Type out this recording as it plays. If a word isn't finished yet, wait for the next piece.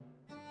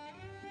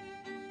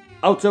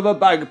Out of a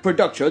Bag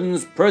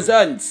Productions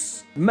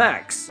presents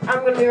Max,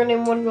 I'm going to be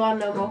running Wonderland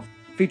no more.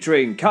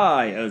 featuring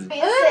Kai as Could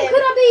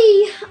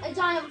I be a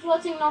giant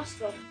floating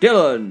nostril?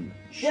 Dylan,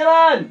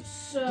 Dylan!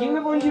 So, Give me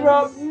the bungee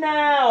rope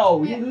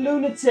now, you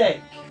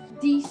lunatic!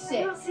 D6.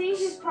 I don't see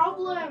his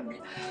problem.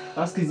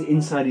 That's because it's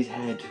inside his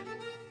head.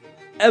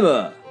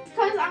 Emma,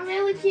 Because I'm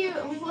really cute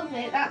and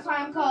fluffy, that's why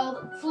I'm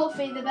called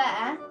Fluffy the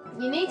Bear.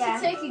 You need to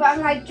take a... But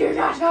I'm like, do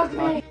not hug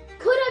me.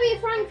 Could I be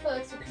a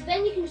Frankfurter? Because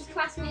then you can just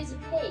class me as a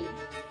pig.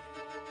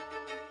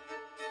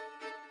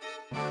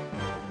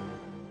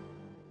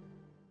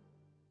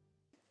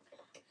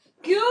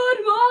 Good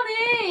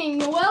morning!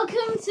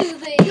 Welcome to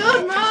the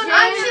Good morning.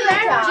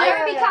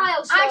 Jeremy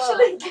Kyle show.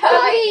 Actually,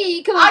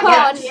 Kai. Come I on.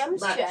 got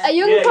Jim's Right. chair. A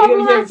young Yeah, you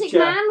problematic chair.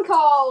 man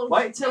called...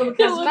 Why tell them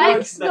the kinds of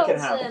Max characters they can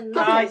have? Wilson.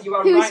 Kai, you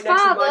are Whose right next to the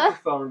father-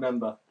 microphone,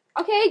 remember?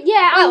 Okay,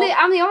 yeah, I'm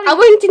the audience. I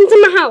went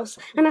into my house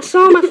and I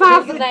saw my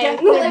father there.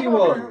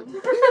 Everyone!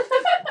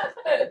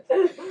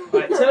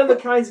 Right, tell them the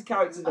kinds of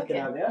characters they can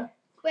have, yeah?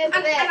 Wait, And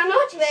I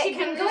noticed you've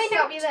been going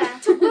out you there.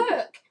 to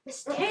work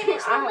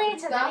mysteriously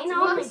later than he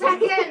normally One does.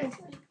 second.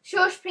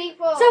 Shush,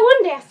 people. So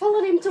one day I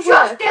followed him to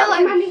Shush, work.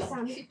 Dylan.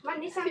 My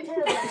Nissan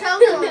Turbo. Tell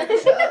Dylan to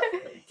shut up.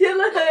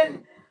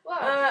 Dylan!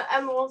 What?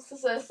 Emma wants to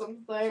say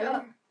something. Shut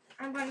up.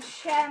 I'm going to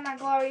share my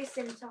glorious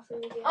cinematography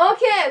with you.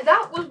 Okay,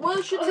 that was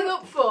worth shutting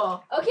up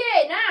for.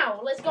 Okay,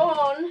 now, let's go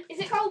on. Is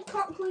it called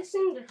Cockley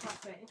Cinder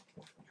Coffee?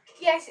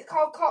 Yes, it's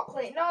called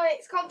Cockley. No,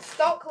 it's called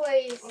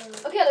Stockley's.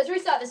 Okay, let's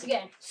restart this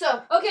again.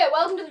 So, Okay,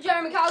 welcome to the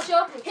Jeremy Kyle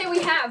Show. Here we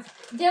have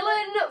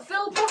Dylan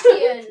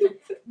Philpottian,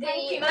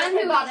 the man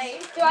who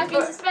has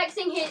been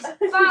suspecting his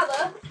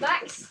father,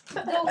 Max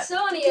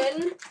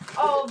Wilsonian,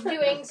 of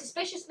doing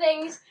suspicious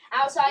things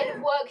outside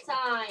of work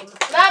time.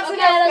 that's Okay,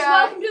 enough, let's guys.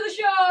 welcome to the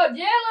show,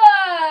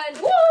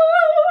 Dylan! Woo!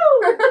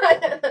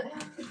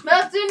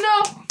 That's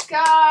enough,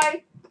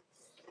 Sky.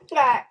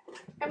 Right.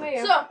 Come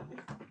here. So,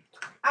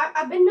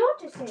 I've been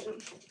noticing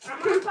that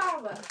my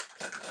father,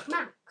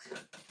 Max,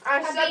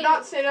 I said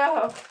that's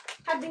enough.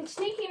 had been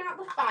sneaking out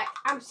the flat.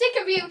 I'm sick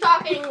of you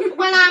talking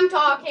when I'm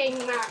talking,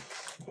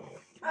 Max.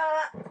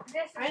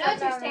 I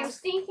noticed him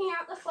sneaking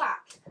out the flat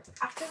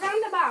after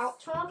round about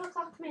 12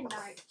 o'clock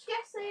midnight.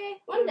 Jessie.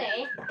 One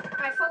day,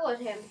 I followed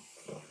him.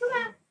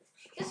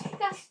 Just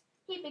because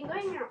he'd been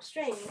going out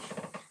strange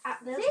at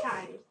those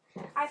times,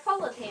 I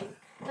followed him,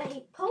 but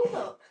he pulled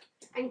up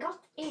and got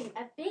in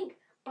a big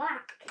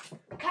black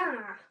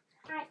car.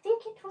 I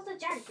think it was a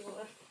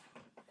Jaguar.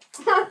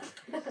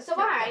 So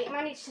I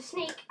managed to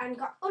sneak and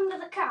got under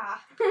the car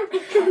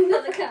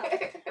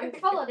and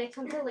followed it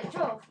until it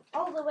drove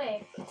all the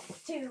way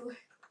to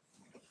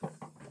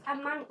a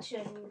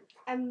mansion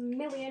a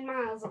million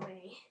miles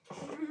away.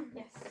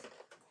 Yes.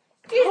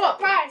 Jesus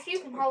Christ, you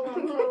can hold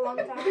on for a long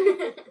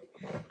time.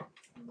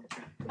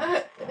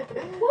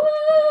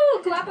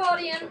 Woo! Clap,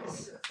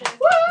 audience.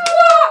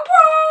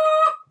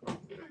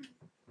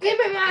 Give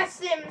me my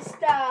Sim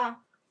Star.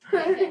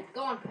 Okay,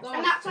 go on.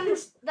 And that's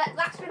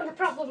when the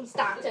problem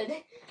started.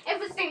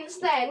 Ever since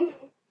then,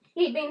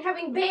 he'd been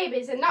having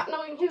babies and not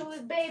knowing whose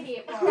baby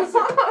it was.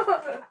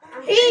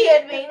 He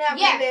had been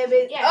having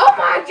babies. Yeah. Oh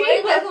my Where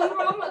did that Jesus. come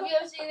from? Have you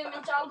ever seen him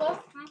in childbirth?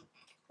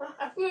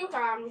 A few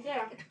times,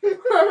 yeah.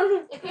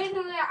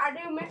 Occasionally I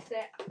do miss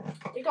it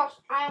because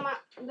I am at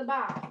the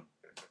bar.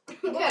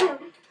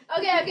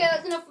 Okay,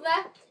 that's enough of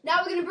that. Now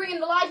we're going to bring in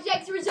the lie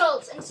detector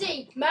results and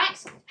see.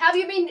 Max, have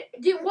you been...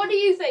 what do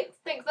you think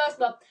first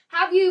of all?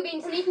 Have you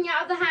been sneaking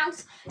out of the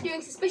house,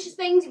 doing suspicious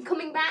things and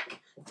coming back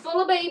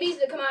full of babies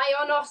that come out of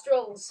your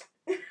nostrils?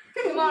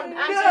 Come on,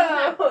 answer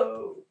us now.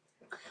 No!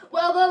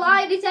 Well, the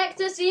lie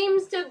detector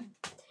seems to...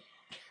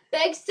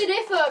 begs to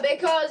differ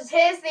because...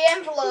 Here's the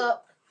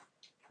envelope.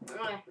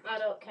 I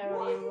don't care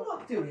What are anymore. you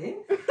not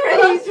doing?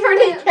 He's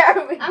pretty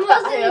Jeremy. I'm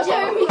listening to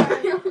Jeremy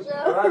Kyle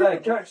Show. Right then,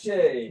 correct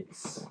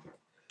sheets.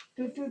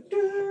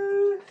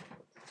 Do-do-do.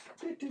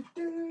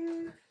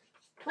 Do-do-do.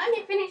 Let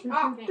me finish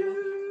talking.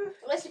 Do-do.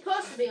 We're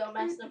supposed to be all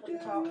messed up at the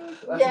top.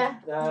 Yeah.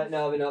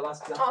 No, we're not. That's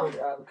because I put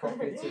it out of the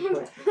copy too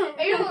quick.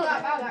 You don't look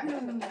that bad, actually.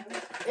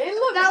 It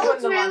looks That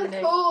looks Wonderland-y.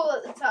 really cool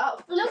at the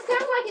top. It looks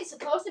kind of like it's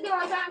supposed to be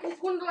like that because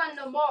it's Wonderland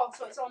no more,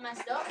 so it's all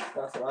messed up.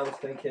 That's what I was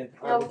thinking.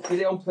 I did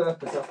it on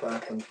purpose, that's what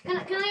happened. Can I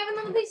have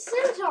another piece of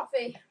cinnamon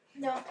toffee?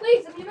 No.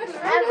 Please, I'm your best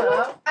friend.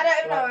 Emma, I don't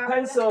even know how.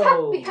 pencils.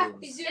 Happy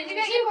Did you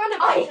get your one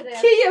about today?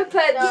 IKEA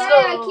pencil.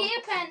 Yeah, IKEA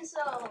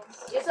pencils.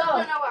 Yes, I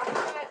don't know what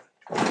happened.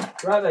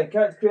 Right then,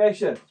 character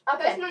creation.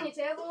 Okay. Person on your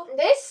table.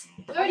 This?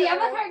 We already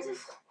have our characters.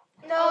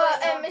 No,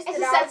 Mr. It's a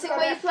Dow's setting got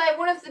where it. you play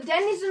one of the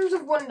denizens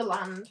of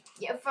Wonderland.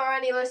 Yeah, for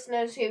any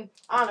listeners who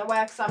aren't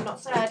aware, because I've not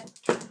said,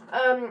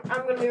 I'm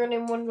going to be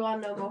running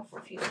Wonderland no more for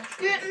a few sessions.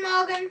 Guten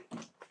Morgen.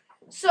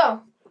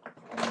 So,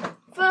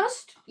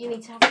 first, you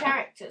need to have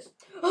characters.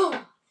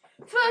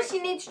 First,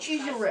 you need to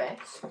choose your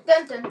race.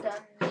 Dun dun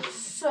dun.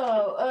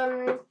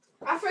 So,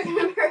 African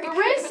American. the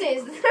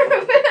races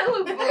that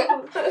are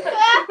available.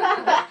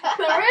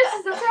 The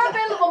races that are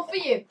available for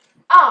you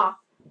are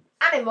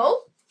animal,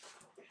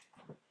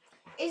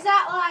 Is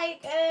that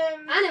like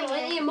Animal,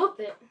 ain't you a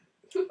muppet?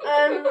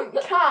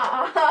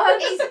 card,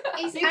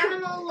 Is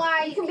animal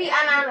like... You can be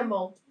an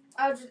animal.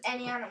 Oh, just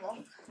any animal.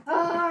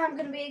 Oh, I'm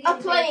going to be A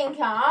playing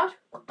card.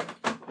 I'm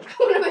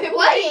going to be a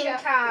playing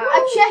card.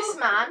 A chess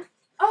man.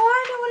 Oh,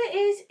 I know what it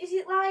is. Is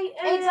it like...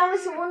 It's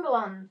Alice in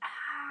Wonderland.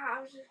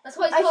 I was just... That's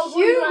why it's A called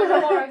human.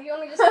 Wonderland More. If you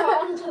only just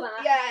got onto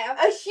that.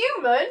 Yeah. A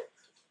human.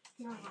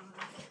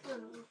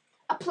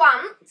 A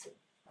plant.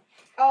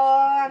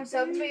 Oh, I'm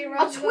so confused.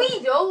 A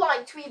Tweedle,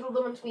 like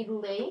Tweedledum and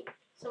Tweedledee.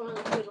 Someone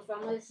in the Tweedle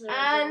family. This is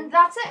And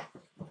that's it.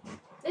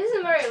 this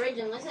isn't very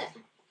original, is it?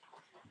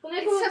 Can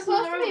they come up It's with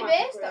supposed to their be own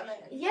based microphone? on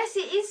it. Yes,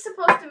 it is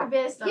supposed to be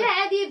based on it.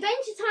 Yeah, the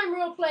Adventure Time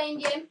role-playing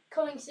game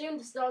coming soon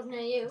to stores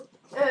near you.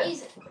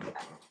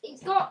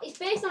 It's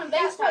based on Adventure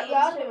That's what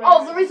Time. you're doing.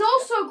 Oh, there is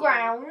also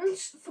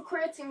grounds for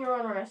creating your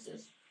own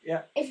races.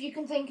 Yeah. If you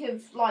can think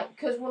of, like,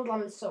 because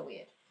Wonderland is so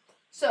weird.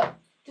 So,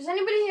 does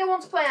anybody here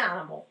want to play an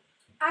animal?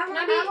 I Can want,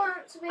 I be- I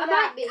want to be I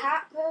that might be.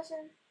 cat person.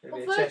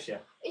 Maybe a Well, first-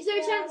 Cheshire. Is there a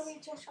Yeah, chance? I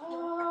want to be a Cheshire.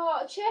 Oh,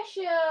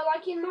 Cheshire,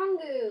 like in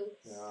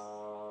Mongoose.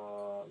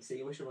 Oh, see,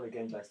 you wish I would have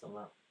game based on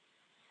that.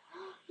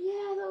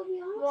 Yeah, that would be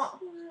What?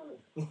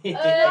 awesome.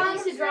 Yeah,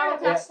 It's a drama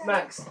class.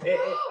 Max,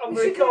 on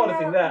the recorder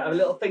thing there, a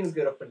little thing's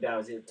going up and down.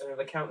 Is it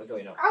a counter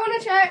going up? I want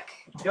to check.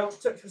 Don't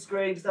touch the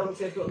screen, just have a look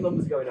see if you've got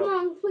numbers going Come up.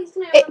 on, please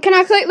can Can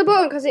I click the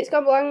button because it's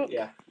gone blank?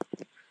 Yeah.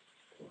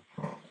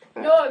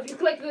 No, if you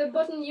click the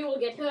button, you will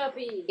get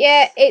herpes.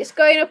 Yeah, it's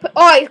going up.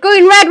 Oh, it's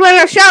going red when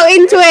I shout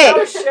into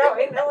Don't it. shout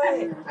into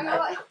it! I'm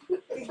like,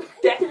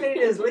 Deafening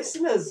as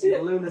listeners,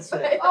 you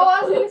lunatic. oh,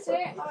 I was going to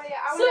say. Oh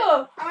yeah,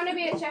 So, I want to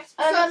be a chess.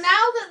 Um,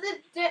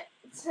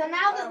 So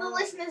now that the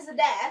listeners are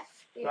deaf,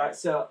 Right,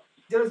 so,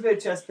 do us a bit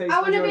of chess piece. I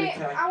want to when be. you're in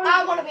the car.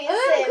 I want to be a Could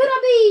sim.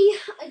 I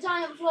be a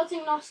giant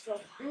floating nostril?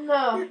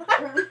 no.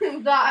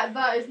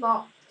 that is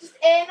not. Just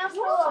a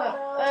nostril.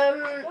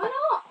 Why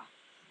not?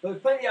 But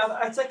plenty of,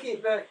 I take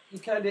it that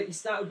you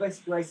start with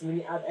basic race and then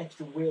you add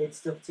extra weird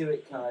stuff to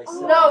it, Kai.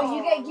 So. No,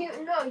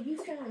 you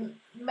can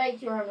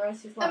make your own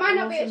races. There Like might the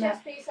not be a rules in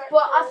chess there. piece.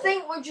 But I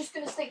think we're just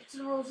going to stick to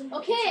the rules. And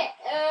Okay,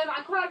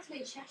 I'd quite like to be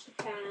a Cheshire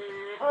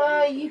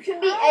cat. you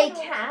can be a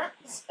cat.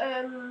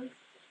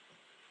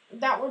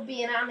 That would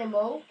be an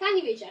animal. Can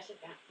you be a Cheshire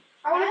cat?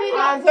 I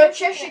want to be The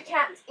Cheshire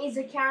Cat is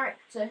a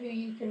character who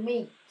you can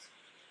meet.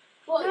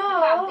 Well, No.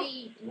 you can't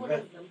be one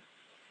of them.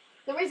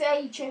 There is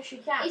a Cheshire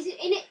Cat. Is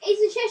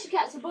the Cheshire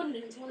Cat's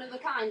abundance one of a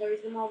kind, or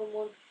is there more than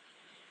one?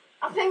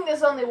 I think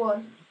there's only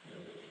one.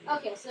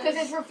 Okay, so Because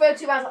it's referred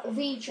to as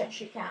the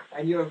Cheshire Cat.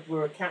 And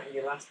were a cat in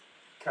your last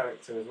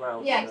character as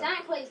well. yeah, so.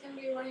 exactly. It's going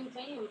to be a running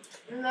theme.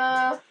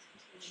 No.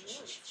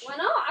 Why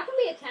not? I can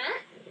be a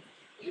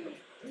cat.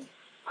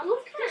 I love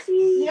cats.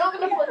 You're not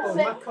going to put Oh,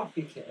 the my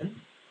coffee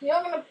kitten. You're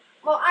not going to...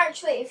 Well,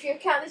 actually, if you're a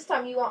cat this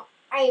time, you want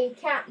a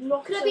cat,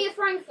 not Could I a- be a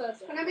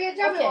Frankfurter? Can I be a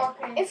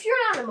Jabberwocky? If you're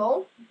an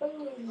animal...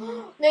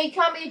 No, you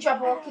can't be a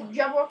Jabberwocky.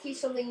 Jabberwocky is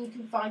something you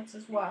can fight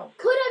as well.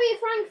 Could I be a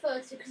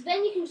Frankfurter? Because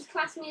then you can just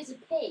class me as a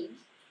pig.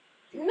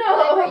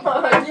 No! Whatever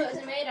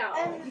Frankfurters are made out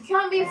of. You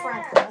can't be a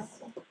Frankfurter.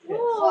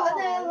 What are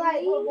they like?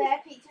 Little bear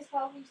creatures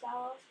from Star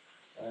Wars?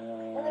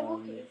 Are they Um,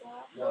 Wookiees?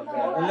 no,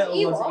 No, the that's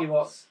little ones,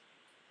 Ewoks.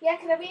 Yeah,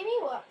 can I be an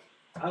Ewok?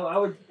 I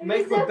would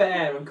make a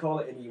bear and call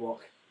it an Ewok.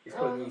 It's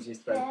probably the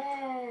easiest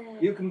thing.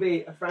 You can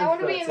be a I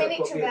wanna Frankfurter, be a but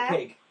miniature be a bear.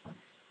 pig.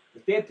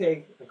 Just be a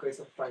pig and call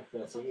yourself a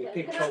Frankfurter. So you're a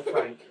pig called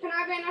Frank. Can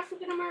I be an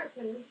African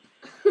American?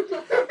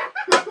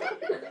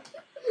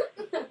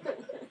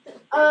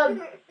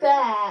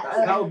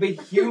 Bear. That would be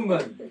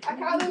human. I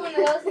can't be one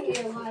of those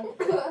in real life.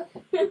 Well,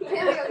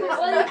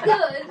 it's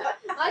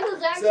good. Michael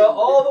Jackson. So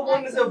all the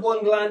wonders of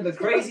Wonderland, the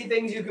crazy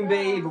things you can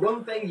be, the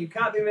one thing you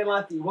can't be in real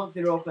life that you want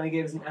to do role-playing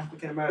games as an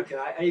African American.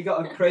 Are you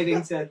got a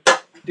craving to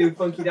do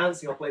funky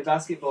dancing or play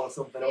basketball or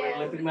something, or win an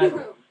Olympic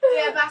medal?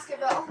 Yeah,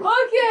 basketball.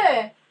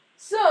 Okay,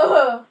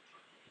 so...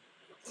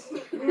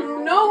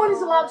 No one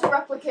is allowed to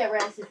replicate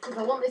races because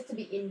I want this to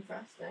be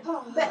interesting.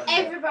 But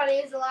everybody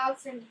is allowed to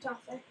sing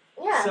toffee.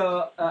 Yeah.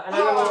 So an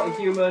animal, a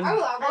human, I'm a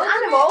allowed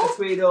An animal.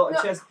 tweedle, a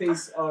No. chess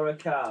piece, or a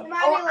card.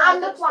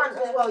 and a plant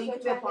as well, you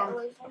can be a plant.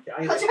 Okay,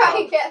 I'll try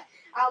and get.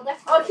 I'll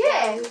definitely.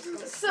 Okay,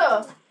 get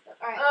so...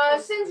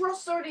 Alright. since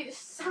Ross already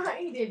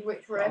decided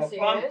which race I'm a he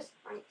plant. is...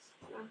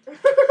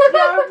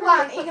 You're a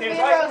plant. You can Okay, be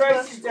a right, rose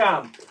race is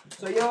down.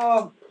 So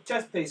you're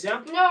chess piece,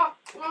 yeah? No,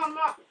 I'm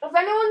not. If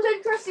anyone's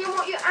interested in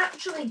what you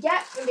actually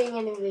get from being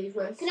any of these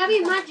races... Can I be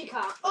a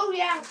Magikarp? Oh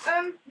yeah.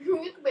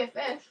 You could be a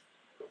fish.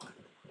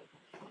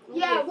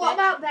 Yeah. What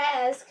about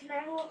bears? Can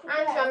I walk with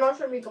Actually, I'm bears? not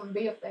sure if you can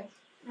be a fish.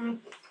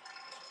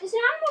 It's an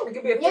animal. It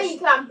can be a Yeah, fish. you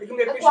can. It can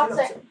be a fish with an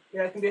Aquatic.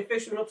 it can be a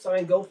fish with an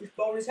upside goldfish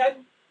ball in his head.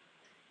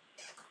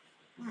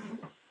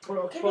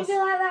 Or Can you be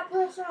like that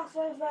person off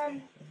of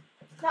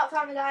not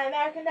Family Guy,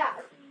 American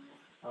Dad?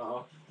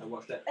 Oh, I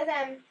watched it. And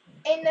then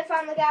in the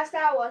Family Guy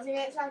Star Wars, he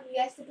makes like a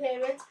guest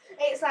appearance.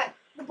 It's like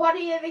the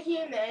body of a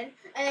human, and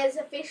there's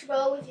a fish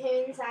bowl with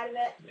him inside of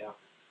it. Yeah.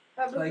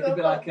 That'd So be it cool. could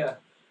be like a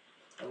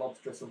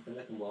lobster or something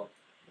that can walk.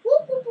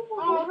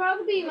 Oh, I'd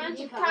rather be a You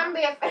Magikarp. can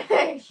be a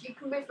fish. You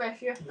can be a fish,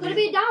 yeah. Could it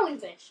be a Darwin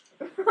fish?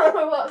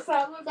 What's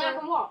that? That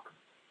can walk.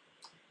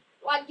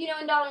 Like, you know,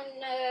 in Darwin,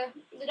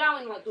 the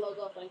Darwin like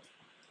logo thing.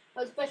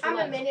 Oh, special I'm a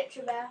legs.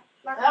 miniature bear.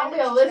 Like That'll be a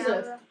miniature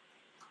lizard. schnauzer.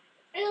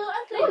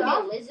 I think it'd be a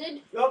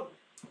lizard. Well,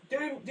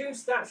 doing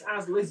stats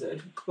as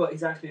lizard, but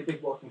he's actually a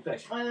big walking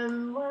fish. Where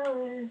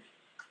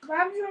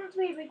Why would you want to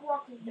be a big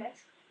walking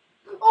fish?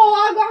 Oh,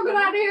 I got a good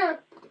idea.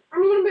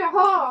 I'm gonna be a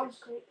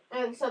horse.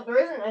 except there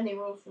isn't any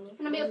rules for I'm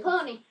gonna be a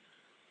pony.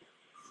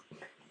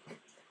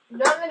 You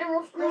don't need a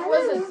rules for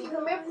lizards. You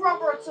can be a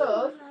proper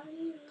toad.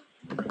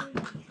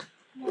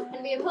 I'm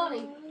gonna be a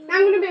pony.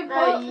 I'm gonna be a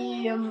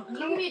pony. You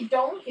can be a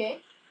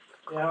donkey.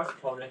 Yeah, that's a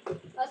pony.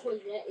 That's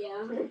legit, yeah.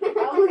 I'm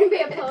gonna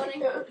be a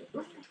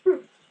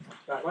pony.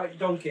 Right,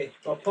 donkey.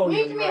 Or pony.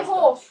 You can be a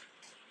horse.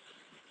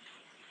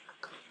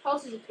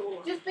 Horses are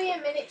cool. Just be a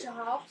miniature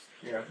horse.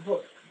 Yeah,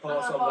 put I'm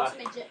horse a on horse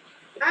there. midget.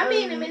 I'm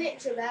being a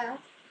miniature bear.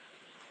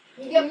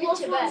 You get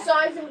Miniature +1 bear.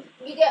 size and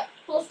you get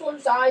 +1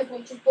 size,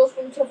 which is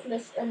 +1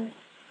 toughness and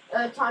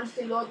times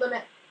 2 load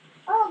limit.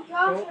 Oh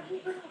gosh, Cool. have you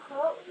got a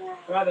coat now?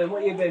 Right then,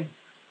 what you been?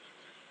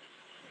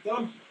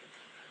 Done.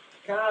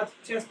 Card,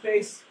 chest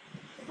piece.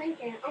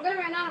 Thinking. I'm gonna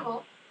be an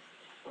animal.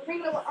 I'm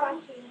thinking of what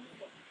I'm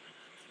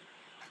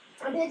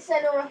I did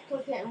say no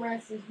replicating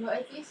races, but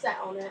if you set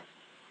on it,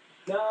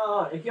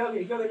 No, if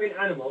you're gonna be an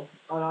animal,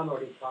 I'm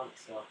already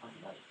plants, so I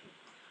can like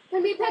it.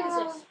 Gonna be a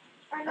Pegasus.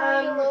 I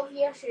know you love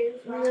your shoes,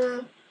 man.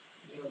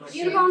 no.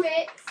 Shoe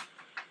fits.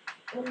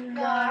 No,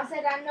 No. I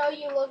said I know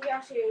you love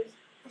your shoes.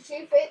 The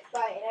shoe fits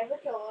by in every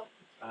colour.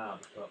 Ah,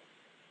 but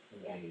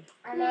indeed.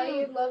 I know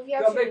you love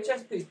your Got a big shoes.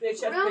 chest piece, big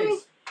chest Really?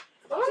 piece.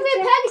 I'm gonna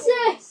be a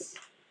Pegasus.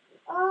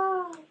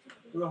 Oh.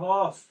 You're a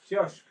horse,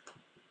 shush.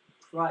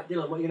 Right,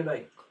 Dylan, what are you gonna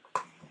be?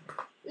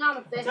 No, I'm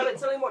a fish.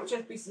 Tell him what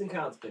chest pieces and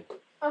cards be.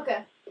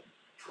 Okay.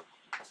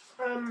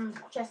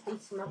 Chest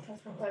piece, my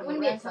chest my I'm favourite gonna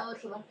be a race, toad.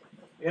 actually.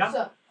 Yeah?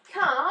 So,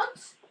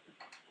 cards.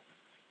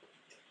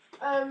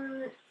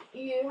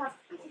 You have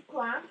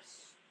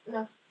class.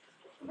 No.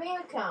 Being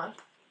a card.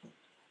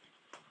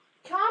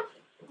 Card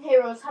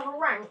heroes have a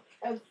rank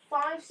of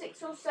 5,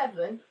 6, or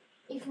 7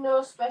 if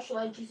no special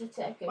edges are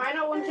taken. Why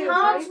not 1, 2,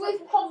 Cards 3?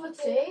 with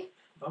poverty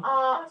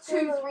are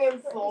 2, 3,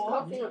 and 4.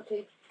 Coffee not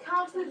too.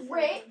 Cards with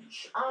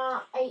rich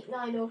are 8,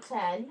 9, or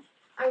 10.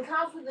 And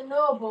cards with the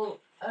noble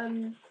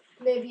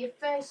maybe a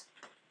face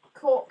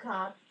court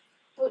card.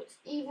 But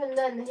even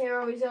then, the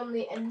hero is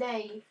only a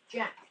knave,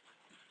 jack,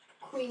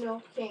 queen,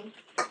 or king.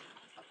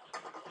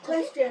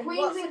 Question. Queens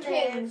What's and the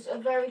name? kings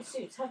of varied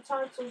suits have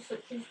titles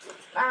such as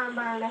Baron,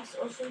 Baroness,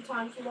 or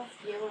sometimes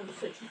loftier ones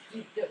such as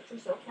Duke,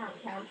 Duchess, or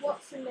Count, Countess.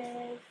 What's the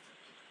name?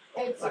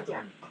 It's a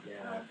jack.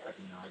 Yeah, I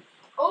can know.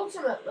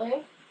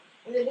 Ultimately,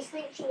 the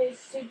distinction is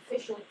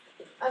superficial,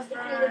 as the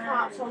Queen of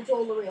Hearts holds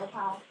all the real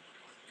power.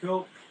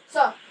 Cool.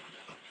 So,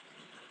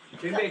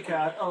 Give me a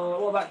card. Oh,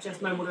 what about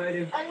chessmen? What do they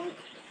do? and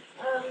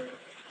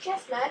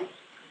chessmen,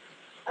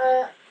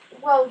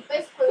 well,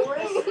 basically,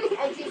 race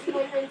edges and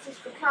hindrances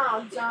for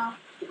cards are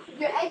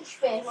your edge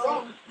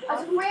facing.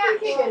 As a free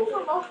action,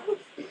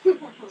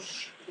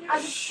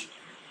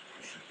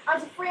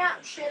 as a free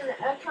action,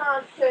 a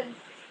card can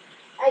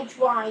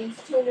edgewise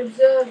to an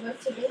observer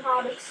to be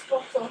harder to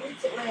spot or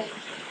hit at range.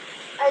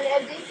 And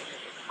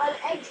an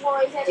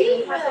edgewise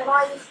enemy has a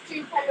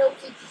 -2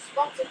 penalty to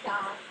spot a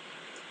card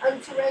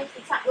and to range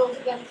the attack rolls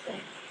against him.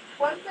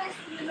 When faced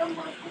with a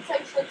number of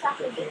potential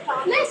attackers, the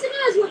card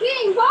Listeners, we're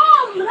being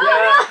bombed! No,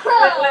 Yeah.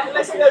 no!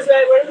 Listeners,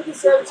 we're in the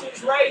conservatory.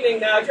 It's raining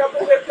now. Drop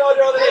a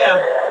recorder over here.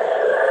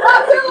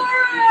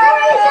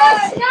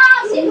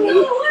 Stars in the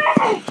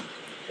way!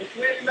 It's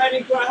really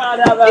raining quite hard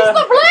out there. It's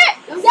the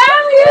Blitz!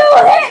 Damn you,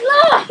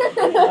 Hitler!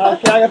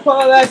 Okay, I'm gonna put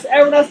on this.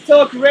 Everyone has to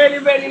talk really,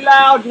 really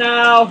loud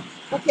now.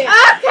 Okay.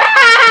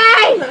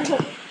 Okay!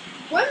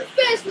 When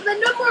faced with a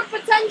number of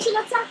potential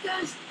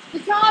attackers, the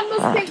card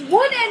must pick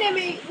one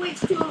enemy which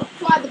to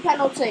apply the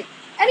penalty.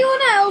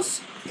 Anyone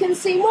else can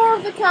see more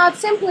of the card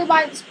simply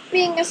by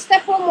being a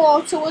step or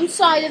more to one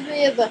side of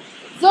the other,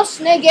 thus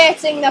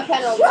negating the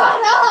penalty.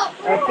 Shut up!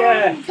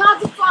 Okay.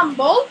 Card to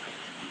flamble.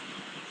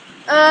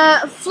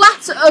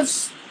 Flat of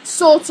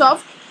sort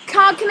of.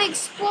 Card can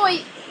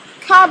exploit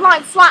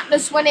card-like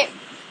flatness when it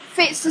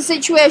fits the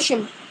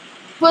situation,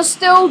 but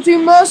still do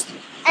most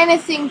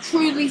anything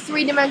truly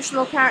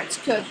three-dimensional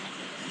character could.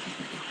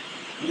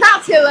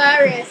 That's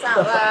hilarious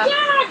out there.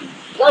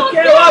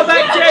 Okay, what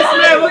about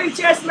chessmen? What do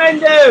chessmen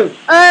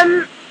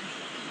do?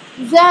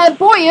 They're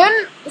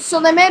buoyant,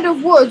 so they're made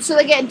of wood, so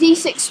they get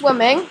D6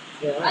 swimming.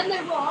 Yeah. And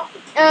they're what?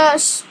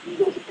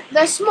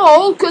 They're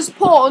small, because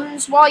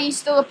pawns, while you're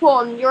still a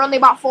pawn, you're only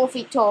about 4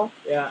 feet tall.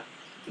 Yeah.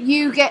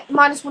 You get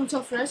 -1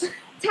 toughness.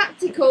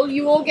 Tactical,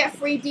 you all get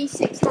 3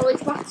 D6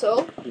 knowledge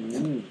battle.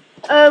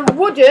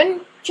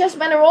 Wooden,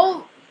 chessmen are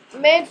all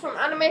made from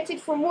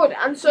animated from wood,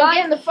 and so Like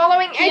again the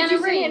following piano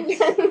edges and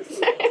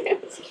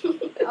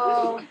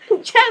Oh.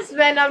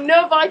 chessmen have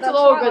no vital That's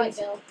organs,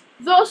 right, Bill.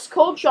 thus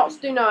cold shots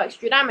do no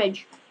extra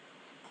damage.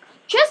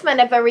 Chessmen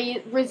are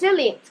very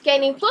resilient,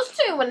 gaining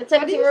 +2 when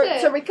attempting you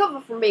say? to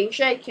recover from being He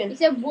shaken.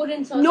 said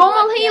wooden, so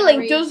Normal like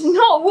healing does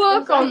not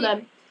work on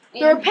them.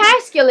 The repair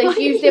skill is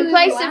used in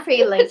place of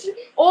healing.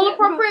 All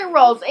appropriate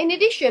rolls. In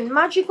addition,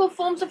 magical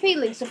forms of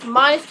healing suffer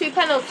 -2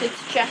 penalty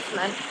to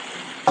chessmen.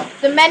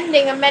 the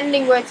mending and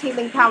mending word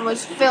healing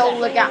powers fill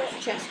the gap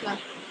for Chester.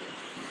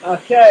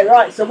 Okay,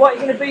 right. So what are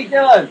you going to beat,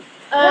 Dylan?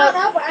 Cards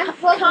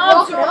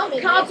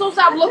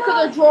also have look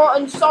at the drawer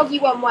and soggy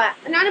when wet.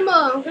 An animal.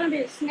 I'm gonna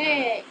be a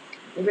snake.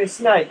 You'll be a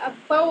snake. A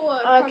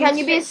boa. Can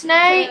you be a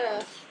snake?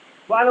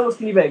 What animals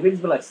can you be?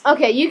 Read the list.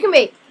 Okay, you can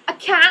be a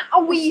cat,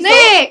 a weasel,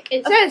 Snake.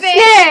 It a says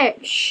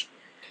fish,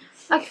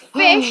 a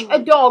fish, a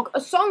dog,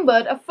 a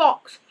songbird, a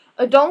fox,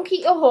 a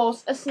donkey, a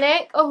horse, a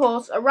snake, a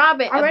horse, a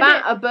rabbit, a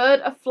bat, a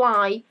bird, a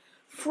fly,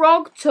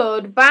 frog,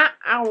 toad, bat,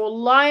 owl,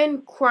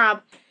 lion,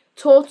 crab,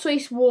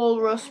 tortoise,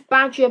 walrus,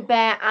 badger,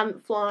 bear,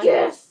 ant, fly.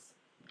 Yes.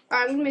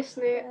 I'm gonna be a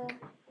snake.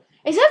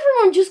 Is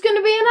everyone just going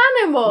to be an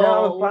animal?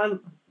 No,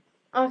 plant.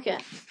 Okay.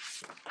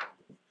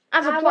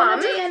 As a I plant,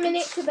 want to be a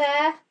miniature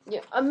bear. yeah,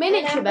 a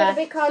miniature I'm bear. gonna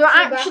be called There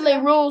are Chewbacca. actually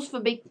rules for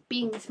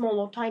being small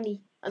or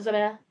tiny as a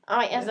bear.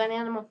 Alright, as an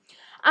animal.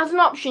 As an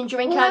option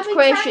during Will I character be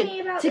creation, tiny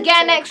about to this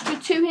get an bit? extra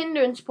 2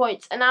 hindrance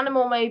points, an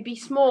animal may be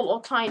small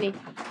or tiny.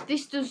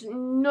 This does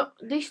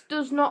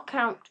not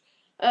count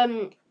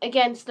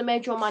against the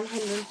major or minor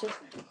hindrances.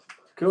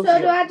 Cool. So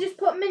do I just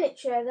put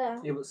miniature there?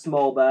 Yeah, but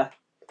small bear.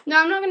 No,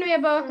 I'm not gonna be a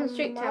boa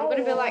constrictor. I'm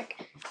gonna be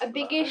like a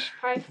biggish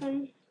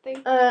python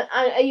thing. And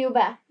are you a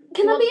bear?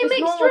 Can I You be want a to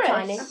mixed small or race?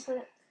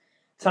 tiny?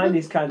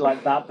 Tiny's kind of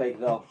like that big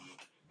though.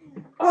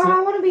 Oh,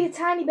 I want to be a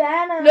tiny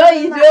bear now. No,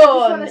 you Like, I just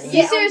don't. wanna sit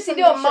You on seriously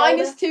somebody's don't. shoulder.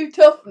 Minus 2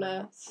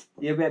 toughness.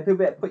 You'll be able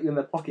to put you in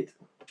their pocket.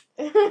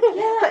 So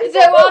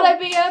wanna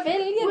be a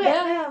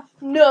billionaire? Wait,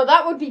 No,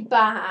 that would be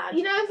bad.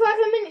 you know, if I have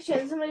a miniature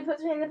and somebody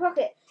puts me in the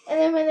pocket, and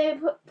then when they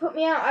put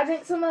me out, I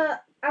drink some of,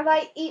 I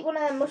like eat one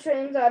of them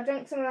mushrooms, or I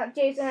drink some of that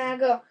juice, and I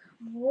go,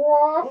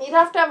 what? You'd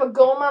have to have a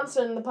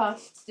gormancer in the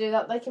past to do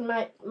that. They can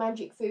make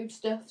magic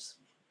foodstuffs.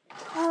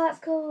 Oh, that's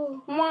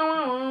cool.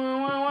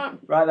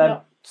 Right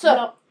then.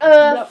 So,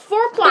 for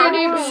a plan.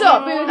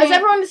 So, has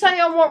everyone decided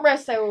on what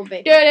race they will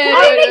be? Can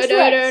I be mixed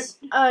race?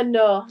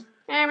 No.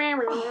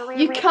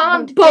 You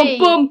can't Bum, be.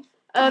 bum.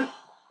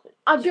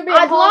 I'd Should be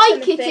a horse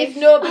like and a it if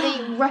fish. nobody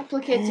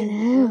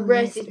replicated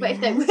races, but if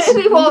they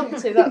really want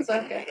to, that's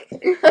okay.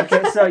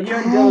 Okay, so you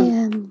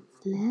and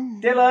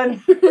Dylan. Dylan.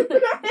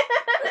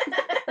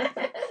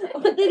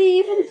 What did he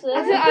even say?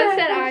 I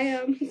said I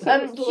am.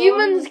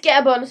 Humans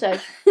get a bonus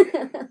edge.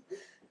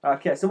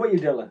 Okay, so what are you,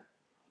 Dylan?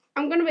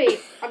 I'm gonna be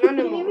an Can you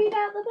animal. read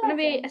out the I'm gonna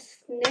bed? be a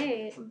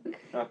snake.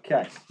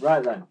 Okay,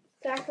 right then.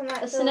 So I can, like,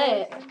 A fill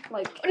snake. it.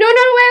 Like, No,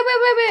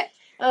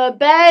 wait.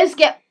 Bears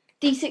get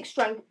D6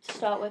 strength to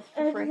start with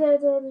for free.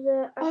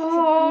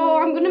 Oh,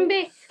 I'm gonna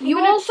be. You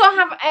also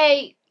have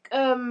a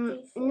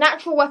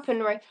natural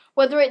weaponry,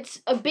 whether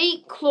it's a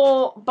beak,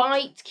 claw,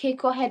 bite,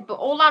 kick, or head. But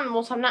all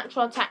animals have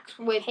natural attacks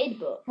with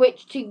headbutt.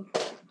 which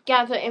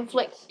together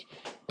inflict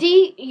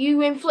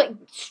you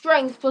inflict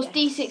strength plus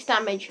D6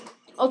 damage.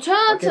 Okay,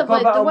 Alternatively,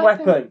 put that the on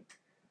weapon. weapon.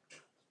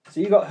 So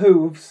you got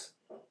hooves.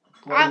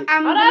 I'm hooves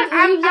on my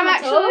actually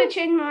gonna toes.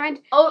 change my mind.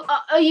 Oh,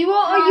 are you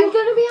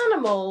going to be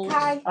animals?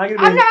 Hi. I'm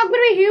I'm gonna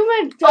be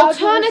human.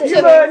 Alternatively,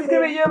 Human, he's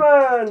gonna be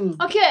human.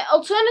 okay.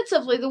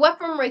 Alternatively, the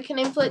weaponry can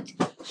inflict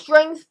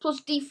strength plus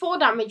D4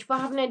 damage, but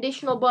have an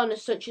additional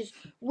bonus such as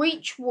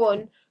reach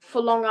 1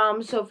 for long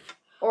arms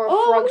or a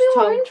frog's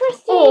tongue,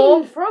 interesting.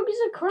 Or frogs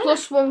are crap.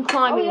 +1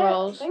 climbing Oh, yeah,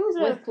 rolls things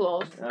are- with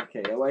claws.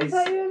 Okay, always.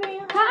 I want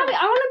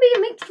to be a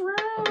mixed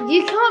race.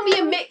 You can't be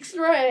a mixed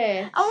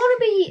race. I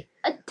want to be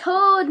a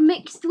toad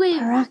mixed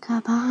with Barack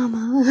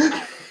Obama.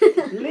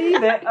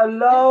 Leave it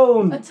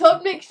alone. A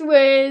toad mixed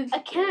with a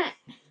cat.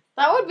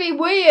 that would be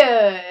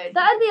weird.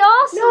 That'd be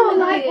awesome.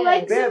 No, like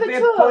legs Be of a a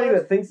pony toad.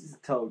 that thinks it's a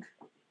toad.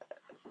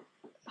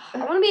 I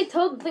want to be a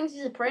toad that thinks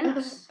he's a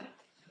prince.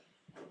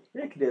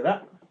 Yeah, you can do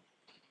that.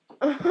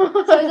 So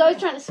he's always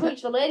trying to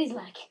switch the ladies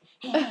like,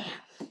 hey,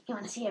 you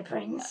want to see a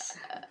prince?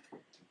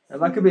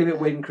 And that could be a bit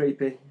weird and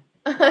creepy.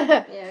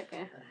 Yeah,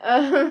 okay.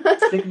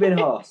 Stick being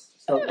a horse.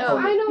 Stop No,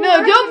 pony.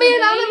 No, don't be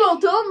an animal.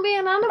 Don't be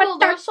an animal.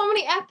 There's so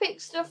many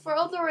epic stuff for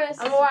other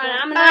races.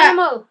 I'm an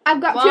animal. I've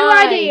got Why? 2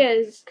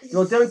 ideas.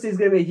 Your Dylan is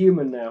going to be a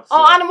human now. So.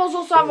 All animals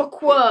also have a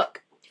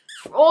quirk.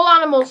 All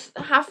animals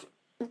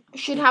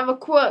should have a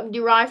quirk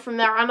derived from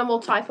their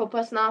animal type or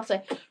personality.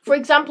 For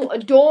example, a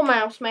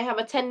dormouse may have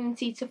a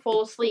tendency to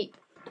fall asleep,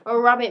 or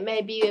a rabbit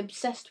may be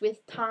obsessed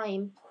with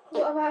time.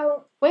 What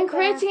about... When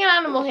creating an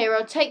animal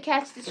hero, take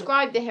care to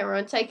describe the hero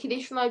and take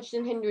additional edges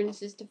and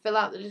hindrances to fill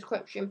out the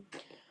description.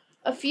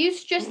 A few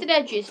suggested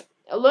edges: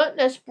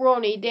 alertness,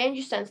 brawny,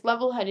 danger sense,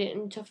 level-headed,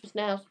 and tough as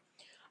nails.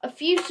 A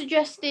few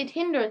suggested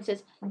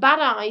hindrances: bad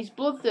eyes,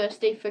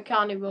 bloodthirsty for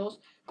carnivores,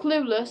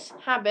 clueless,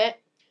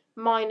 habit,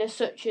 minor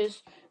such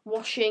as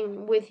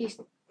washing with his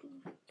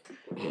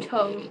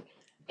tongue,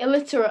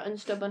 illiterate and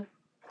stubborn.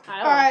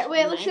 Alright,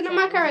 wait, listen to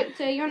my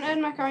character. You haven't heard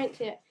my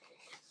character yet.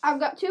 I've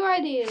got 2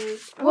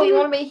 ideas. Well, you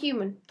want to be a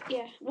human?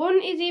 Yeah.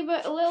 One is either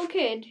a little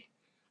kid,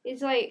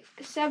 is like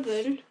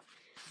 7,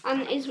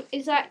 and is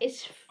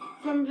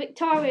from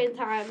Victorian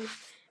times,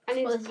 and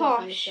is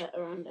posh.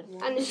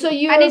 And So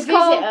you're and a it's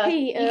called visitor.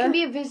 Peter. You can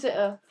be a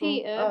visitor.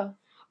 Peter.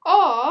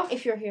 Or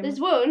if you're a human. there's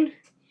one.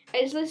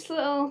 It's this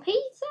little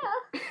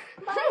Peter.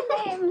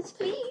 My name's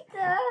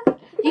Peter.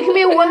 You can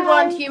be a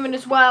Wonderland human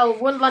as well.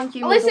 Wonderland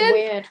humans Listen. are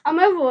weird.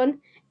 Another one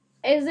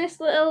is this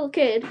little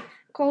kid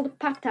called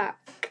Patak,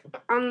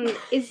 and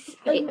he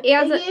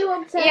has a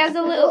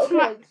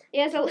little he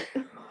has a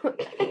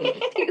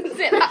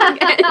say that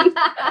again.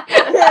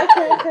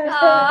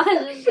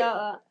 Just shut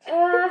up.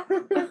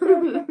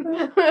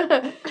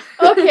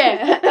 Okay.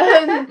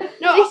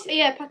 No,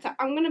 yeah, Patak.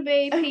 I'm gonna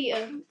be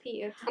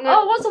Peter.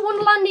 Oh, what's a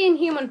Wonderlandian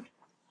human?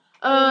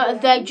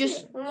 They're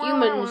just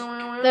humans.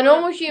 They're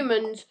normal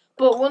humans,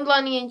 but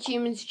Wonderlandian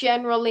humans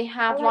generally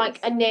have like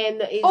a name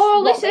that is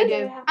Oh, what listen. they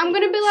do. I'm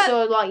gonna be like.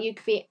 So like you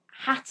could be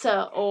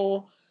Hatter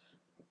or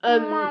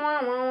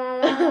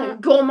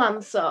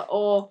Gormancer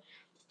or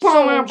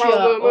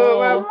Soldier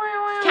or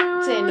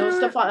Captain or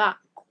stuff like that.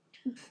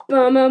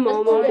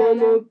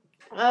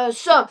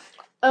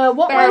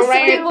 What race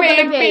are people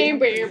gonna be?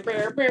 What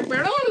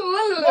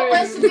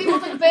race are people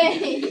gonna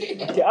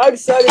be? I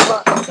decided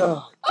my.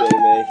 Oh,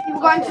 Jamie. You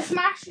were going to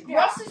smash.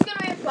 Ross is gonna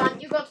be a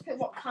plant. You've got to pick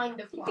what kind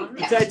of plant.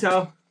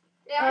 Potato.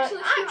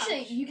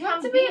 Actually, you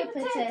can be a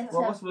potato.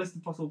 What's the list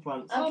of possible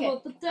plants? Okay.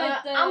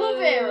 Aloe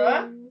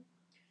vera,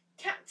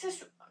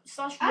 cactus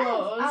slash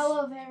rose,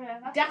 Aloe vera.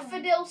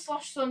 daffodil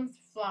slash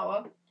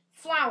sunflower,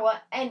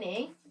 flower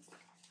any,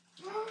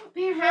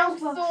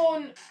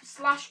 hawthorn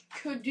slash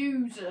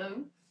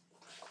kuduzo,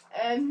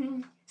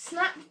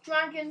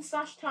 snapdragon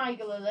slash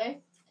tiger lily,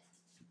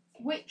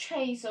 witch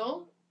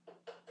hazel.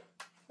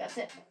 That's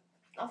it.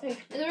 I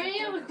think. Are there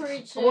any other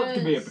creatures? I want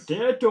to be a I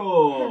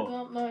potato.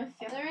 don't know. Are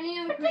there any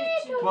other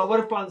creatures? Well, what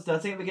do plants do? I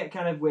think we get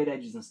kind of weird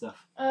edges and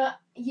stuff.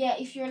 Yeah,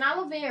 if you're an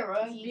aloe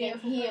vera, you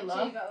get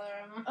healer. You got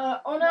there,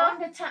 Emma.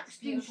 Unarmed attacks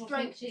do Beautiful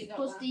strength picture you got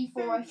plus there.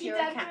 D4 if you're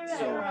a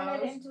cactus or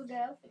rose.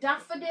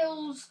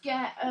 Daffodils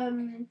get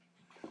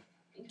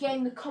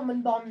gain the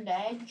common bond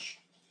edge.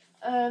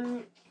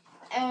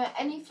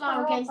 Any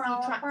flower gains the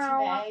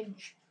attractive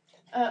edge.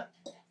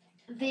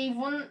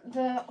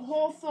 The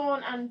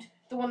hawthorn and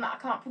the one that I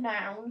can't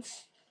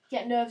pronounce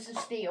get nerves of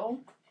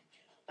steel.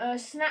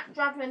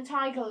 Snapdragon and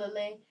tiger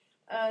lily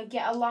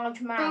get a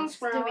large mouth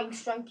doing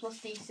strength plus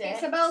D6.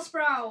 It's a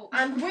bellsprout.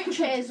 And witch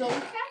hazel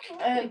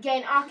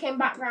gain arcane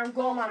background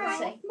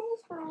gormancy.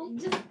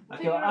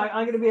 Okay, well,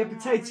 I'm going to be a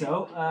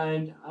potato,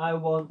 and I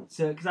want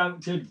to, because I'm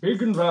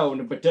big and round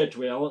and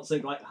potato. I want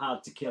something like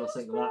hard to kill,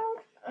 something like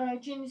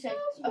that. Ginny said,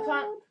 a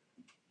plant.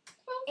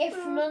 If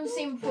none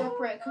seem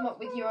appropriate, come up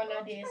with your own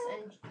ideas,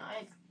 and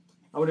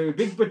I want to be a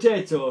big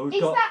potato who's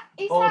got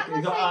Is or that the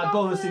who's got thing off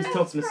bonuses, the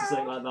toughness, or Sprout?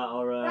 something like that,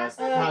 or That's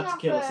the hard thing to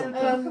kill or off the-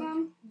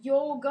 something.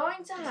 you're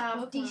going to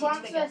have Plants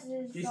D6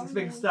 versus Decent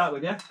big to start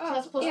with, yeah.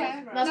 That's plus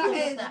yeah, that's that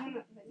plus is.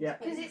 that. Yeah.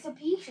 Because it's a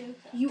pea shooter.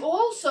 You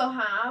also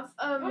have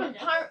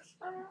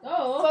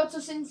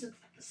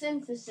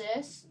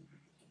photosynthesis.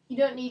 You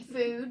don't need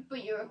food,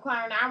 but you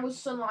require an hour's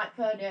sunlight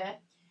per day.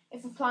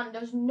 If a plant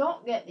does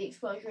not get the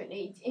exposure it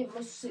needs, it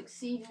must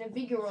succeed in a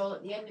vigor roll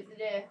at the end of the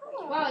day.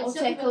 Well, Or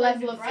take a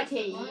level of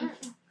fatigue.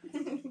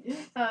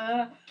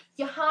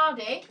 You're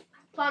hardy.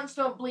 Plants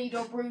don't bleed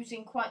or bruise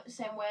in quite the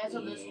same way as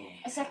others.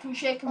 A second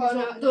shaken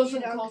result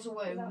doesn't cause a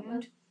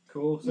wound.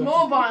 Cool. So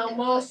Mobile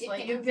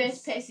mostly. Your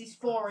base pace is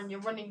 4 and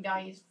your running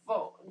die is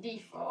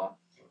D4.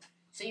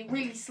 So you're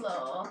really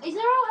slow. Is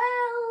there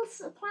all else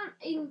a plant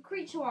in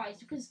creature-wise?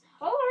 Because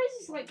all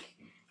there is like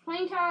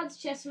playing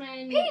cards,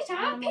 chessmen, Peter,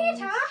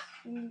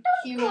 Humans,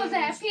 go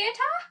there,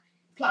 Peter.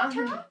 plants,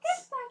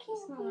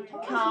 loads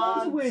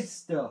cards. of weird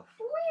stuff.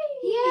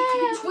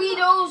 Yeah.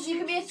 Tweedles. You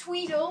can be a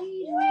Tweedle.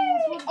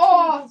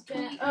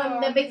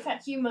 They're big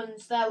fat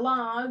humans. They're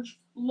large,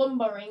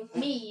 lumbering,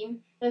 mean.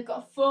 They've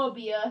got a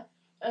phobia,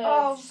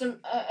 some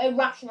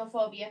irrational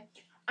phobia,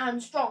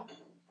 and strong.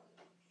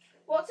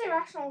 What's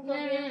irrational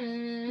phobia?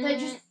 They're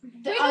just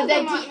they're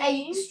Tweedledum might D8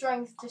 mean-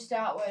 strength to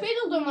start with.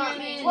 Tweedledum might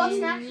mean. What's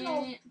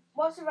national?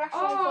 What's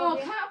irrational Oh,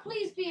 phobia? can I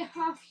please be a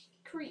half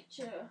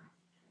creature?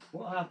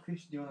 What half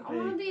creature do you want I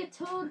want to to be? be a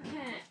toad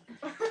cat.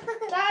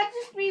 That'd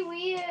just be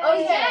weird.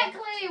 Okay.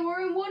 Exactly,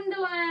 we're in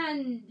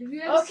Wonderland. Have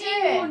you ever Okay.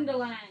 seen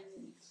Wonderland?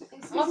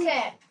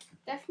 Okay,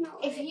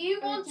 Definitely. if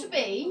you want to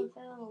be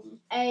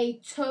a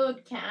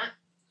toad cat,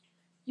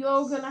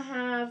 you're gonna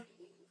have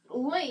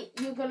leap.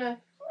 You're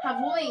gonna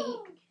have leap,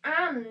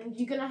 and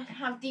you're gonna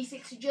have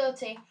D6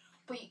 agility.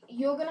 But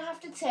you're gonna have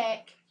to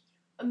take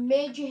a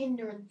major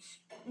hindrance.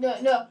 No,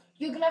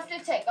 you're gonna have to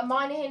take a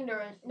minor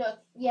hindrance. No,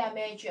 yeah,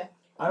 major.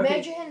 I reckon-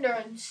 Major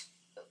hindrance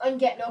and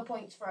get no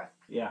points for it.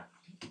 Yeah.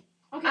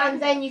 Okay.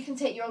 And then you can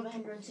take your other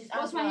hindrances.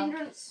 what's as my well.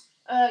 hindrance?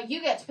 You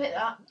get to pick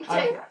that.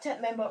 I- Take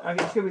the main boat. I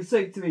think it's going to be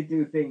something to do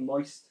with being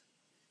moist.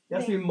 It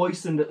has to be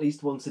moistened at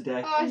least once a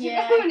day. Oh,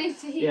 Yeah. you're going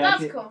into heat. Yeah,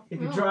 That's if it, cool.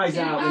 If it Oh, dries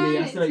yeah, out, then he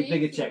has to and make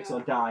bigger it's checks easy,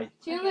 or die.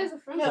 She only has a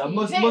front So teeth.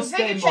 must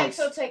stay Bigger checks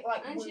will moist. take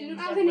like And she wounds, doesn't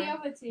have I any think.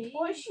 other teeth.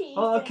 What is she?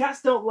 Oh, eating?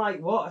 cats don't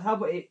like what? How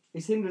about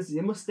his hindrances?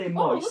 It must stay Oh,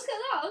 moist look at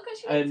that. Look how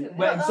she and looks at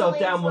wet it. himself only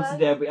down it's once a like-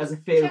 day, but he has a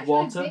She fear of actually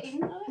water.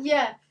 bitten her.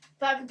 Yeah,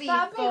 that could be.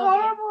 That'd be phobia.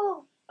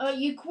 horrible.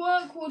 Your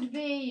quirk would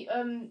be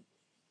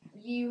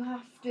you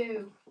have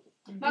to.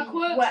 My be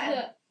quirk's wet.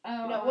 that.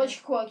 Oh, No, what's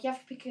your quirk? You have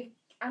to pick an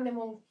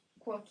animal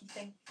quirky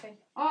thing.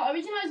 Oh,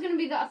 originally it was going to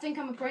be that I think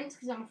I'm a prince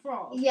because I'm a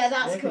frog. Yeah,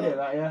 that's Yeah, you can do cool.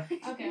 that,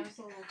 yeah. Okay, I'm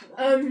still going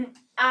to that.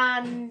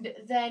 And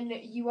then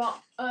you are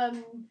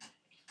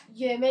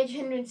your major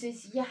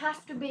hindrances. You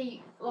have to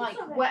be like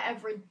wet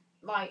every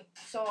like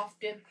so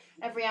often,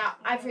 every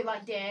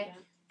like day.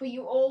 But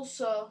you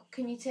also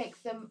you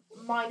take the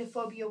minor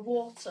phobia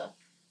water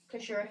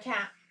because you're a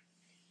cat.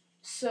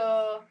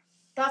 So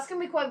that's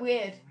gonna be quite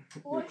weird.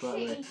 What's she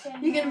eating?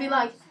 You're gonna be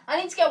like,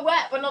 I need to get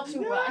wet, but not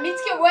too wet. I need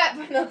to get wet,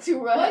 but not too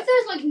What wet. if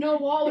there's like no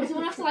water? Would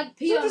someone have to like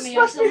pee So on just me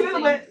or splash me a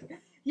little something? bit.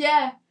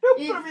 Yeah, Don't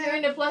if put me you're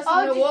in a place Oh,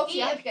 with no just water, eat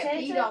you a have to get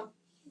potato. peed on.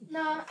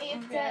 No, eat a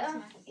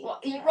potato. What?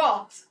 Eat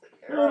rocks?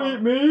 Don't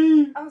eat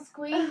me. I'll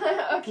squeeze.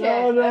 Okay.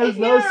 No, no, If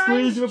no you're an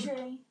squeeze. orange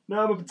tree. No,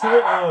 I'm a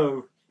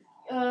potato.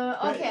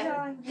 Okay.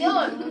 Dylan.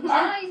 Dylan.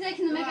 Oh, he's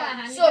taking the mick out of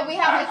hand. So we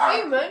have a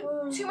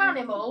human, 2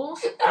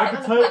 animals. I'm a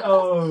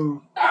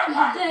potato.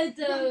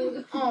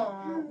 Potato.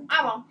 Oh,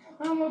 I'm on.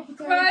 I'm a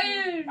potato.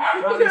 Brian.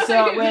 Right,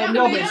 so we're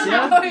novice,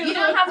 yeah? You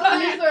don't have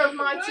either of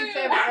my 2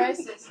 favourite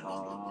races.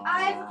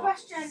 I have a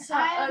question. So,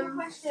 I have a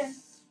question.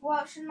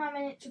 What should my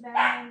miniature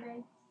bear name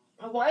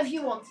be? Whatever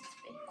you want it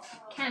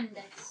to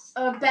Candace.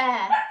 be. A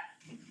bear.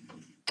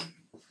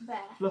 Bear.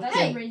 That's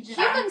Hey, original.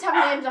 humans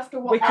have names after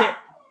what? Wicket.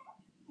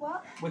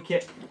 What?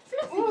 Wicket.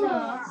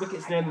 No.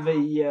 Wicket's name of the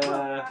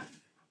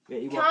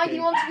Kai, do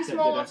you want to be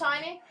small or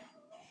tiny?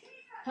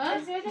 Huh?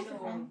 Is there a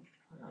different one?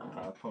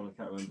 I probably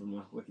can't remember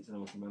now. Wicket's the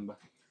only one I can remember.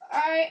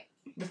 Alright.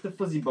 Mr.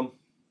 Fuzzy Bum.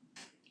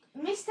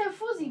 Mr.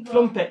 Fuzzy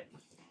Bum. Flumpet.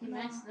 You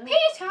messed up.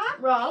 Peter.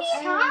 Ross.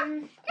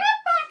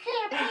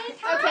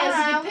 Okay,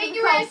 so you pick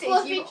your races.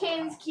 Fluffy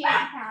King's Cutie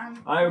Pants.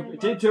 I'm a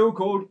potato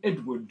called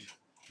Edward.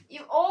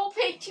 You all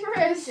picked your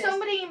There's races.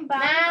 somebody in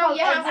band Now called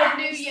you have to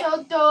Edward do who's your-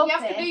 so dopey. You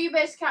have to do your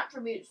basic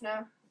attributes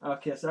now.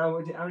 Okay, so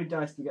how many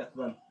dice do we get for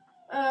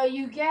them?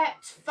 You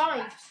get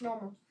 5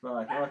 normal.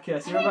 Right, okay,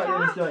 so you're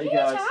about to dirty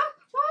guys.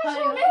 So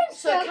Kai,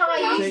 So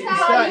you you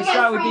start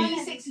get with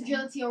 3d6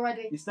 agility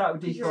already. You start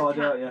with You're D4, a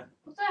cat. don't you?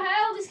 What the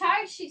hell? This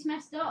character sheet's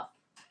messed up.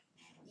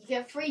 You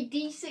get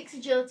 3d6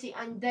 agility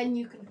and then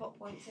you can put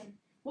points in.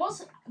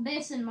 What's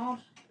this in mod?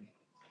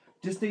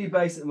 Just do your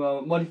base at the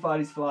moment.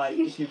 Modified is for like,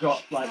 if you've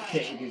got like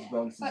kit, it gives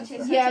bonuses and That's it.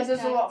 stuff. Yeah,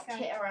 there's a lot of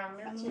kit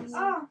around.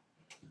 Oh.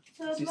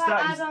 So you do start-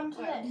 I add on to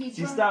this?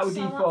 So you start with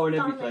D4 and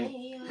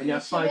everything, and you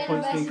have 5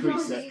 points to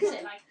increase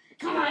it.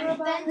 Come on.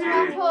 Then do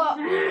I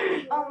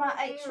put all my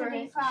extra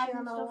D5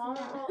 and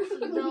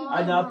stuff in that?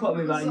 I know, I'll put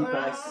me that in your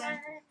base.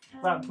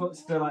 That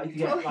puts for like, if you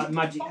get like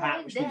magic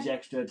hat, which gives you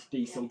extra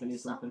D something or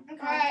something.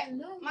 Alright,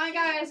 my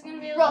guy is going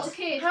to be a Ross,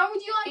 little kid. how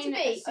would you like to in be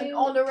a an suit.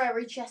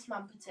 honorary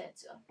chessman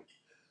potato?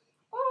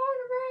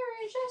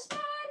 Honorary chessman.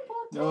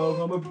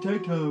 No, I'm a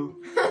potato.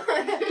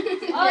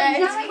 Yeah,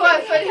 it's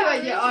quite funny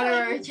when you're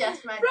honorary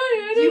chessman.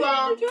 You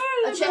are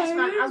a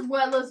chessman as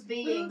well as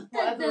being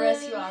whatever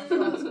race you are.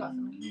 So it's quite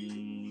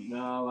funny. No,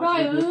 I'm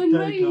Brian, a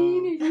potato.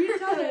 you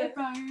tell it,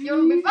 Brian. You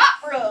want to be fat,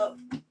 bro?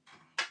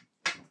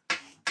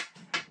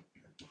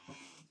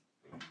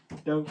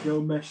 Don't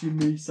go meshing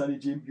me, Sonny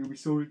Jim, you'll be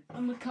sorry.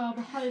 I'm a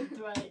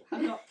carbohydrate.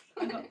 I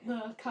got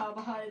the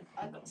carbohydrate.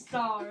 I got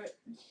starch.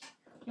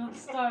 You want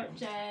starch,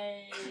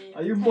 Jay?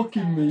 Are you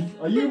mocking me?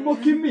 Are you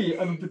mocking me?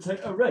 I'm a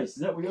potato race, is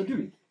that what you're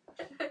doing?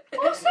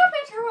 Oh, stop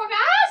it,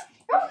 guys!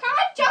 Oh,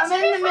 I'm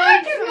in the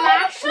mood for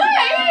mash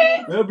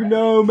tonight. There'll be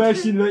no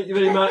meshing, thank you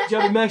very much.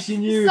 I'll be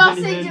meshing you if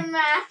Sausage anything. and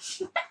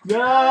mash.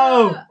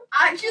 No!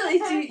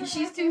 Actually,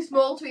 she's too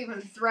small to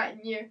even threaten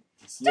you.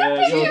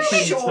 Yeah, you're you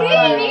teeny short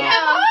tiny.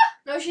 bear.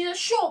 No, she's a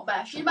short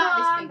bear. She's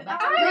about this big bear.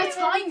 You're a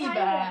tiny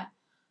bear.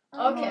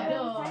 Okay.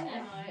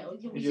 Oh,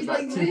 You're She's just like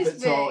like 2 this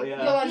foot tall, big.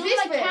 yeah. You're like You this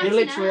look like big. cat- You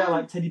literally are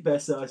like teddy bear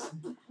size.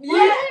 Yeah.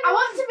 I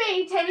want to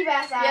be teddy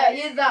bear size. Yeah,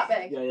 you're that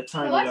big. Yeah, you're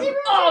tiny. What's though. even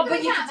Oh, bigger but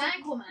than you that,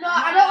 Aquaman? No,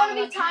 I don't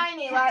want to be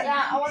tiny like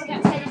that. I want to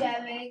be teddy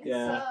bear big.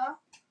 Yeah. So,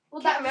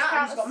 well, That that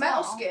mountain's got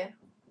metal skin.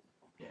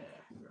 Yeah,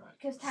 right.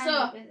 Because So- tiny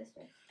will be this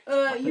big.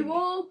 You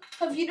all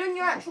have you done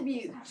your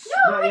attributes?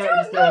 Not yet,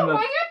 just doing them.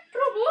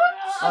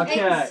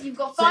 Okay. You've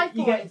got So 5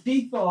 you points.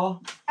 get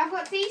D4. I've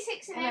got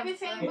D6 and I have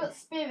everything three. but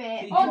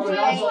spirit. Oh, do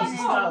Yeah, I I've got get to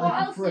start what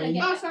with else did I three.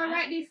 get? Oh, so I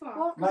write D4. Well,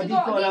 'cause Right, I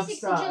got D4 a have D6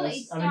 stars, agility to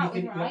and start then with,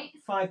 you get right?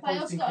 5 But I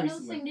points also to got increase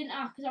another them. thing, didn't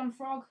I? Because I'm a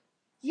frog.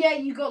 Yeah,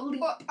 you got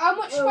leap. How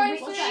much Oh,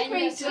 points What's to that in your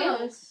increase them?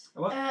 skills?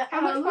 What?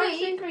 How much points to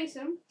leap increase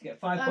them? You get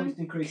 5 points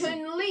to increase them.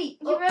 can leap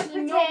You're a up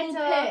to normal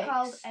potato pace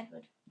called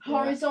Edward.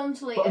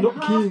 horizontally But I'm and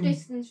not half king.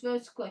 distance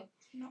vertically.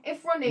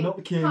 If running, Not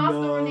the king, half the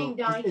no. running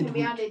die Just can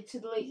be Edward. added to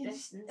the leap You're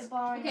just distance. a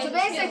boring Okay, So so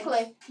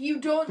basically, you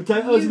don't.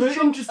 Potatoes you very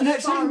jump interesting as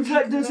actually. far Would as you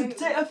like to you do some can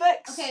potato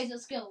effects? Okay, so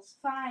skills.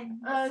 Fine.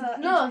 No,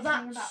 interesting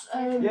that's.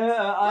 about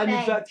Yeah, I'm in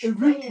An fact a edge.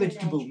 root Put it in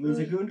vegetable. an edge. Means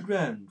I go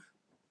underground.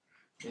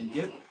 There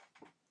you go.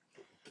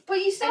 But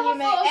you still And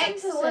you have make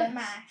excellent photosynthesis.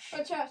 mash.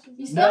 What chances?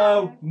 You still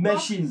No,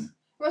 meshing.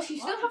 Ross, you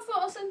still have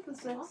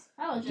photosynthesis.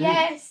 Hello, Jay.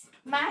 Yes,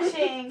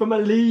 mashing. From my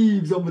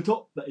leaves on the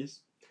top, that is.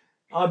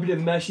 I'll be the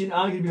meshing.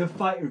 I'm going to be the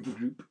fighter of the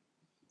group.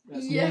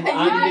 That's me. Yeah,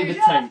 I'm you going to be the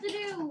tank.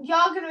 You're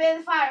gonna be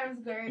the fire of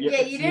the group. Yep, Yeah,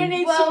 that's you me. don't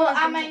need Well, someone.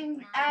 I'm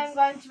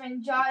going to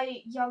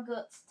enjoy your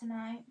guts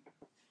tonight.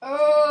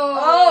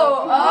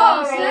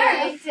 Oh,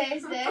 very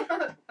tasty.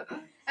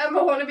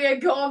 Emma want to be a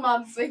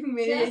gormancy Tastes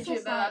miniature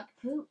there. like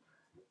poop.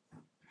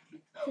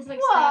 Tastes like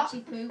What? starchy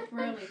poop,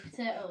 really.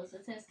 Potatoes,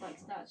 it tastes like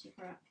starchy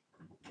crap.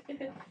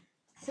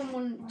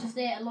 Someone just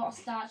ate a lot of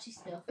starchy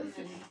stuff and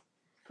then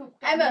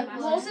cooked it Emma, and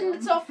mashed what's it in the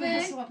up. toffee?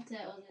 That's what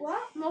potatoes is.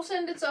 What? What's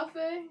in the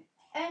toffee?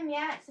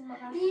 Yeah, it's in my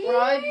bag.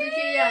 Right, the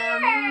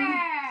GM.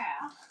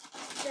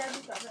 Yeah,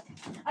 I've got it.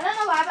 I don't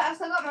know why, but I've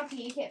still got my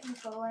PE kit from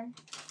school in.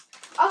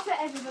 Offer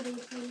everybody,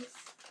 please.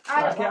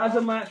 I don't Okay, want I've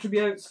done one. my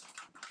attributes.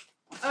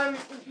 Can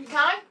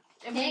I?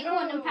 Take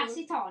one and pass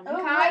it on. Oh,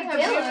 Can I have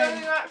you Dylan.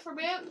 done your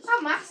attributes?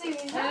 How massive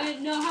is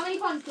that? No, how many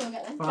points do I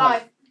get then?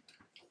 5.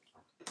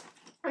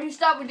 And you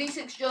start with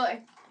D6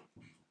 joy.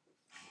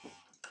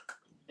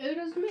 Who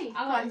does me?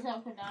 I like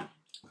myself for that.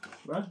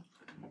 Right.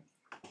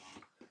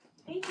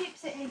 He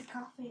keeps it in his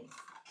coffee.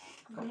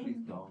 Coffee's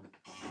gone.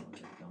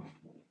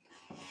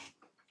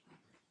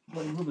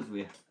 What rubbers were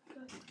you?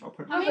 I'll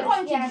put How many Rubbers,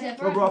 points yeah, did you get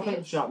for rubber off attributes?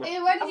 and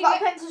sharpener. Where did I've you got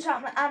get? a pencil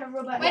sharpener and a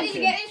rubber. Where did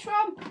you get this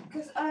from?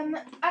 Because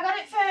I got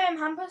it from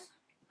Hampers.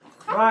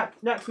 Right,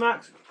 next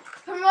Max.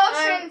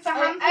 Promotion for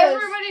Hampers.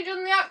 Everybody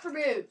done the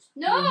attributes.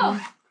 No!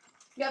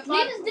 Get 5.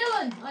 Neither's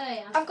Dylan. Oh,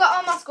 yeah. I've got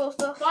all my school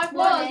stuff. 5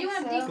 Whoa, points. you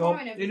have so- deep Go.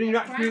 point You doing your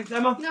attributes,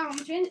 Emma? No, I'm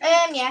doing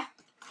Yeah.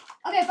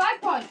 Okay,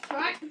 5 points,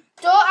 right?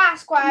 Don't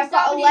ask why You I've got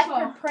a start with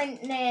leopard D4.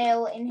 print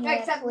nail in here,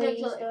 Except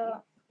please the-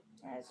 don't.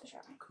 There's a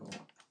sharpener. Cool.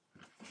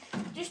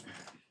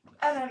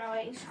 I don't know,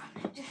 it's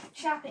just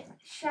sharpen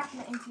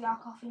it into your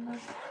coffee mug.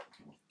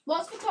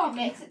 What's for It talking?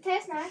 makes it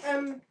taste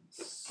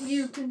nice.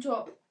 You can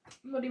talk.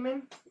 What do you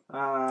mean?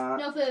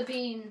 No, for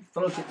being.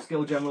 Fellowship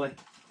skill generally.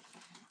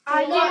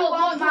 I No, don't what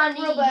want do my I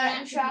need rubber in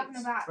and sharpener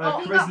attributes? back.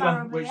 Right, You got my charisma,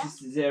 rubber, which yeah? is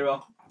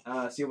 0.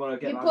 So you want to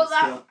get You that put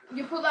that- skill.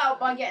 You put that up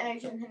by getting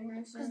agent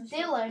Because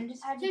Henry. Dylan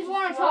just had Just to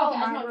wanna throw talk,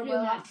 my I'm not rubber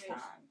doing last that.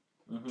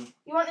 time.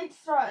 You wanted to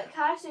throw it at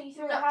Kai, so you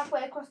threw it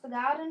halfway across the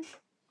garden.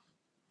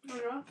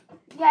 Oh,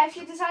 Yeah, if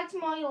you decide to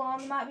mow your lawn,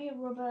 there might be a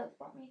rubber at the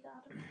bottom of your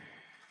garden.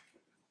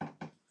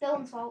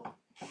 Dylan's fault.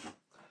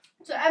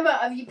 So Emma,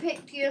 have you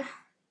picked your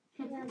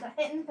Hit in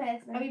the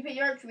face then. have you picked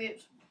your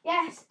attributes?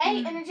 Yes,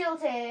 8 in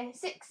agility,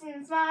 6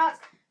 in smart,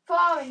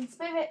 4 in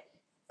spirit.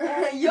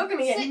 You're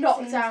gonna get 6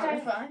 knocked in out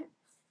strength. if I.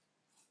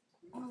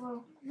 Oh,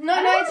 well. No, I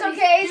no, don't it's wanna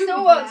be okay. It stupid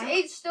still works. now.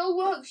 It still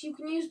works. You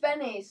can use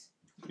bennies.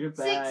 You're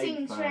 6 big,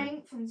 in fine.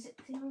 strength and 6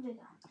 in vigor.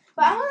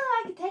 But I'm only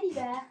like a teddy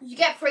bear. You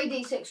get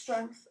 3d6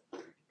 strength.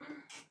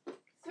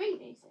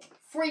 3d6.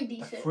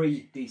 3d6.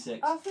 3d6.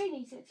 Oh,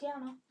 3d6, yeah, I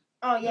know.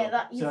 Oh yeah,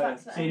 that you So,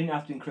 fact so you didn't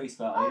have to increase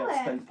that. Oh, You have to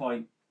yeah. spend a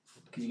point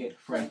because you get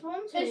So 3. it's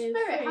 1, 2, Is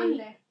spirit 3.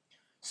 handy?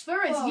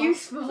 Spirit's Four.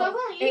 useful. So I've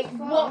only It used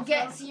 4, what so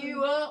gets that's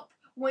you up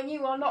when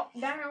you are knocked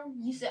down.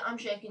 You sit. I'm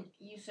shaking.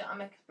 You sit. I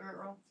make a spirit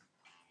roll.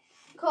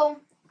 Cool.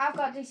 I've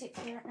got d6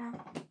 for it now.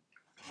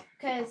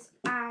 Because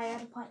I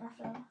had a point left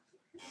over.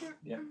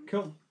 Yeah,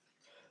 cool.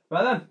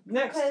 Right then,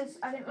 next. Because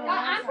I didn't realise.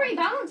 I'm pretty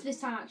balanced this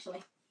time,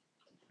 actually.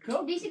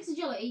 Cool. D6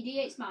 agility,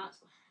 D8 smart,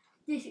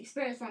 D6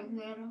 spirit strength,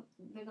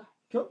 vigor.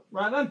 Cool.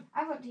 Right then.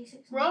 I've got d6.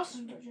 Ross?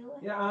 and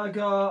agility. Yeah, I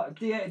got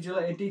D8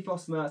 agility, D4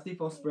 smarts,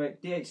 D4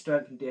 spirit, D8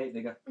 strength, and D8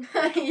 vigor.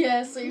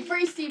 Yeah. So you're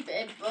pretty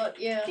stupid, but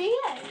yeah.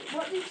 d8?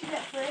 What did you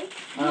get 3?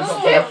 I got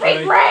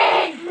Stupid D3.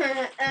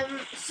 brain.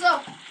 So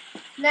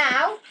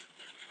now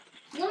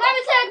You'll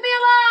never take me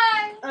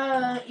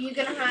alive! you're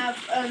gonna have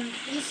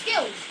your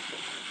skills.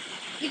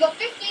 You got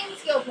 15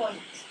 skill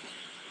points.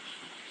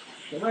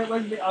 Wait,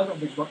 where's the I got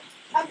big box.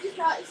 I've just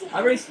noticed.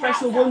 I read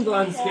special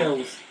Wonderland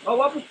skills. Oh,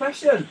 what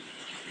profession?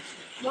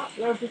 What?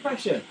 Your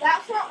profession?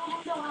 That's not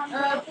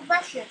Wonderland.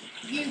 Profession.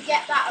 You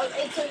get that.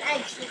 It's an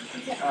edge that you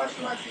can get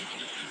professional edges.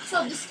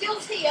 So the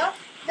skills here,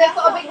 they've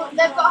got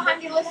a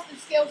handy list of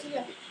skills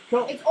here.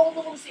 Cool. It's all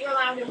the ones that you're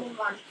allowed in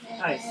Wonderland.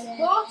 Nice.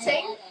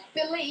 Sporting,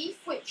 belief,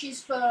 which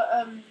is for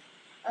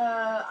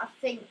I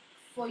think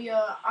for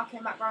your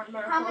arcane background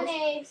miracles. How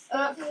many?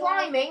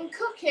 Climbing,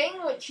 cooking,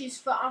 which is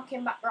for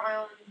arcane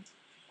background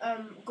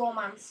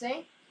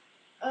gormancy.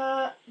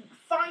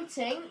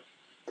 Fighting,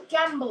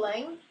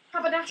 gambling,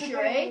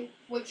 haberdashery,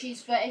 which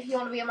is for if you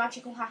want to be a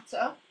magical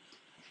hatter.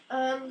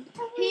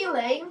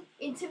 Healing,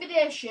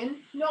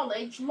 intimidation,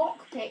 knowledge,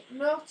 lockpick,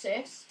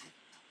 notice,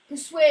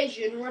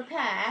 persuasion,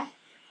 repair,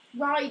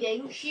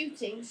 riding,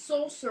 shooting,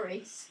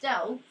 sorcery,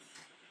 stealth,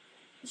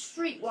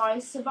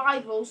 streetwise,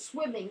 survival,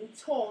 swimming,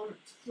 taunt,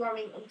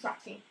 throwing, and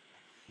tracking.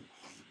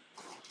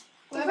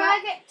 If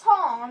I get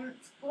taunt,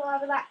 will I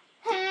be like,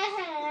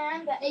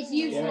 but It's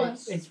Yeah,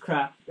 useless. it's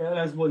crap. It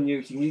has one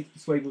use. You can use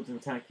persuade people to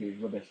attack you. It's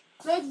rubbish.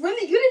 So it's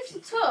really good if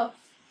you're tough.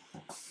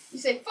 You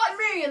say, fight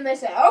me, and they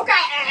say,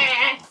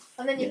 okay.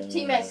 And then your Yeah.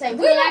 teammates say,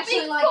 We we're not actually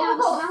big like have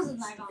a balls. hazard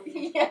tag on.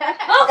 Yeah.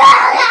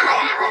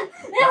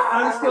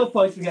 How many skill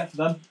points we get for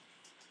them?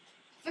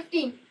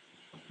 15.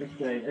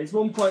 15. It's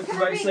 1 point to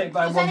Can I rate be- sleep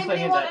by Does one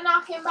anybody thing, want isn't an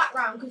arcane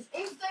background? Because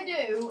if they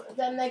do,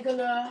 then they're going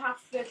to have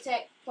to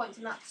take points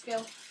in that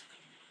skill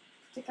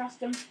to cast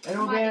them. it?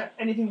 Anyone get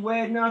anything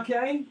weird in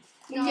arcane?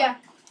 No. Yeah.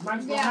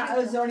 Magical Yeah, I think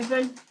hatters or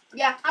anything?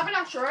 Yeah.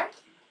 Haberdashery.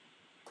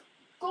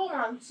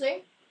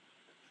 Gormancy.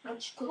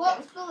 Which cooking?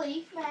 What's the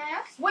leaf,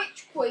 Max?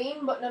 Witch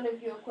queen, but none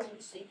of you are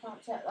queens, so you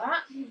can't take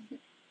that.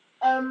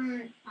 I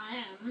am.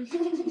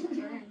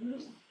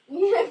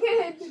 Yeah,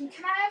 good.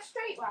 Can I have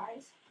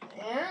streetwise?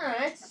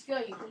 Yeah, it's a skill,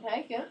 you can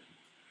take it.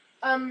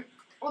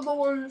 Other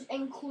ones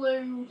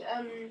include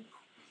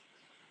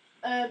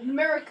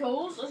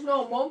miracles as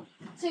normal.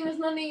 Seeing as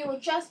none of you are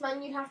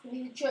chessmen, you have to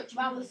be the Church of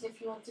Alice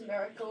if you want to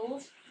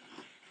miracles.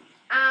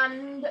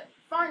 And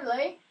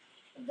finally,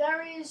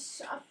 there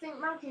is, I think,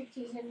 magic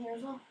is in here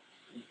as well.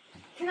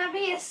 Can I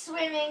be a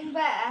swimming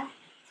bear?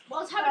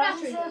 What's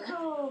That's haberdashery?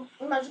 so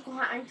cool. Magical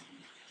hatting.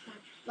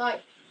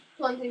 Like,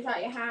 pulling things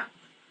out your hat,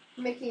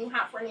 making a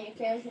hat for any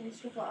occasion and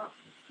stuff like that.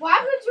 Why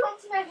would you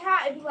want to make a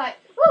hat and be like,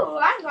 oh,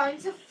 I'm going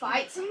to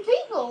fight some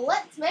people.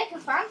 Let's make a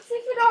fancy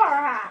fedora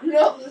hat.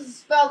 No, there's a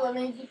spell that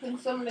means you can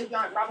summon a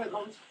giant rabbit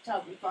monster to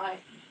help you fight.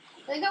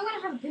 I think I'm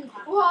gonna have a pimp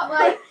hat. What,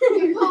 like,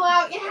 you pull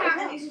out your hat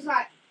and it's just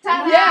like,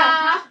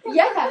 ta-da!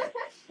 Yeah,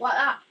 like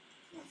that.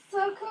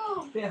 So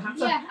cool. Be a hatter.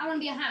 Yeah, I wanna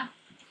be a hat.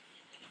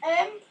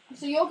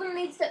 So you're going to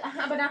need to take the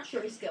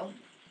haberdashery skill.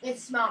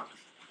 It's smart.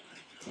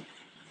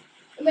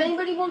 If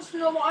anybody wants to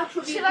know what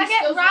attribute Should I these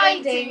skills get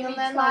relate to, riding and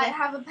then, like,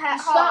 have a pet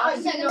you start horse?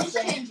 at So I'm gonna just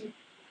nothing. change you.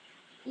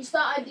 You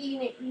start at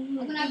D, I'm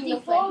gonna have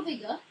nothing. D4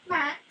 vigor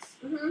Max,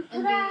 Mm-hmm. and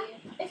Could I-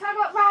 if I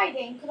got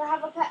riding, could I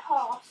have a pet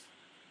horse?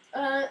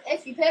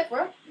 If you pay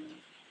for it,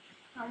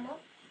 How much?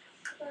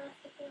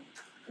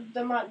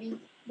 there might be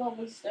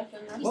lovely stuff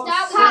in there. You What's,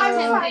 start with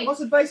How 10p. what's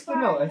the base for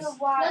notice?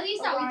 Well, you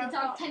start with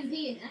it's 10p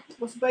in it.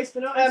 What's the base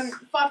for notice?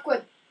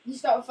 £5. You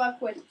start with £5.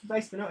 What's the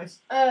base for notice?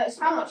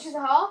 How much is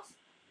a horse?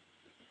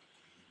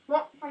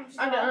 What? How much is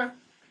I a don't horse?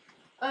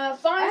 know.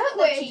 I heard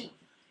they're £5. cheap.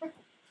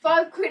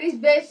 £5 is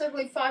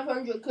basically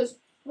 500 because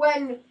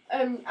when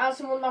Alice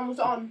in Wonderland was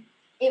on,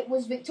 it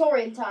was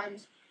Victorian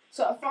times.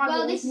 So a fiver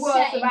Well, was this is worth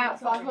set in about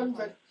Victorian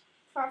 500.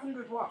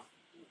 500 what?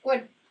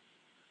 Quid.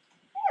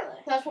 Really?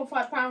 That's what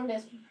 £5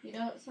 is. You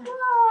know what I'm saying?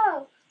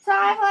 Whoa! So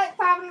I have like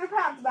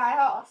 £500 to buy a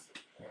horse.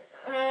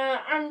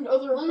 And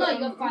other Well, no, you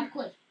got equipment.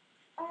 £5.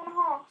 I want a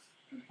horse.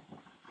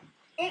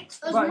 It's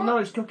as Right, much.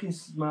 knowledge cooking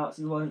smarts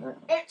as well, isn't it?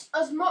 It's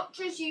as much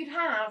as you'd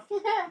have.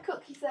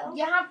 Cook yourself.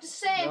 You have the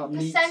same Oh,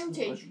 meat.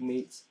 percentage.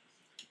 Meat.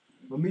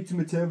 Well, meat's a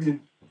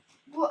materian.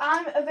 Well,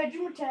 I'm a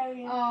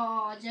vegetarian.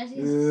 Oh,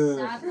 Jesse's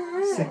Yeah. sad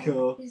now.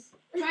 Sicko. She's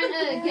trying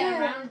to get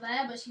around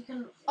there, but she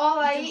couldn't. All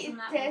I Jump eat is from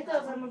that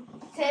potatoes. one. I'm a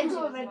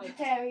potato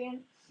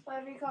vegetarian.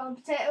 Whatever you call them,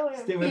 potato.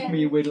 Stay away from me,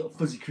 you weird little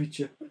fuzzy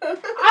creature. I'm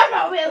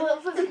not a weird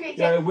little fuzzy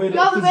creature. Yeah, a weird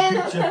You're little the fuzzy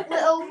weird creature.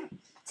 little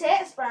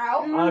potato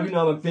sprout. I know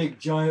I'm a big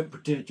giant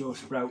potato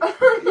sprout.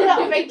 You're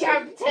not a big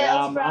giant potato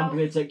I'm sprout.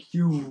 gonna take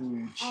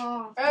huge.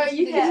 Oh.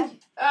 You can.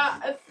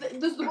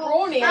 There's the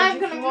brawny. I'm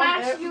if gonna you want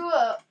mash it. you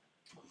up.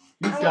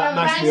 You I'm can't gonna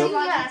mash me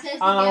mash up. you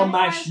I'll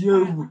mash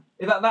you.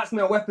 In fact, that's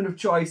my weapon of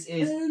choice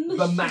is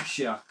the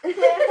masher.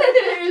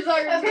 It's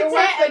like A a potato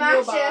weapon you're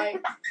masher. buying.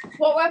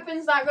 What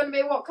weapon's that going to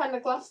be? What kind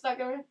of class is that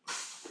going to be?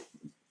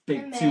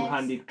 Big Mace.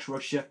 two-handed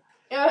crusher.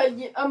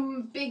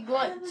 Big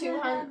like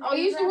two-handed. I'll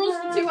use the rules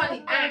for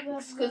two-handed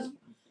axe because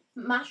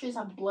mashers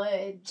have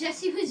blades.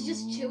 Jesse was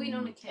just chewing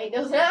on a It cake.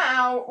 does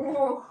now.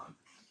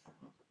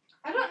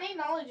 I don't need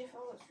knowledge if I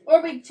was. Or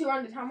a big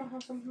two-handed hammer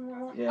or something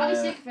like that. I'll be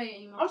Yeah. sick of it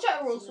anymore. I'll check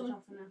the rules for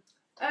for them.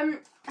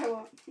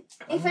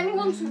 If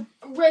anyone's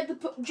read the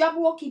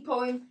Jabberwocky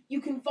poem,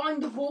 you can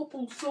find the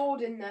Vorpal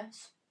sword in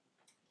this.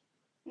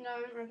 No, I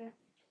haven't read it.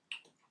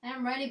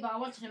 I'm ready, but I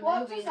watched a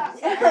What movie. does that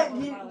that's say?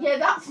 terrible about it. Yeah,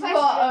 that's Question.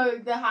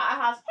 what the hat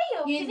has.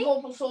 Hey, You need the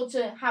Vorpal sword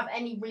to have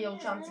any real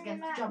chance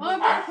against the Well,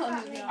 Jabberwocky. I put a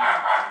movie on it.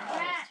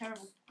 It's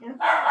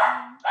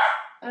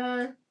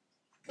terrible.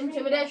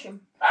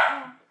 Intimidation.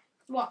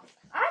 What?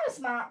 I'm a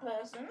smart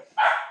person.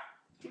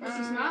 Was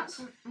he smart?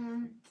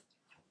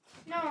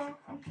 No,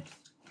 I'm just.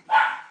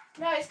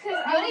 No, it's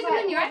because You don't even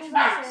in your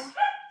attributes.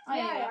 Oh, Yeah,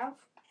 yeah, I you have.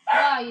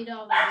 Wow, you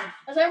know that.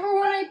 Has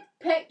everyone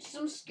picked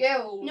some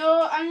skills?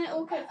 No, I'm a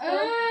little bit.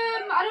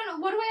 I don't know.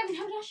 What do I have in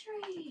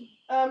haberdashery?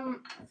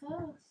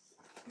 First.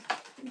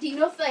 D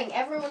nothing.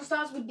 Everyone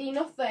starts with D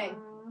nothing.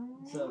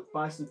 So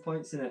buy some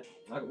points in it.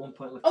 I got 1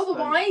 point left. to spend.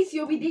 Otherwise,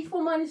 you'll be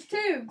D4 minus 2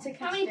 to How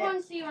cast many it.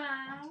 points do you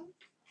have?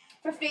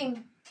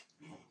 15.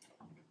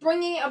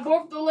 Bringing it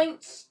above the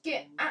linked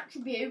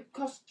attribute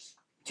costs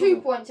 2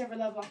 points every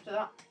level after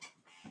that.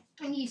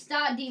 And you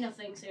start D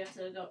nothing, so you have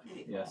to go.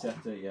 Yeah, so you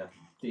have to, yeah.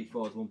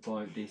 D4 is 1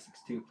 point, D6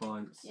 2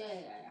 points, Yeah.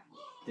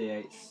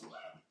 D8's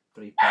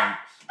 3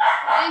 points.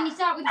 And you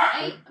start with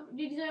 8.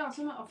 Did you say or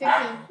something? Or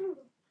 15.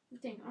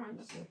 15. Alright.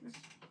 Yeah.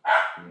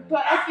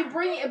 But if you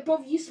bring it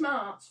above your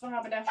smarts for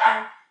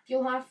haberdashery,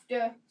 you'll have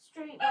to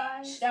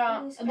Streetwise.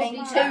 start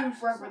paying 2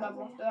 for every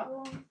level after that.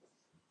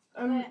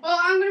 Well,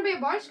 I'm gonna be a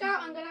Boy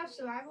Scout. I'm gonna have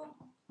survival.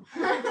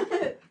 I'm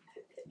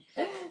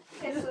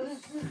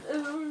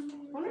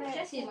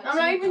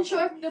not even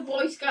sure if the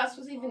Boy Scouts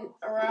was even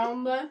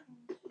around there.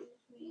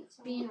 It's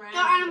being round. No,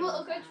 and I'm a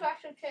little good to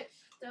actual chicks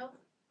still.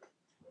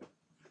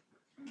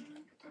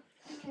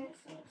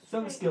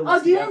 Some skills.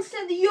 Oh, do you yeah. want to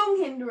set the young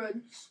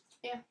hindrance?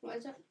 Yeah, what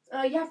is it?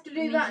 You have to do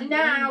Means that you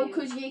now learn you.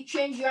 because you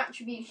change your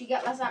attributes. You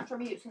get less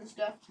attributes and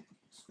stuff.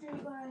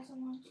 Streetwise, I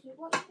want to do.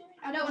 What are you doing?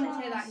 I don't want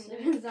to say that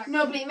in the exact.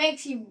 No, but it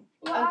makes you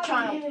What a are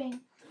child. you doing?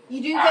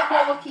 You do get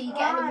more lucky, you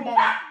get another belly.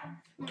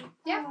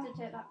 You have to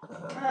take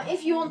that.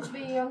 If you want to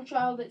be a young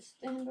child, it's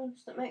the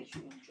hindrance that makes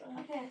you a young child.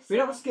 Okay. We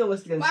don't have a skill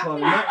list against What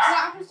Slowly. happens, Next. what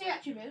happens to your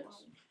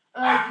attributes?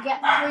 You get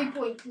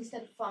 3 points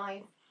instead of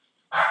 5.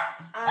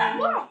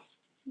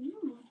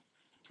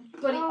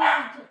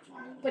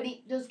 But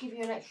it does give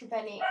you an extra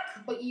penny.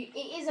 But it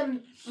is a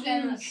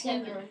huge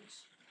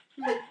hindrance.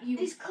 But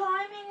Is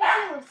climbing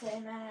agility,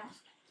 may I ask?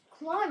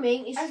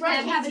 climbing is Then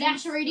strength. have an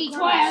Ashery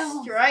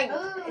D12. Strength.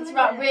 Oh, It's okay.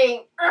 about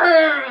being.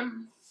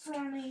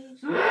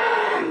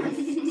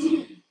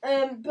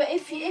 But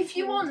if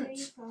you want,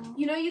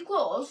 you know your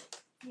claws.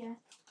 Yeah.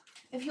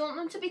 If you want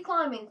them to be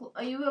climbing,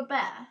 are you a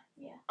bear?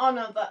 Yeah. Oh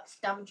no, that's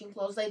damaging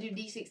claws. They do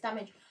D6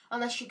 damage.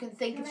 Unless you can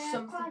think Can of I have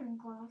something. climbing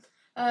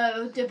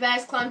claws? Do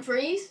bears climb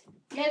trees?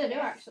 Yeah, they do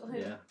actually.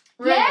 Yeah.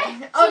 Really?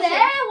 Yeah?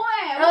 Okay.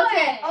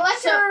 Okay.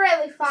 Unless So- you're a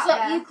really fat So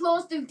bear. your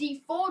claws do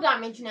D4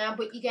 damage now,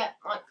 but you get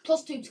like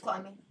 +2 to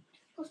climbing.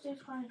 Plus 2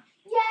 climbing.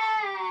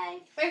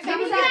 Yay! Wait, So can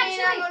we does that actually?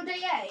 mean I'm on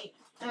D8?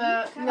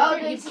 No, Oh,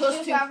 you this is plus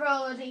just 2. I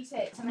roll a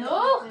D6 and I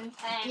No.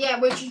 get Yeah,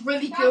 which is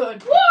really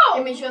good. Whoa!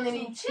 It means you only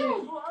need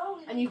 2,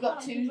 and you've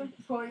got 2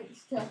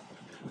 points to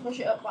push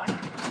it up by.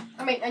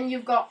 And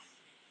you've got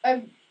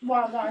a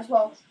wild die as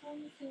well,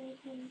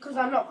 because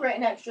I'm not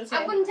creating extras I'm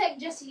here. going to take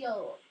Jesse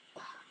Yellow.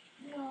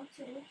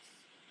 Notice.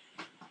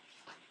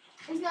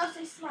 Is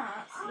Notice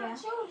smart? Yeah.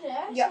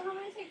 Yeah. Yeah. So how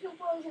many take your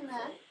balls in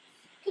there?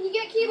 Can you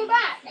get Cuba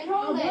back and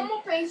hold One it?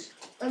 more piece,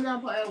 and then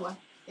I'll put it away.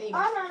 There you go.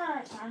 Oh, no,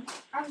 it's fine.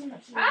 I was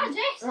much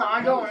Jess. No,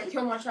 I don't want to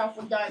kill myself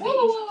with Whoa, diabetes.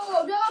 whoa, whoa,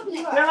 whoa, don't open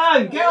it.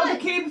 Dylan, get on the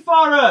key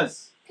for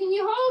us. Can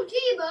you hold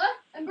Cuba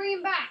and bring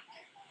him back?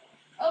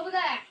 Over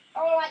there.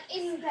 Or like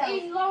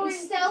in lower With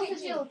stealth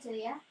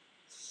agility, yeah?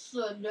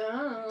 So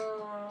now,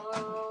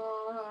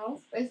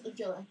 it's the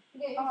chili.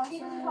 Awesome.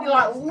 You're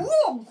like,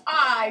 whoop!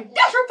 I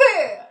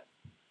disappeared!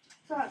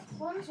 So that's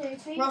 1, 2,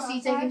 3, Ross, 4,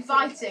 you taking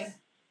 5, 6, fighting?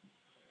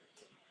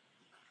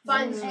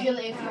 Fighting's 7,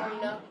 agility if you want to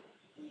know.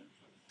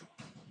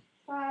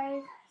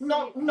 5,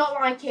 Not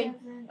like in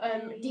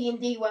 7, 8,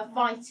 D&D where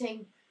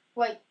fighting,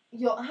 like,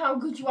 how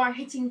good you are at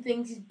hitting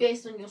things is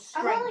based on your I've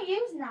strength. only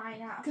used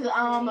 9 out of 'Cause 15.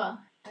 armour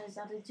is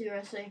added to your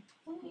AC. I've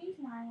only used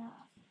 9 out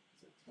of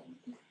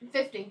 16.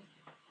 50.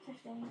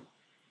 15.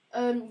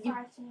 Do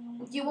 5,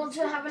 you want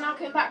to have an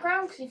arcane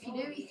background? Because if you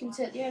do, you can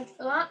take the edge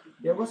for that.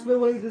 Yeah, what's the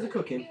one who does the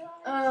cooking?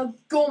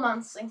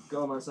 Gormancy.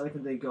 Gormancy, I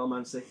can do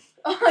Gormancy.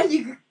 Oh,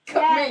 you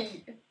cook Yeah.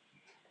 meat.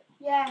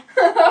 Yeah.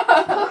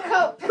 Cook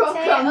up Cook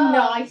potato. them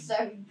nice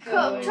and Cook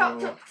good.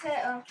 chopped up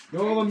potato.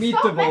 You're a Stop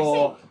meatball.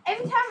 messing.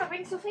 Every time I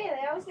bring stuff here,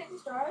 they always get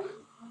destroyed.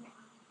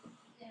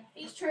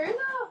 It's true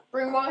though.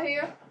 Bring what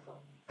here?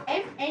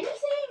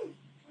 Anything.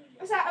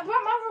 It's like I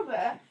brought my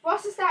rubber.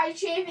 Ross has started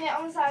shaving it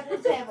on the side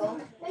of the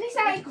table. Then he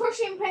started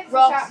crushing pencil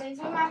Ross. sharpenings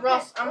with my I'm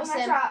with a my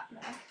sim.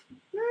 sharpener.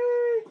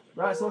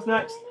 Right, so what's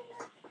next?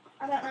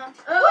 I don't know.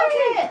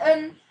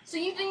 Okay. So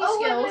you've done your Oh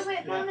skills.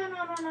 wait. No.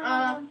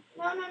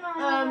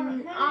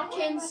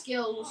 Arcane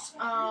skills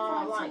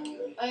are like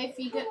if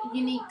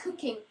you need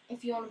cooking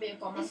if you want to be a It's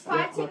goblin.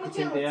 fighting Yeah,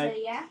 cooking agility,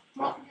 the yeah?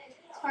 What?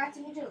 It's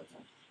fighting agility.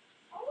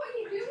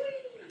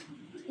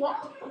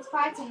 What? It's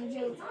fighting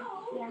agility.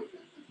 Yeah.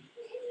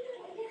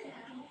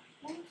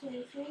 1,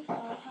 2, 3,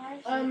 4, 5,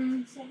 6,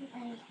 7,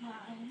 8,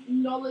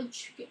 9.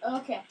 Knowledge.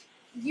 Okay.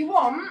 You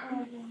want?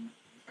 11.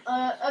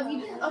 Have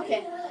you?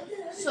 Okay.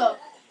 So,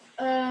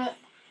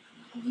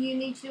 you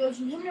need to do a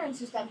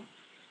hindrances then.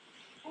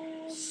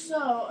 So,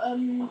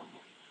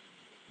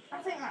 I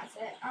think that's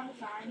it. I'm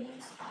fine.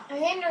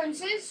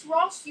 hindrances.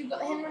 Ross, you've got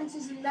the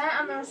hindrances in there,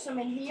 and there are some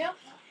in here.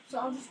 So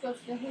I'll just go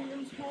to the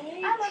hindrance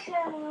page. I'm okay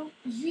now.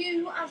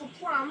 You, as a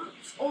plant,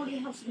 already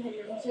have some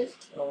hindrances.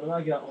 Oh, what have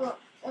I got?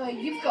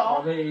 You've got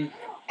Hardy.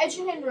 edge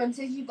and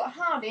hindrances. You've got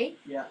hardy.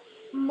 Yeah.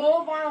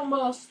 Mobile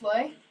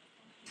mostly.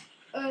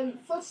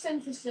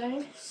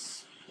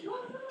 Photosynthesis.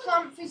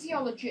 Plant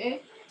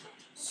physiology.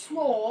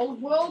 Small.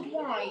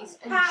 Worldwise.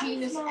 And Half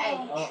genus small.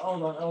 edge.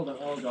 Oh,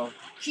 hold on.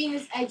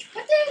 Genus edge.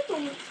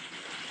 Potato.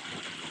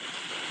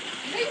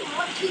 Very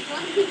hard to keep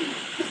running.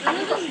 None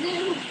of us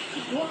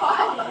do.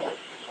 Wow.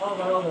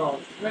 Hold on.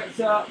 Right,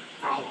 so,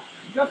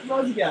 you got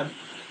those again.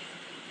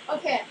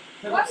 Okay.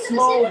 They've What got did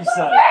small, I you say?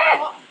 say.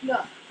 What? No.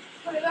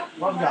 Put it back in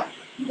What have the I got?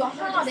 You got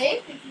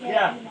hardy.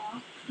 Yeah.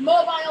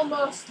 Mobile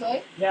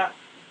mostly. Yeah,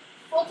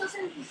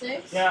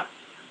 Photosynthesis. yeah.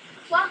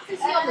 Plant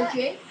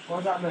physiology.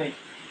 What does that mean?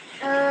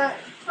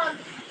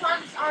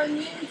 Plants are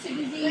immune to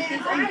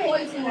diseases and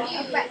poisons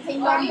affecting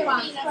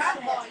non-plants.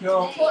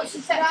 Cool. But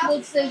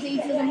susceptible to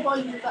diseases and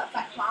poisons that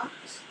affect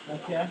plants.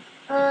 Okay.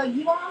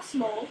 You are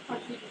small, I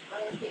think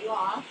you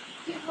are.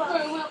 So you've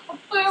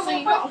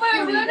got a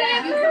few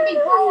there. You can be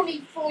brawny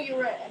before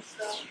your race.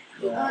 So.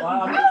 Yeah,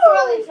 Well,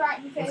 well, it's right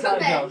in your face.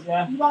 that's how it goes,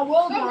 yeah. You are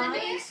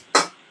world-wise.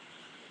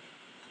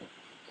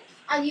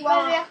 And you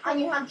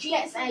have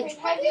genus edge.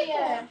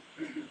 Heavier.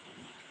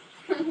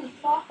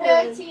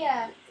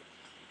 Dirtier.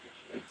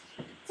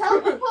 Tell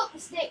them to put the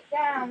stick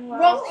down,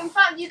 Ross, in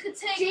fact, you could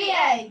take the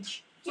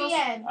edge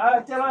GM.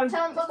 Dylan.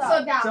 Tell him to So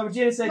stop. down. So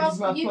Virginia said just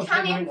Well, about you plus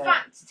can bigger, in isn't it?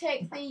 fact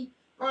take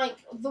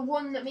the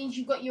one that means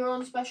you've got your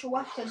own special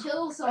weapon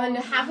Chill and zone.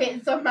 have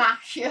it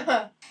thrash.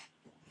 Yeah.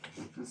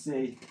 Let's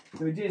see.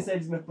 So Virginia said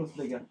just about plus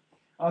bigger.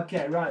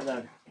 Okay, right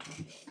then.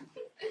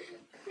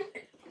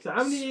 So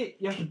how many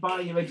you have to buy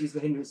your edges for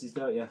hindrances,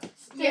 don't you?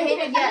 So,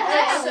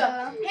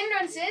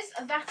 hindrances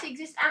that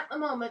exist at the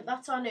moment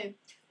that are new.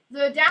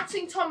 The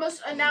Doubting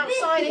Thomas and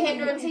outsider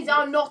hindrances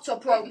are not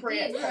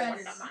appropriate.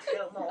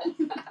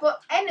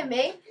 But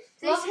enemy,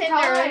 this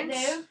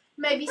hindrance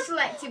may be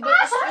selected, but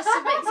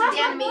specific to the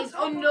enemy is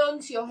unknown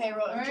to your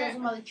hero and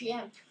chosen by the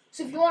GM.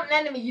 So if you want an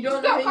enemy, you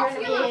don't know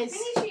who your enemy is.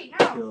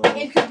 Cool.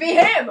 It could be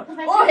him,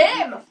 or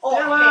him, or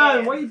Dylan,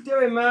 him. what are you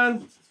doing,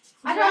 man?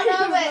 I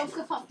don't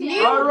know, but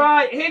New-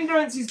 Alright,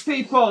 hindrances,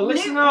 people,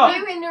 listen new, up.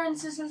 New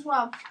hindrances as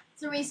well.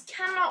 There is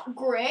cannot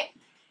grip,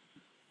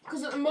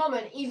 because at the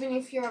moment, even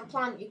if you're a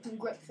plant, you can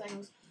grip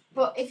things.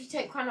 But if you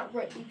take cannot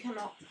grip, you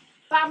cannot.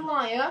 Bad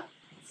liar,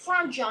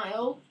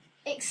 fragile,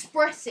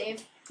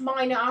 expressive,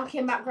 minor,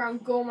 arcane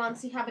background,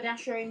 gormancy,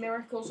 haberdashery,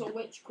 miracles, or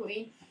witch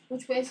queen,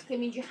 which basically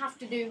means you have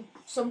to do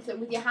something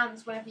with your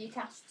hands whenever you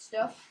cast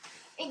stuff.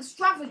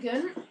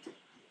 Extravagant,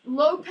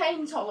 low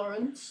pain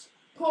tolerance,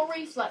 poor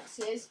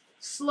reflexes,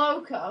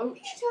 slow coach,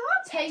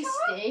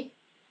 tasty.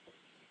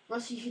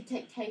 Russ, you should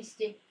take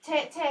tasty.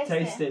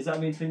 Tasty, does that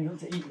mean things not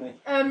to eat me?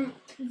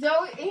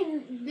 Though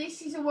in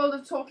this is a world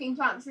of talking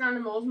plants and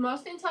animals,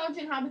 most intelligent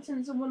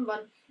inhabitants of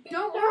Wonderland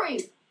don't worry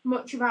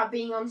much about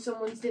being on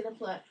someone's dinner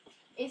plate.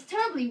 It's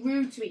terribly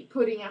rude to eat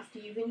pudding after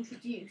you've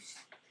introduced.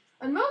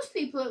 And most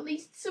people at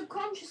least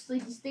subconsciously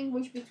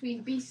distinguish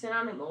between beasts and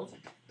animals,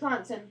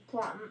 plants and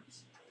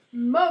plants.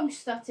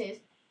 Most, that is.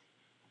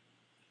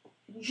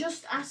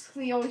 Just ask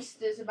the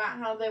oysters about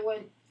how they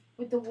went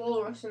with the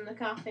walrus and the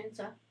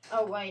carpenter.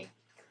 Oh, wait.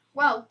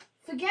 Well,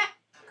 forget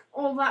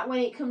all that when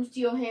it comes to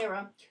your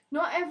hero.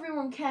 Not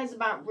everyone cares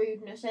about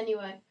rudeness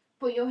anyway,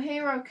 but your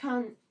hero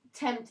can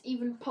tempt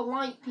even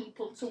polite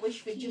people to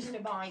wish for just a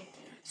bite.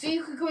 So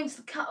you could go into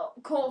the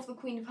court of the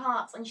Queen of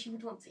Hearts and she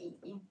would want to eat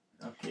you.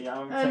 Okay,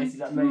 how many tastes is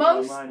that major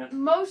or minor?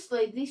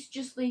 Mostly, this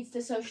just leads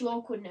to social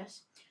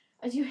awkwardness,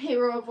 as your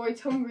hero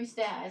avoids hungry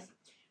stares.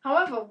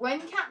 However,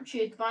 when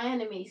captured by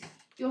enemies,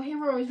 your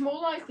hero is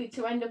more likely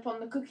to end up on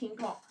the cooking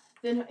pot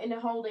than in a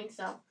holding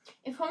cell.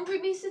 If hungry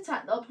beasts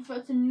attack, they'll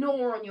prefer to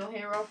gnaw on your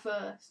hero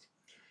first.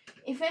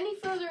 If any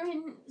further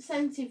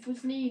incentive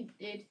was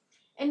needed,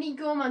 any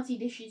gourmandity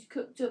dishes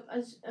cooked up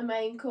as a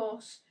main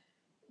course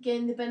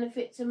gain the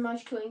benefits of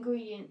magical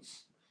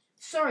ingredients.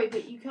 Sorry,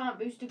 but you can't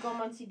boost a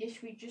gourmandity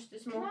dish with just a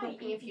small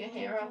cooking of your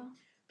hero.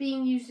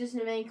 Being used as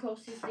the main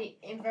course is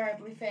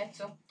invariably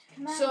fatal.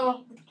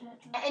 So,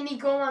 any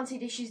gourmandity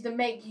dishes that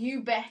make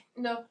you that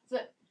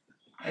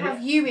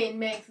have you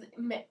in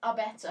are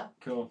better.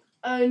 Cool.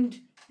 And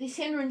this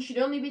hindrance should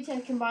only be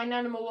taken by an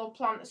animal or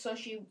plant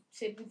associated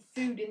with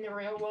food in the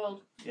real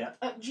world. Yeah.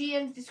 At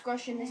GM's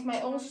discretion, this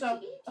may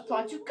also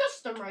apply to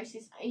custom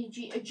races,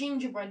 e.g. a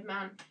gingerbread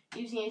man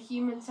using a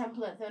human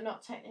template, though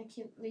not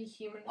technically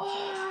human.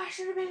 I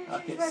should have been.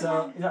 Okay,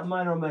 so is that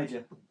minor or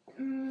major?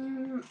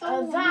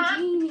 That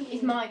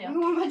is minor.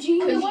 What do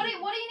you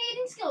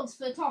need in skills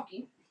for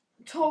talking?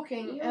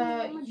 Talking,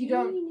 you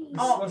don't.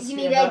 What's You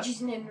the need other-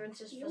 edges and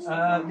hindrances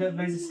for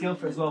There's a skill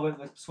for it as well, with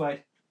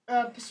persuade.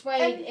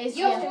 persuade is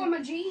You're yeah.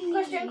 a genie.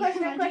 Question.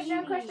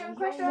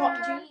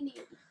 What?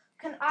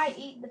 Can I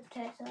eat the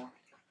potato?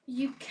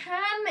 You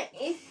can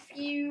if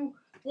you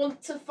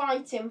want to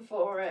fight him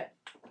for it.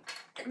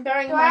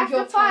 Bearing Do in I mind have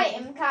your to fight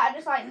time. him? Can't I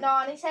just like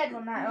gnaw on his head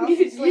one night?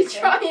 You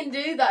try and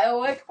do that,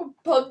 or I can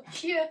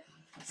punch you.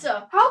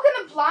 So How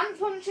can a plant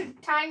punch a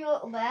tiny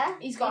little bear?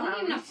 he's I got don't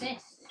even have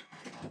hands. fists.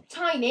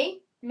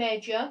 Tiny,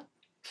 major,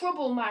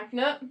 trouble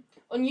magnet,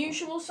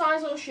 unusual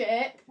size or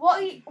shape.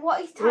 What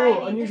is tiny?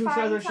 Oh, unusual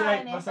size Define or shape.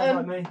 tiny. That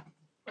sounds like me.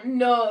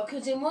 No,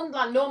 because in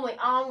Wonderland normally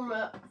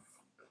armor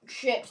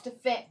shapes to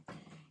fit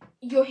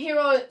your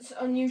hero's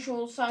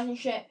unusual size and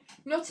shape.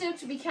 Not enough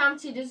to be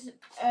counted as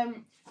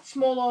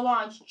small or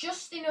large,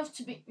 just enough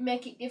to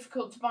make it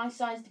difficult to buy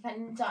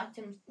size-dependent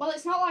items. Well,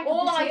 it's not like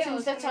All a potato items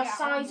is that gonna are get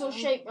size or armor.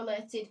 shape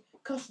related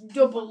cost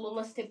double the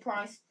listed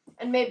price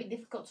and may be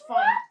difficult to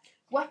find.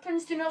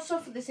 Weapons do not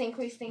suffer this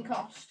increase in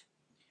cost.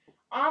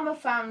 Armour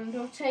found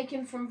or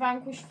taken from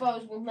vanquished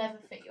foes will never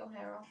fit your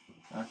hero.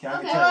 Okay, I can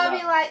Okay, take well, I that.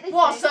 mean like this.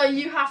 What? big. So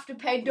you have to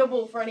pay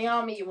double for any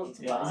armour you want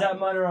to Yeah, buy? is that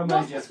minor or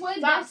What's major? persuade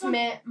That's based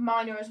on?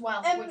 minor as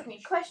well, which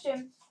means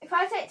Question. If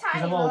I take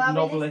tiny, I'm will old, I be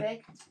novelly. this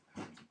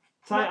big?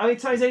 I mean,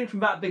 times anything from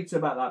that big to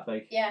about that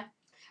big. yeah.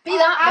 Be I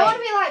that want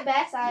big. to be like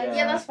bear size. Yeah.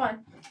 Yeah, that's fine.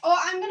 Oh,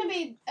 I'm gonna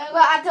be. But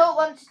I don't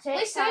want to take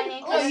Listen,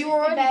 tiny. oh, you you're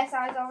already- bear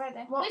size already.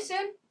 What?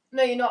 Listen.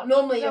 No, you're not.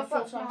 Normally So you're full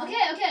fuck size. no.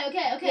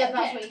 Okay. Yeah,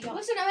 that's what you got.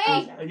 Listen to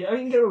me. I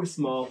can get really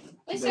small.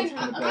 Listen, Those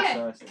kind of okay.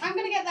 bear size. I'm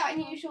gonna get that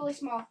unusually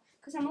small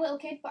because I'm a little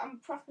kid, but I'm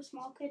a proper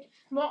small kid.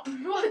 What do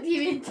you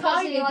mean Because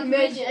tiny you're like a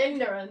major midget.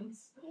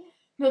 ignorance?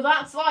 No,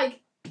 that's like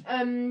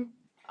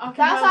I can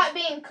That's have like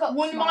being cut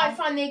one small. might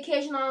find the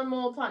occasional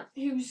animal or plant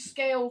who's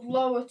scaled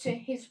lower to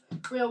his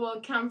real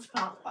world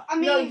counterpart. I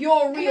mean, No,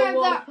 your can I real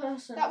have world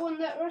person. that one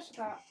that Russ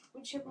got,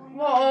 whichever one.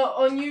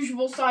 What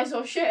unusual size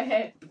or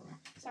shape?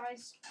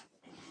 Size.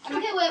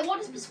 Okay, wait, what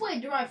does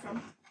persuade derive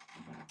from?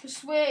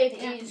 Persuade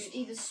Yeah. is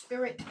either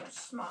spirit or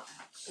smart.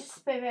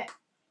 Spirit.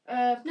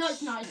 No,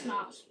 it's not, it's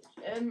smart.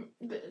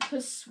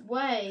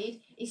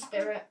 Persuade is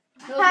spirit.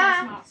 No, it's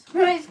not smart.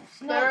 No, it's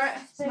Spirit.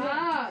 not spirit.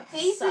 Smart.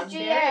 He's the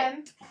Spirit.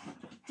 GM.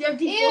 Do you have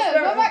default Ew,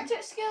 spirit? go back to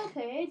the skill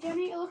page. I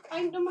need to look. I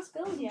haven't done my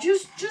skills yet.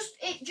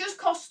 It just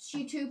costs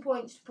you 2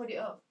 points to put it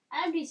up.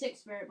 I have D6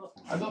 spirit, but.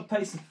 I got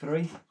pace of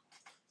 3.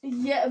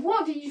 Yeah,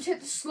 what did you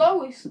take the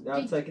slowest? Yeah,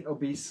 I'm taking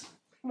obese.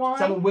 Why?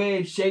 I'm a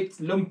weird-shaped,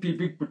 lumpy,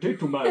 big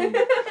potato man.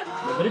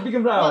 I'm very big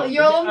and round. Well,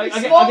 you're a lumpy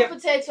small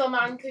potato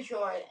man because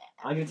you're.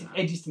 I'm going to take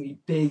edges to make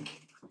it big.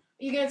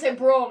 You're gonna take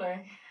brawny.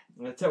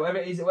 I'm going to take whatever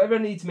it is, whatever I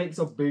need to make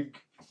myself big.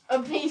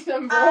 A piece of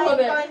I'm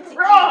brawny. going to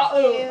Rah!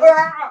 eat you.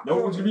 No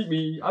one's going to beat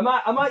me. I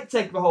might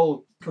take the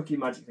whole cookie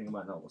magic thing. I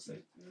might not. We'll see.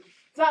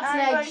 That's I'm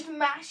an going edge. to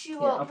mash you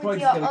Yeah, I'm up probably with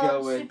just your gonna go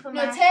old with- super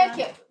No, masher.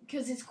 take it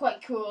because it's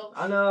quite cool.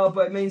 I know,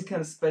 but it means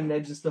kind of spending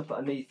edges and stuff that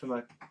I need for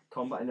my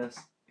combatiness.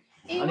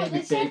 I need to be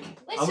big.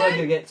 I'm only going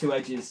to get 2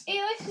 edges. Hey,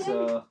 listen.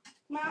 So,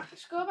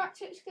 Max, go back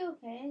to the skill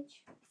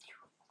page.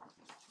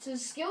 To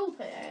skill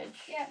page.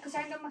 Yeah, because I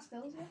haven't done my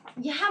skills yet.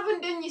 You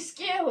haven't done your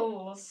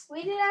skills.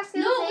 We did our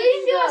skills. No, we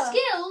didn't do our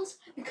skills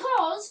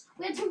because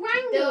we had to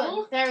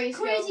wrangle Dylan, there are your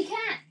crazy skills.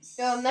 cats.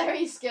 Dylan, there are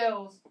your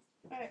skills.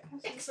 Alright,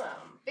 Fix them.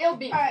 They'll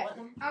be Alright. for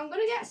them. I'm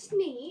gonna get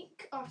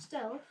sneak or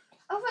stealth.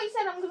 I thought you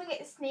said I'm going to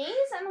get a sneeze,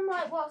 and I'm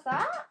like, what's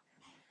that?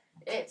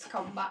 It's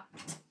combat.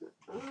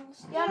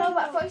 Yeah, no,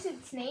 but I thought you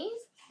said sneeze.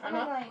 I I'm know.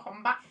 like,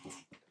 Combat.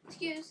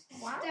 Excuse.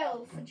 Wow.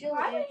 Stealth, agility.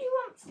 why would you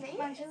want sneeze?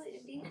 My agility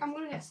is D. I'm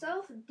gonna get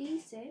stealth and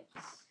D6.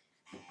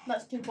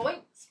 That's 2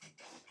 points.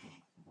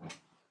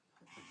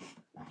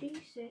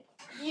 D6.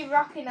 You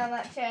rocking on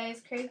that chair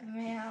is creeping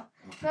me out.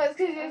 No, it's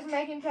because you're just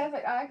making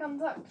perfect eye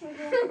contact with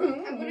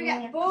me. I'm gonna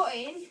get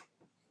 14.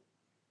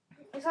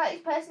 It's like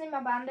this person in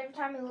my band, every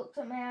time he looked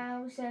at me, I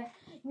always say,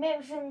 you make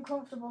me feel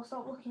uncomfortable,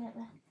 stop looking at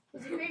me.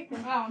 Is he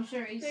creeping? Oh, I'm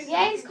sure he's.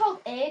 Yeah, he's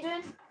called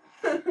Aiden.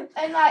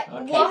 And like, Okay.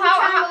 every Well, time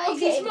I how look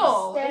is he at him, he's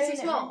small? Is staring he at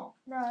me. small?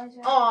 No, he's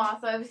Oh, I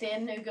thought it was the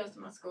end who goes to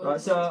my school.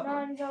 right, so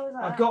No, he's always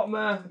like I've that.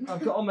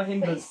 got all my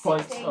hindrance he's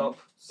points 16. up.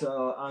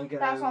 So I'm going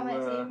That's what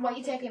makes it to. even What are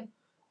you taking?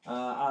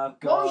 I've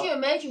What was got your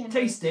major hindrance?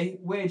 tasty,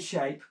 weird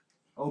shape,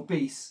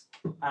 obese,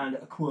 and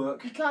a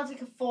quirk. You can't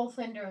take a 4th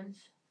hindrance.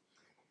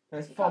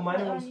 There's You 4 can't put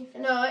minor it on ones. your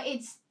face. No,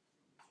 it's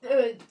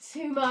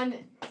 2 minor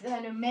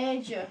and a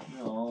major.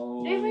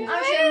 No. Really?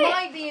 Actually, it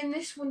might be in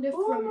this one Oh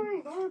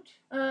different. my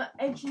god.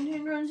 Edge and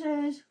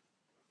hindrances.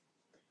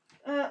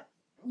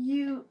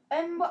 You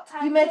What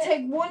time you may is it?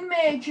 take 1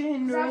 major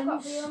 'Cause I've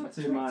got hindrance the on at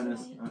 2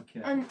 minus. 20.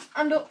 Okay.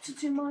 and up to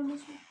 2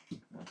 minus.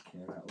 Okay,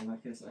 right. Well,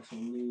 I guess I shall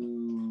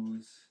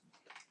lose.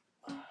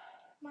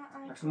 My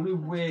I shall lose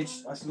weird.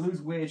 I shall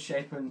lose weird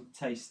shape and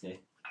tasty,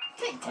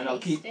 and I'll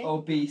keep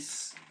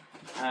obese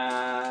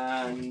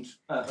and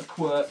a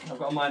quirk. I've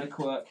got a minor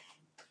quirk.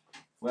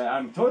 Where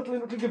I'm totally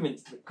not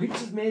convinced that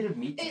creatures made of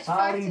meat It's are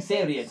 5 to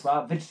inferior 6. to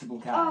our vegetable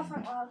Oh, kind.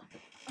 thank God.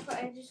 I've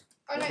got ages.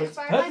 Oh no, But it's it's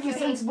 5. perfectly I do.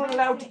 sensible and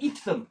allowed to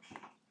eat them.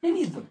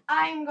 Any of them.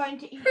 I'm going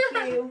to eat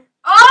you.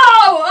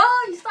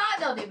 Oh, you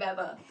started on him,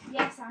 Emma.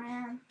 Yes, I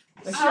am.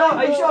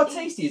 Are you sure will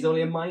tasty is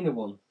only a minor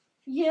one?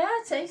 Yeah,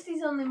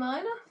 tasty's only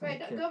minor.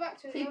 Wait, Okay. go back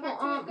to it. People Go back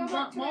to aren't it. Go that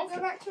back to it. morphic.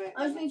 Go back to it.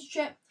 I just need to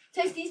check.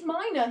 Tasty's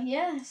minor,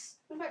 yes.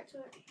 Go back to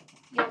it.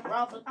 You're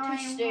rather I am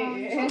tasty.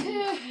 going to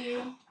eat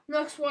you.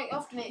 No, 'cause quite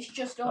often it's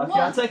just a Okay,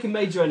 I'll take a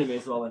major enemy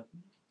as well then.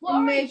 What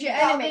are major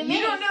That'll enemy. be me.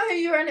 You don't know who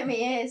your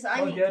enemy is. I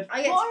Oh, need, good.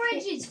 I get What to are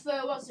pick- edges for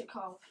what's it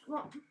called?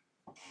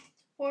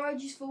 What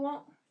edges for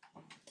what?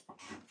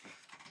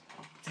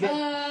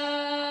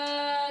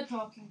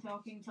 Talking.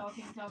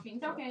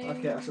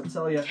 Okay, I shall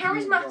tell you.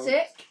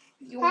 Charismatic.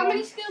 How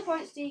many skill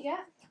points do you get?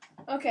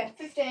 Okay.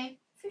 15.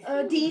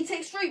 Do you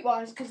take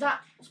streetwise? Because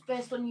that's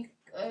based on your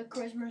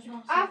charisma as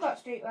well. I've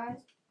got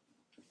streetwise.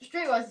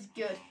 Streetwise is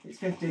good. It's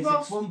 50,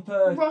 Ross- it's 1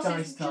 per Ross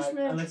dice is just type,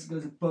 a- unless it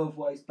goes above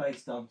what it's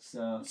based on.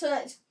 So So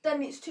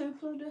then it's 2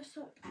 per dice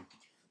type.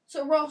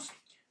 So Ross,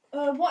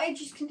 what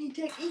edges can he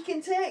take? He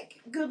can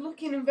take good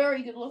looking and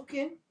very good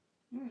looking.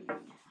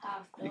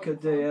 you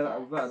could do, yeah,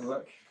 that'd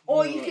work.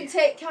 Or you can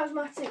take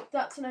charismatic,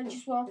 that's an edge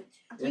as well.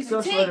 Yeah, you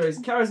Social can Order is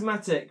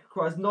charismatic,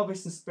 requires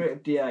novice and spirit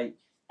of D8.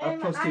 That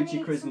plus I 2 to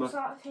need your some charisma.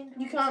 sort of hindrance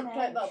You can't edge.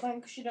 take that then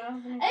because you don't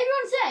have any.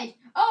 Everyone said,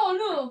 "Oh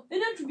no,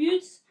 in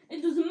attributes,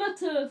 it doesn't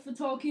matter for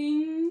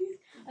talking."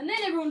 And then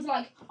everyone's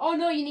like, "Oh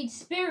no, you need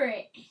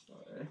spirit."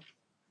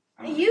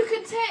 You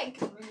could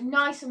take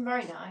nice and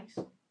very nice,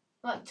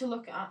 like to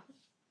look at.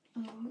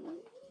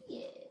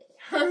 Yeah.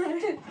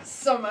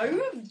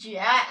 Smooth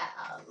jazz.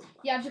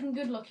 Yeah, I'm talking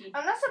good looking.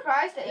 I'm not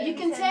surprised at You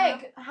can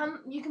take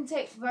you can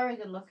take very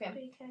good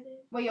looking.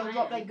 Where you're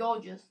drop dead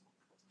gorgeous.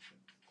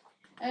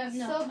 No.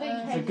 So big It's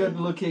a headed. good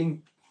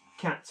looking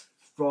cat,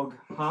 frog,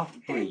 half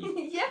breed.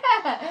 Yeah.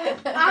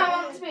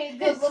 I want to be a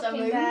good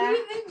looking bear.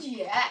 Smooth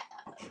jazz.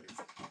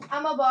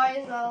 I'm a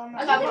boy as well.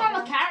 I don't think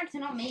I'm a character,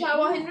 not me. Kai,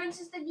 what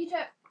hindrances did you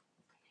take?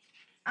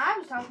 I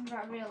was talking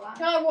about real life.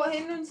 Kai, what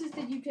hindrances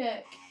did you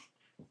take?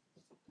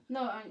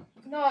 No,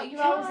 No,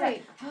 you're always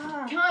like,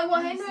 Kai,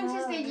 what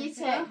hindrances did you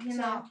take? You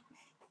know.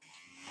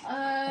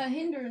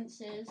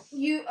 hindrances.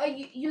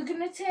 You're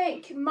gonna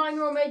take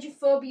minor or major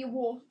phobia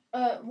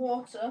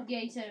water Yeah,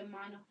 you said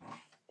minor.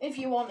 if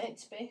you want it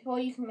to be, or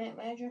you can make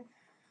major.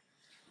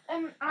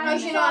 I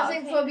I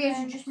think phobias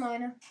are just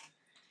minor.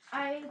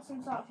 I need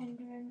some sort of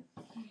hindrance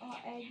or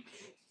edge.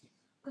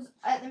 Because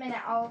at the minute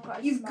all I've got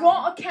is You've small.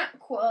 got a cat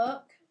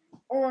quirk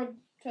or a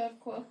turd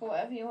quirk or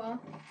whatever you are.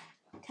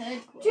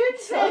 Turd quirk. Dude,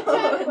 say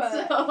turd quirk.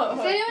 Does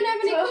anyone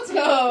have any cooking?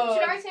 Toad.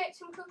 Should I take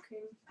some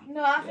cooking?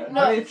 No, I think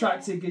Very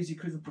attractive, gives you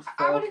charisma plus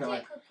I 4. want to Kai.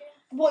 take cooking.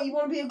 What, you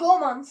want to be a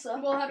gormancer?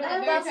 Well, how do I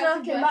get That's very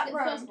an attractive arcane to the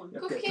background. first one? You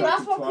have to Cooking. get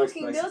That's what attracted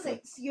cooking twice, does. basically.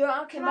 It's your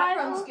arcane Can I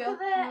background look skill. for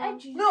the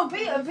edges? No,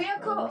 be a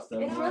cook.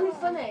 understand. It's really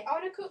funny. I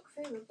want to cook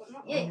food, but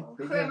not Yeah,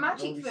 Bigger, create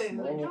magic really food.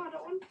 small. No, I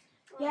don't want.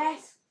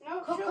 Yes.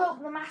 No, Cook sure.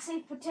 up the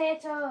massive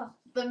potato.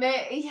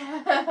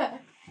 Yeah.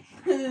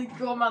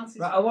 Gormancer.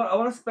 Right, I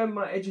want to spend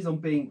my edges on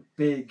being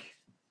big.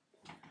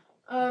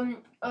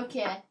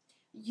 Okay.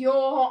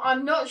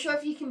 I'm not sure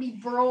if you can be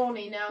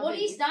brawny now. What that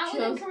do you you've start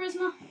with in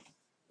chosen- charisma?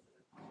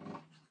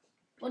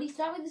 What do you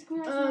start with this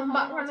charisma?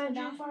 background How edges.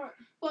 down for it?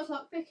 What's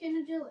like picking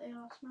agility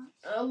or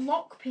smart?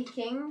 Lock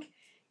picking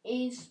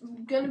is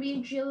going to be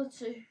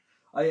agility.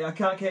 I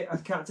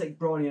can't take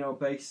brawny or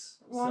base.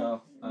 Why?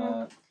 So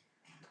No.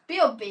 Be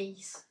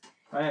obese.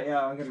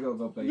 yeah, I'm gonna go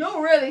base.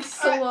 You're really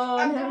slow.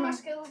 I've done my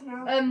skills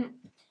now.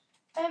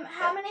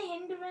 How many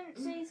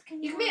hindrances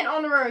can you? You can be an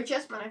honorary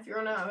chessman if you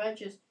run out of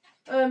edges.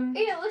 Yeah, How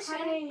many listen.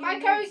 My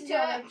hindrances character.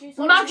 are there?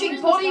 What Magic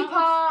charisma body starts?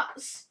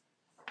 parts.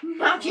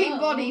 Magic Whoa,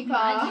 body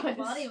parts. Magic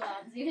body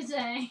parts, you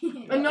say.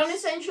 A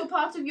non-essential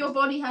part of your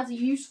body has a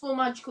useful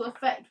magical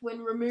effect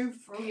when removed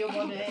from your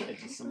body.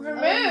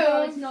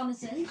 Oh, it's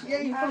non-essential.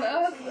 Yeah, you pull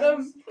it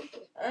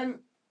up.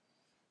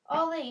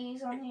 All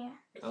these on here.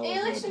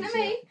 Hey, listen to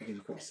me.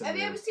 Have Have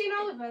you ever seen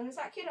Oliver? And there's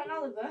that kid on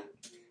Oliver.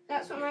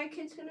 That's what my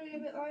kid's gonna be a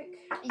bit like.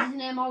 Is his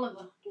name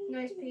Oliver? No,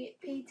 it's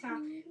Peter.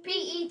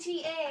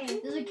 P-E-T-A.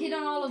 There's a kid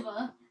on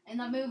Oliver in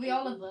that movie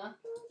Oliver,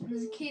 and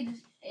there's a kid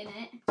in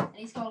it, and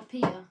he's called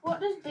Peter.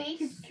 What does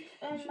Beast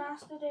and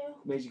Master do?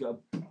 Means you got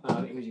I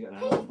think it means you got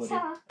an elf, buddy.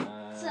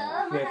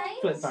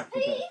 Flip back a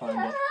bit and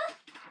find it.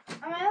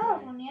 Am I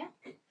allowed one, yeah?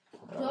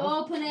 Don't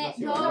open it. That's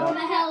Don't it. open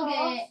the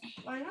Hellgate.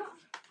 Why not?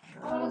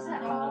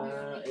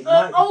 It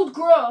might- Old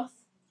growth.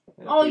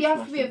 yeah, Oh, beast you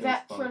have to be a master,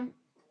 beast bomb. veteran.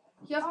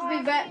 You have to Oh, be I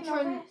a can be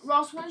veteran. novice.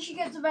 Ross, once you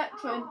get to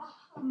veteran,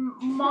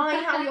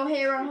 how your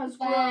hero has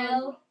grown.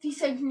 Well. He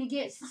said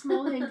negates the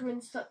small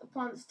hindrance that the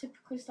plants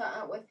typically start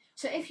out with.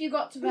 So if you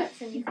got to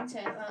veteran, you can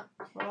take that.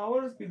 Oh, I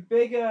want us to be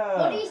bigger.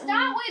 What do you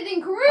start with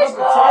in Oh,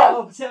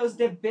 charisma? potatoes,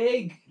 they're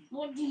big.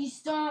 What do you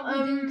start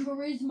with in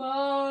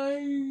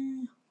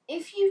charisma?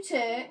 If you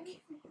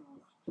take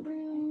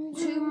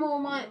 2 more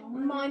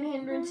minor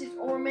hindrances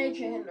or a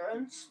major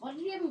hindrance, What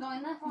did you even go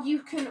in there for? you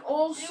can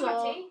also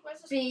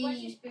Where's be, where's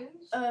your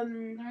spoons?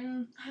 um They're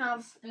in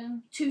have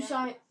spoon. 2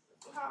 side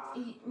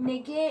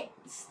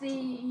negates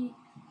the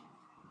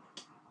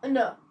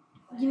no.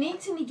 You need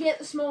to negate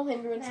the small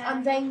hindrance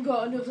and then go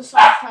another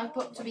size type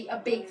up to be a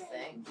big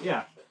thing.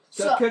 Yeah.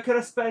 So, So- could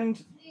I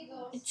spend?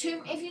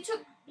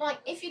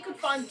 If you could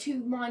find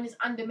 2 minors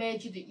and a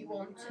major that you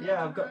want.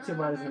 Yeah, I've got 2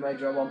 minors and a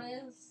major I want.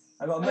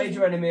 I've got a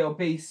major enemy or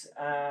beast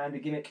and a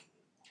gimmick.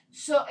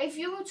 So if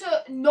you were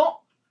to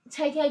not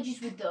take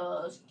edges with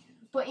those,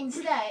 but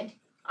instead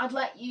I'd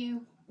let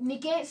you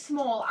negate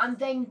small and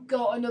then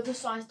go another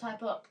size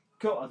type up.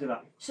 Cool, I'll do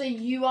that. So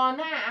you are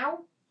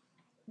now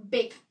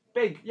big.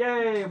 Big,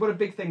 yay! What do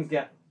big things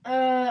get?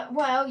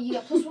 Well, you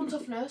get +1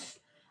 toughness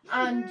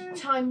and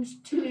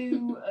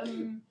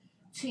 ×2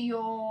 to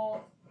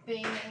your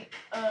being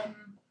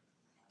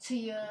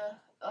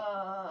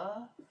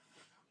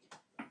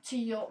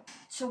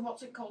to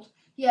what's it called?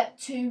 Yeah,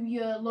 to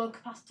your low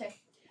capacity.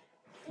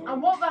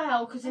 And what the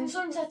hell? Because in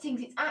some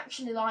settings it's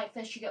actually like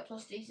this. You get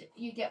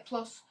you get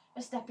plus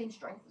a step in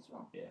strength as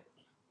well.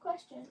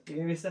 Question. You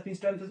give me a stepping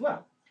strength as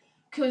well.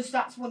 Because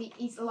that's what it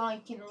is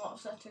like in a lot of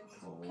settings.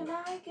 Can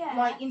I get?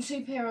 Like in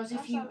superheroes,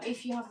 That's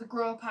if you have the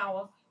grow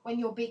power, when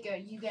you're bigger,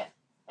 you get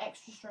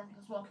extra strength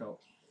as well. Cool.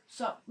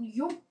 So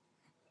you're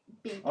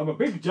big. I'm a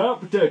big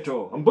giant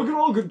potato. I'm bigger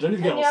all good than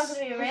anything And you have else.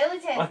 to be really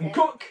tasty. I can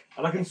cook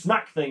and I can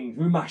snack things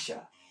with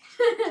masher.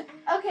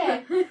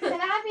 Okay. Can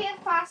I be a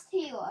fast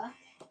healer?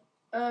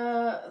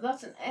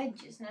 That's an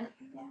edge, isn't it?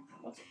 Yeah.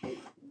 What's it?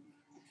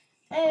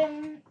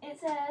 It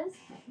says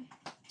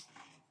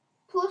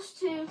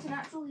 +2 to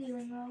natural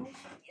healing rolls.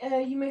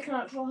 You make a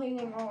natural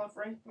healing roll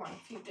every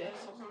few days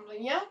or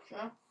something. Yeah,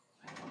 sure.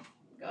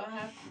 Go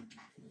ahead.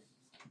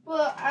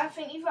 But I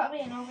think you've got to be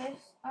a novice.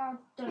 Oh,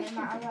 don't even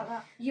matter about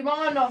that. You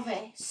are a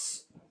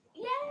novice.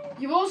 Yay!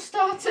 You all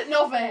start at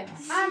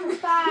novice. I'm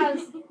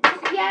Baz.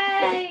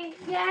 Yay!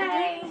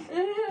 Yay!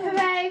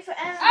 Hooray for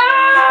Emma!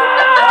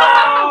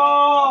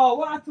 Oh,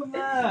 what happened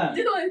there?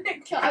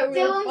 Dylan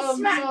Dylan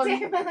smacked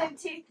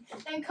him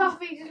and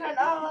coffee just went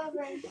all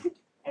over him.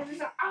 It was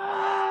like,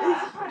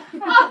 ah!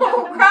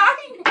 Oh,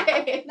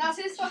 right. That's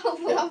his fault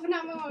for laughing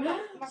at my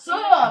So,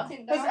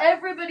 has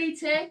everybody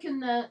taken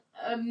the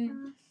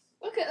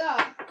Look at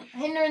that.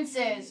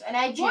 hindrances and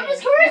edges? What does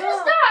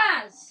charisma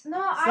stars? No,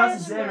 So I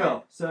that's a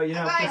 0. So you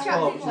know I plus can't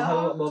 4, do which is a hell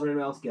of a lot more than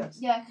anyone else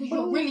gets. Yeah, because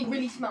you're really,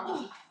 really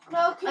smart.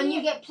 No, can And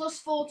you get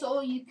 +4 to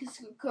all your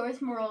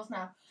charisma rolls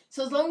now.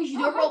 So as long as you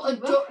don't roll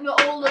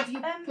not all of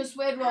your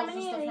persuade rolls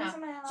and stuff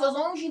now. So as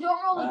long as you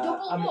don't roll a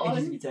double How many edges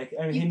have one, you taken?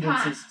 Any you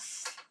hindrances? pass.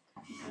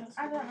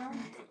 I don't know.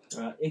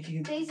 Right, if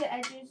you can. These are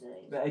edges.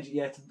 The edge,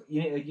 yeah,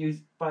 you need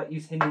to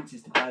use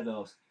hindrances to buy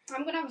those.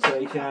 I'm gonna have a So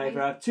you can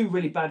either have 2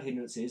 really bad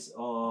hindrances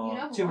or You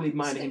know 2 really what?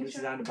 minor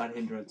hindrances and a bad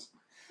hindrance.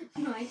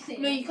 Nice.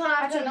 No, you can't I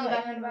have don't two know what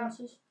bad you're on about.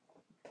 hindrances.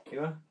 You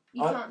are?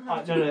 You can't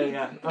have No,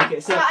 yeah. Okay,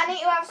 So so I need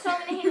to have so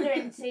many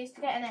hindrances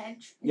to get an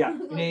edge. yeah,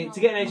 to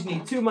get an edge, you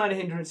need 2 minor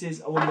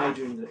hindrances or 1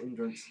 major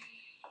hindrance.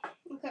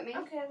 Look at me.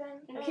 Okay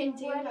then. And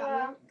continue where do I-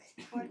 that.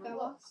 Where'd it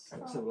go?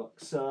 Let's have a look.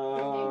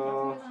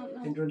 So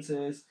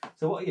hindrances.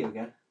 So what are you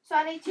again? So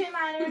I need 2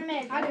 minor and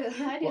mid. I do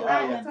that. What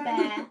I'm are a you?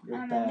 bear. You're a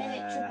I'm bear. a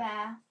miniature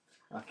bear.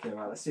 Okay,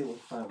 right. Let's see what we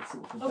find. Let's see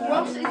what we Oh, find.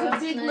 Ross is a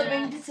big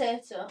living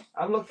potato.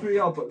 Have a look through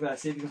your book there.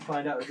 See if you can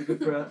find out if it's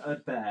good for a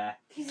bear.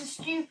 He's a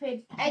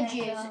stupid Edges.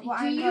 potato, what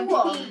Do I'm you going to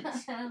want? eat.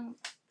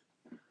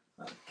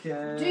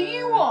 Okay. Do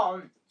you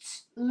want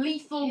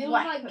lethal You look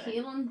weapon? like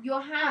Keelan.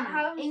 Your hand.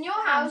 How- In your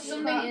how hand, do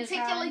something you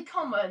particularly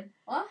common.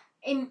 What?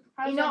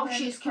 How's In that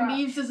Oxford burn can be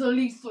used as a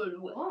lethal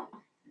weapon. What?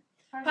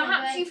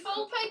 Perhaps you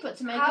fold paper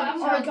to make How an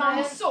do I origami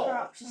burn sword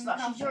crops to and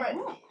slash your coffee?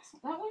 enemies.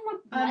 That was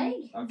my leg.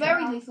 Okay.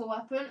 Very lethal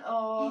weapon,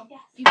 or Yes.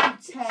 you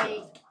could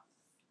take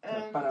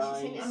bad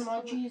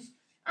animal edges.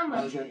 I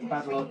Animal was going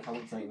bad luck. I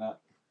won't take that.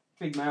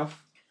 Big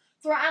mouth.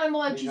 Throw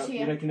animal You edges know,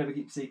 here. you can never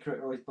keep secret.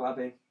 You're always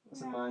blabbing.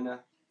 That's a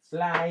minor.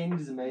 Blind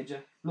is a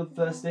major.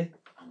 Bloodthirsty.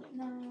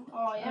 No.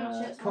 Oh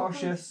yeah,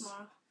 Cautious.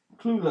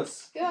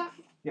 Clueless. Yeah.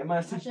 Get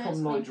minus 2 to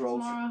common knowledge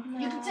rolls.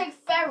 You can take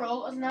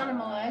feral as an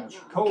animal edge.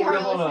 Cold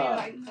Carol of is honor.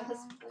 like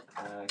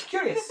this.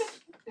 Curious.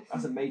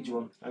 That's a major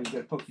one. I'm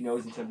going to poke your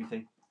nose into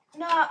everything.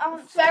 No, I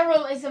want to.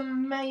 Feral is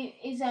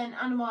an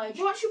animal edge.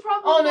 What's your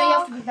problem? Oh no, you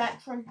have Bob? to be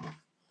veteran.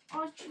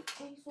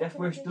 Death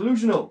wish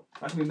delusional.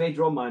 That can be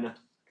major or minor.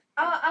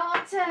 I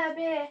want to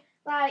be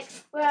like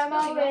where I'm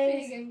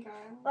always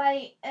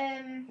like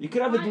You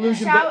could have a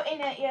delusion, but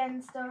shouting at you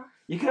and stuff.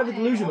 you could have a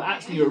delusion, but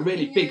actually you're a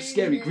really big,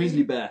 scary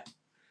grizzly bear.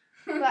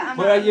 But I'm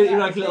Where not you're that.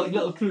 like a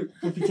little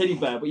fluffy teddy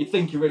bear, but you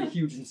think you're really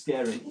huge and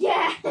scary.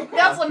 Yeah.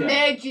 That's a Okay.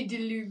 major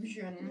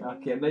delusion.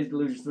 Okay, major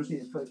delusion. So we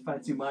need to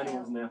find 2 minor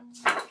ones now.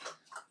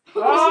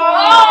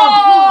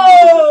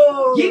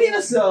 Oh! Give me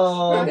the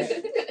sword.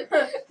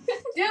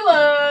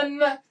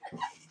 Dylan!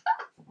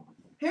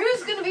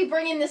 Who's going to be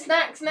bringing the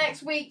snacks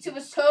next week to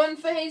atone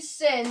for his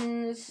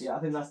sins? Yeah, I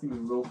think that's gonna be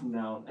the rule from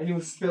now on.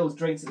 Anyone who spills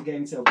drinks at the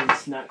game, so bring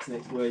snacks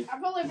next week. I'll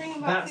probably bring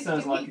about That 50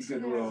 sounds like a weeks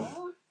good from rule.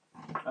 now.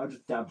 I'll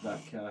just dab that,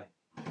 Kai.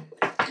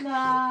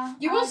 Nah.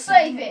 You will I'll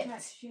save take it.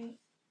 next sheet.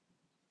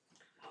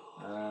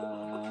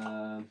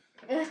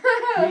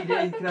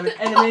 3D, you can have an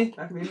enemy,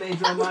 that can be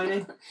major or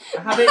minor. A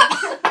habit,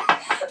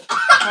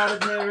 hard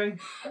of hearing.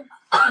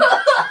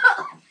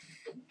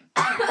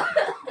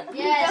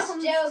 Yes,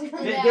 Joe.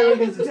 Dylan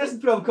can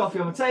successfully throw a coffee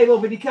on the table,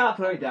 but he can't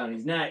throw it down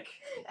his neck.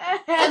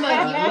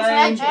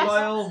 Lame,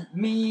 loyal,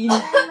 mean. I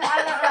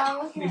don't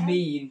know. I'm Be looking at it.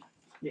 mean.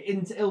 You're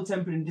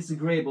ill-tempered and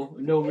disagreeable,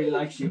 and no one really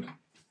likes you.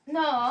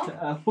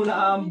 No. One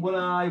arm, one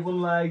eye,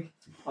 one leg.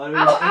 Or any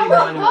I want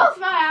minor one. both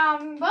my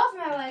arms, both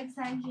my legs,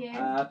 thank you.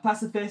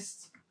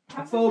 Pacifist.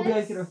 A phobia,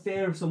 you can have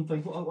fear of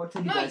something. What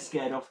teddy bear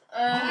scared of?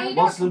 You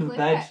Monster under the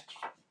bed.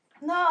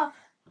 No, What?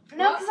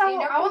 because You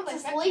don't I want to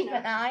completely sleep fetch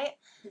at night.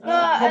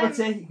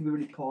 Poverty, you can be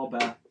really poor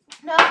bear.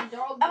 No, I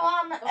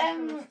want like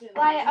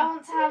I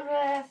want to have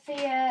a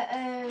fear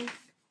of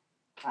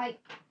like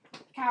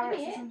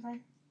carrots or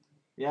something.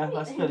 Yeah,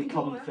 that's a fairly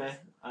common fear.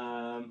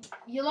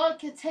 You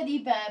like a teddy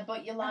bear,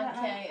 but you like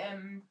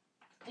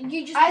and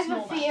you just I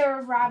small have a fear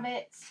of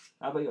rabbits.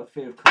 How about you got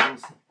fear of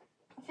cuddles?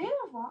 A fear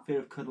of what? Fear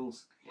of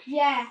cuddles.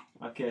 Yeah.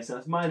 Okay, so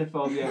that's minor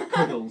phobia,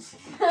 cuddles.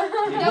 bear.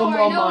 You need Don't one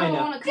worry, more no one will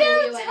minor. want to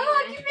cuddle you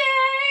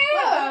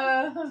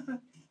anyway.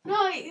 No,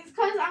 it's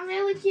because I'm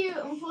really cute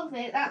and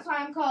fluffy. That's why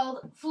I'm called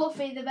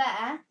Fluffy the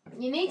bear.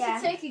 You need Yeah.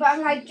 to take a But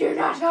I'm like, do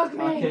not hug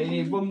me. Okay, you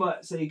need one more.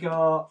 So you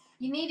got.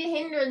 You need a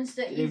hindrance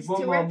that You need is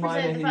one to more represent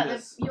minor the fact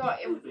hindrance.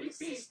 that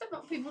you're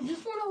stop. People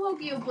just want to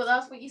hug you, but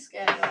that's what you're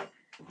scared of.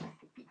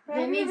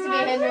 There needs to be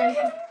a hindrance.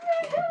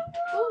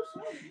 Oh,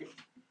 sorry.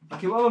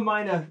 Okay, what other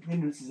minor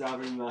hindrances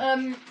are in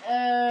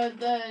there?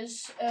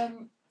 There's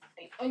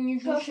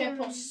unusual shape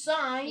or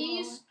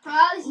size,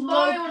 Ah, this is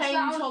low boring. pain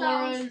Stop,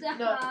 tolerant, stop,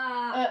 no.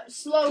 stop.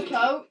 slow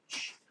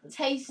coach,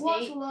 tasty,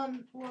 What's low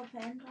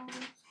pain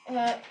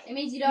tolerance? It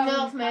means you don't Nerve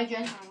have major.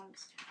 pain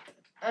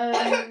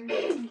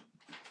tolerance.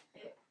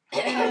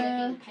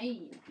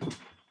 Pain.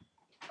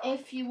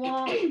 if you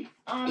want,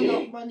 I'm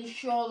not really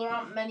sure, there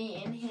aren't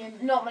many in here,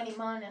 not many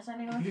minors You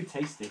anyway. can do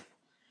tasty.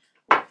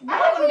 I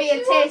don't want to be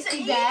a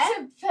tasty bear. Eat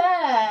a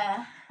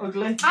bear.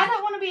 Ugly. I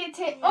don't want to be a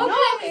tasty. Ugly. No,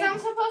 because I'm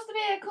supposed to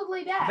be a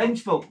cuddly bear.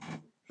 Vengeful.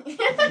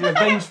 You're a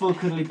vengeful,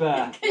 cuddly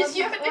bear. What does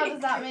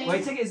that mean? Well,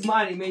 you take it as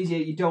mine, it means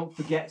you don't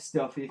forget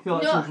stuff. If you feel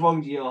like No. something's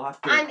wrong to you, you'll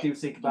have to And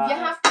think about You it.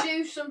 have to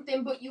do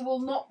something, but you will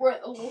not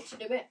break the law to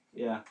do it.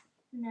 Yeah.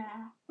 No.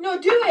 No,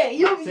 do it.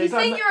 You So it's think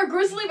like- you're a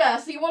grizzly bear,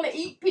 so you want to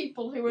eat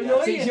people who Yeah.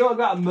 annoy So you. you're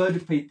about to murder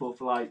people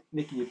for like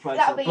nicking your place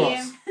That'll on be the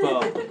bus.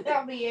 But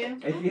That'll be you.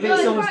 if you think No,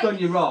 someone's right. done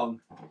you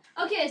wrong,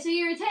 Okay, so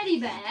you're a teddy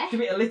bear.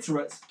 you're a bit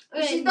illiterate.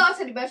 She's not a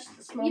teddy bear, she's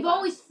a small You've bear.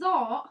 always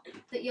thought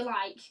that you're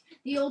like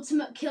the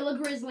ultimate killer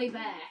grizzly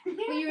bear,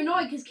 but you're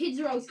annoyed because kids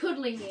are always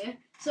cuddling you.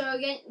 So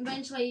again,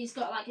 eventually he's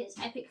got like this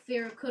epic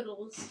fear of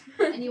cuddles,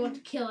 and you want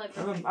to kill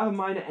everyone. I'm a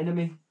minor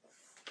enemy.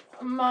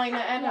 Minor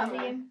That'll be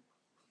enemy. you.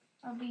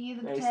 I'll be you,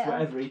 the It's potato.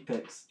 whatever he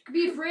picks. Could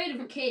be afraid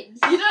of kids.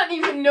 You don't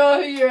even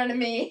know who your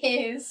enemy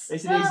is.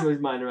 It's an easy one's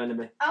minor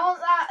enemy. I want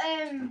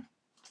that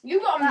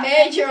You've got a that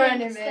major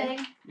vengeance enemy.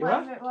 thing, You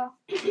what? whatever it was.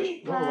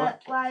 Oh,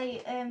 what?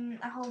 Like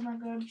I hold my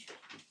grudge.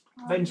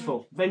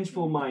 Vengeful.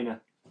 Vengeful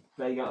minor.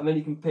 There you go. And then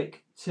you can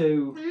pick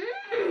two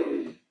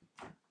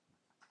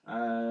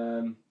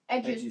Edges.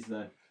 edges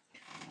there.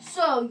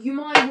 So, you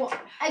might want.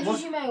 Edges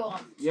What- you may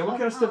want. Yeah, what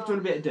kind of stuff do you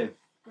want to be able to do?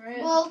 Great.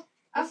 Well,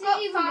 I've Is got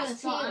it even gonna fast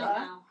sort out healer,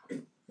 now?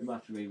 You might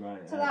have to rewrite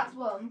it. so out. that's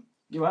one.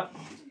 You what?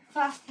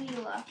 Fast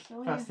healer.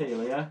 Fast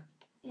healer, yeah?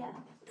 Yeah.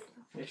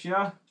 You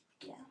sure?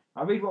 Yeah.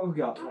 I'll read what we've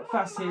got.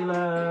 Fast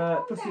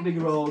healer, plus 2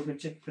 bigger rolls, and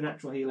check for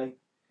natural healing.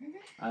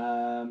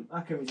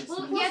 I can resist.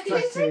 Well, Yeah, can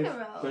you take a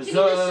roll? Can you just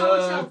show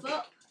yourself Berserk,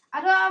 up?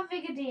 I don't have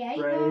vigor D8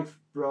 though. brave,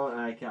 brawn.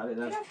 I can't do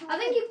that. I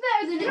think you're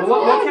better than Well,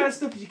 everyone. what kind of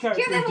stuff does your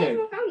character Give them do?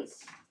 more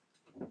pants.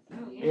 Oh,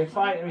 Are you a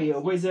fighter? Are you a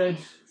wizard?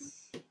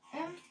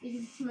 You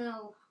can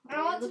smell.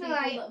 I want to be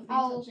like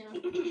all,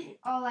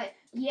 all like,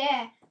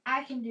 yeah,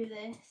 I can do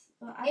this.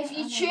 But I If don't- you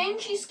I don't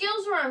change know. your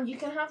skills around, you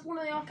can have one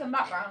of the arcane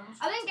backgrounds.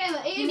 I think Emma,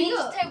 You it'd need be to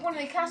good. take one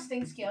of the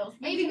casting skills.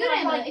 It'd You be can good, have,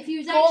 Emma, like, if you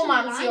was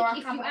Gormans actually or like,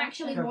 if you Acrobat.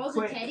 actually Like a was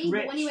quick, a teddy,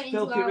 but when you went rich, into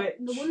filthy our, rich.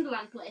 the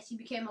Wonderland place, you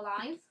became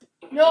alive.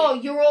 No,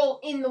 you're all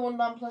in the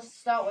Wonderland Plus to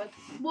start with.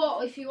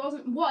 What if he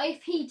wasn't? What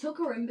if he took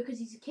her in because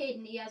he's a kid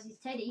and he has his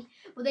teddy?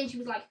 But then she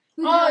was like,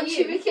 "Who the hell Oh, are and you?"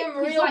 she became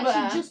It's real like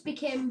bear. she just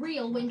became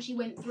real when she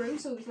went through,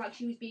 so it was like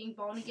she was being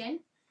born again.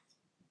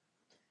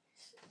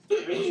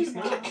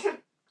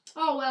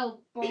 Oh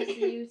well, balls to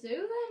you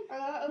too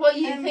then. Well,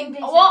 you think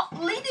this what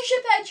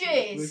leadership Who's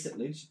edges? at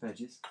leadership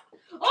edges?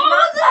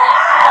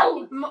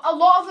 Oh A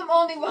lot of them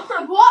only.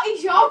 What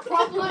is your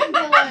problem,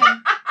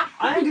 Dylan?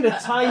 I'm going to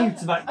tie you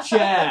to that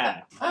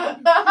chair.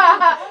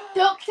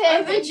 Duct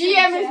tape. The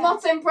GM is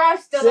not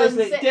impressed. Dylan,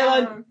 Seriously, sit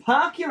Dylan, down.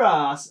 park your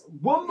ass.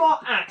 One more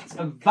act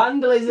of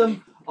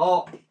vandalism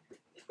or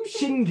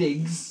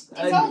shindigs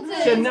and all to-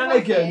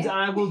 shenanigans, it's and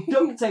I will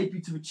duct tape you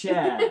to a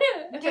chair. Do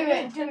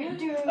it, do it,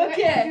 do it.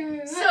 Okay, do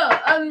it. so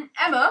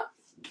Emma,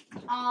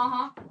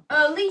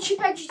 Uh-huh. leadership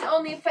edges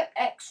only affect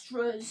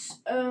extras.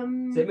 So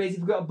it means if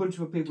you've got a bunch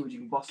of other people, you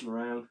can boss them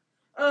around.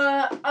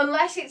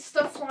 Unless it's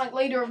stuff like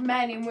leader of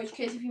men, in which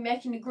case if you're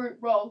making a group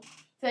roll,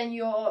 then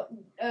your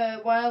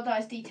wild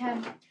dice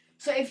D10.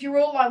 So if you're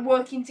all like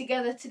working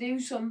together to do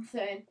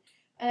something,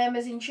 and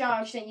Emma's in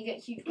charge, then you get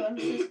huge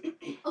bonuses.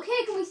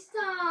 Okay, can we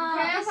start?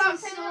 Okay, I This can't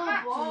is say so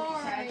that.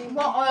 boring.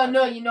 What?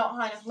 No, you're not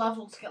high enough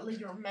level to get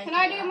leader of men. Can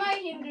I do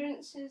my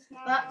hindrances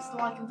now? That's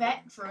like a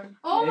veteran.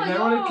 Oh If my they're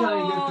god! only killing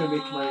you, it's going to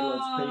be commanding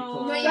loads of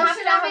people. No, you So have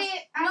should to I have- be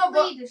at no,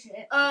 but-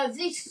 leadership?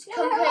 This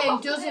campaign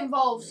does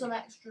involve some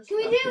extras. Can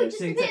we Okay, do just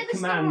so a you bit take of the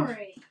command.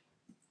 story?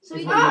 So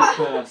It's we what don't.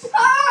 you do first.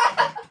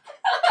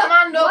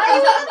 Commando. Why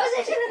is that the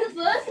position in the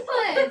first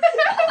place?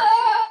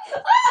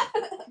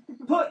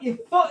 Put your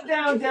foot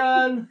down,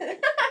 Dylan.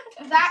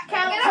 That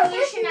counts as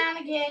a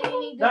shenanigan. You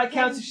need That duct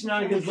counts as tape.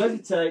 shenanigans.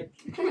 Levitate.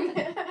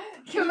 I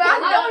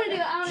Commando. want to do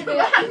it. I want to do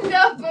it.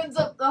 Commando opens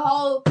up the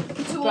hole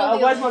to all But,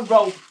 the where's my others.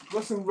 rope?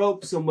 Got some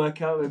rope somewhere,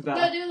 can't we? Go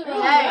Back. do the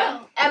roll. Hey,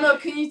 Emma,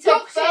 can you take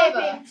Duct tape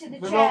further? him to the The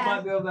rope chair.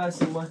 might be over there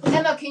somewhere.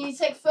 Emma, can you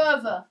take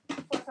further?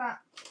 What's that?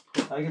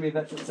 I'll give you a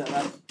veteran set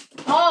that.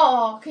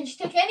 Oh, can you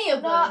take any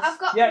of No, those? I've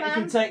got Yeah, you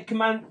command.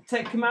 can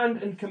take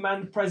command and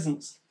command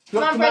presence. You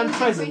got Command command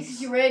presence presence.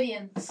 increases your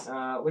radiance.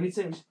 When you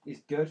think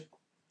it's good.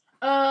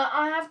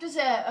 I have to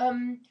say,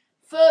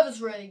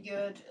 further's really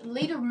good.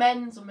 Leader of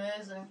men's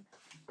amazing.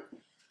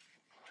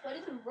 What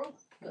is the rope?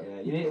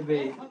 Yeah, you need to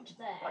be. Onto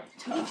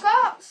there. You've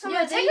got some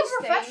Yeah, of take these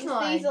a professional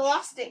things, these edge.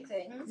 elastic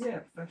things. Yeah,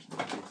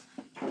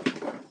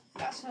 professional.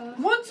 That's her.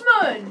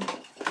 Woodsman!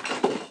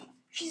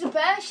 She's a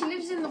bear, she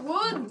lives in the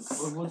woods.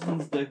 What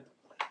woodsmans do?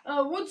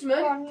 Woodsman,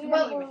 Go on, you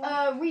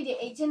well, read it,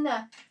 it's in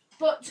there.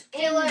 But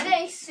in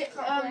this,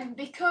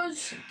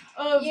 because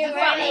of You the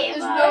fact that ready, there's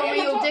bud? no Yeah,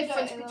 real but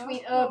difference don't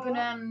between go. urban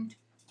and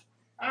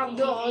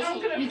outdoors,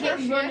 I'm gonna you get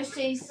brush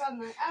bonuses.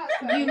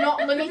 Oh, You're not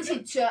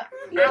limited to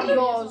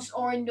outdoors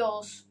or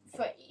indoors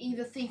for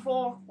either thief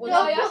or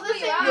No, woodsman. put the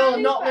thing You're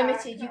on not his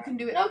limited, back. you can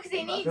do it. No, because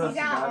he needs Don't his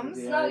have to arms.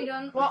 have the, No, you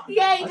don't. What?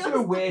 Yeah, he That's does.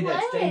 a weird play.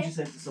 danger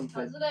sense or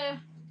something. That's it.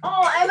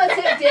 Oh, Emma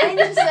took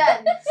danger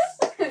sense.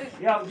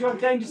 Yeah, do you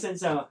have danger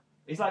sense, Emma?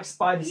 It's like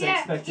spider sense,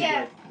 Yeah, effectively.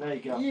 yeah. There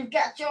you go. You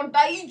get your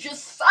danger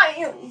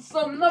sense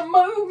on the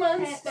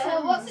moment.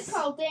 So what's it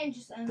called? Danger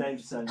sense.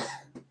 Danger sense.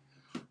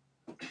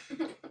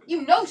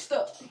 You know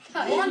stuff.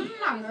 One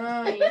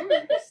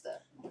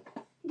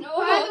No.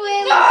 By the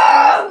way,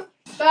 No!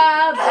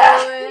 By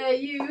the way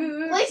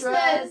you Listeners,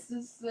 dress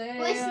to say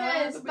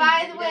listeners, I'll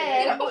by be the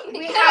there. way,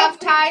 we have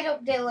tied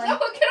up Dylan. No,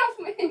 get off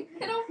me!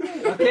 Get off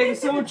me! Okay, can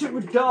someone chuck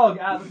the dog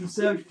out of the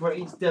conservatory before it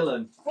eats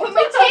Dylan? Can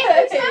we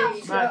take his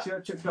mouth Matt,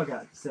 shut? chuck the dog out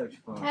of the conservatory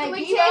for him. Can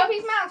we Keep tape up.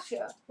 his mouth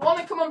shut?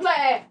 Wanna come and play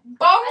I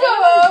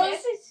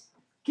bongos?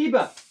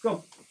 Keeper,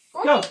 go.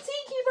 Go Go. and get your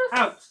tea, Keeper.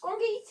 Out. Go and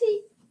get your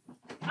tea.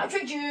 I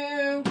tricked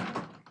you.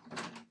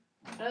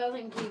 I don't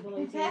think he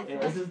believes Okay. Yeah,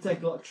 it doesn't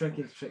take a lot of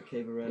tricking to trick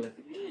Keeper, really.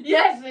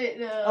 Yes, it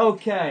does.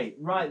 Okay,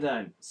 right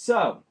then.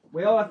 So,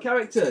 we all have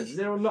characters. Has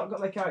anyone not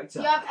got their character?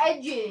 You have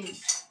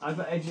edges. I've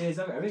got edges,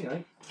 I've got everything,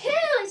 right? Kill it,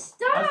 I just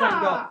haven't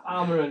stop! got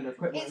armour and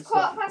equipment It's and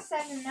stuff.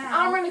 7:15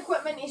 now. Armor and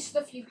equipment is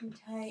stuff you can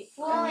take.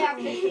 We only have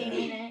 15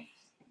 minutes.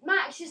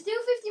 Max, you're still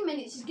 50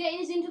 minutes just getting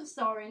us into the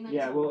story and then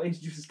Yeah, we'll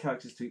introduce his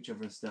characters to each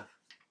other and stuff.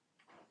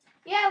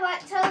 Yeah,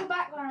 like tell the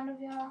background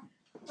of your.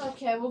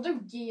 Okay, we'll do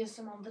gear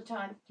some other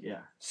time. Yeah.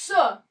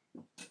 So,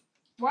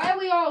 Why are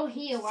we all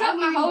here? Why What's up, are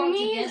we my all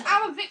homies? together?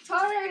 I'm a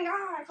Victorian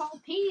guy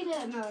called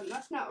Peter. No,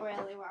 that's not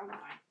really what I'm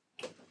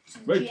like. to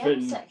the Right GM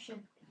then.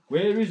 section.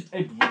 Where is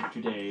Edward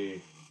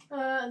today?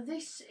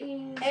 This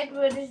is.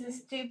 Edward is a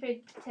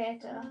stupid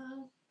potato.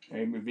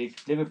 I'm a big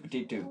clever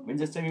potato.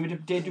 When's the time with a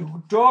potato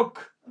who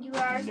talk? You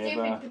are a Never.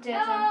 stupid potato.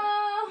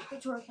 Ah.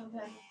 Victoria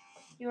campaign.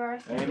 You are a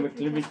I'm a stupid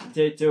clever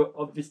potato. potato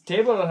of this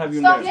table, I'll have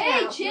you Stop know. it.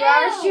 Hey, now. chill! You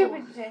are a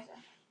stupid potato.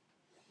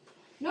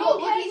 No,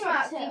 Look at cares his about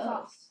mouth, potatoes.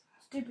 default.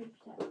 Stupid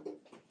potato.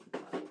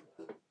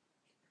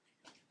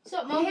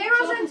 So, The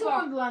heroes enter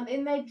Wonderland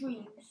in their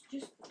dreams.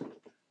 Just.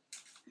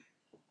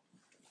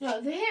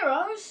 No, the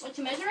heroes. What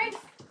you measuring?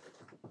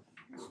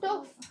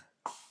 Stuff.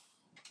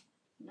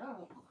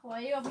 No. Why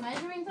you have a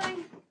measuring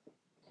thing?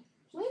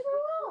 Leave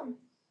her alone.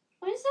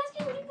 I'm just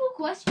asking people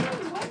questions.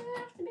 Why do they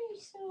have to be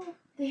so...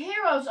 The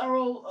heroes are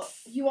all.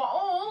 You are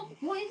all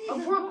What is it?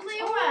 Abruptly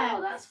Oh,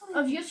 aware that's what it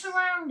of is. your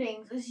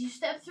surroundings as you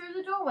step through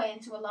the doorway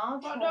into a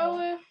large What hall.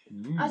 doorway?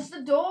 As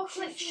the door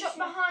clicks shut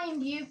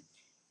behind you,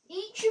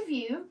 each of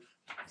you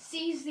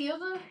sees the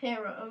other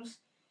heroes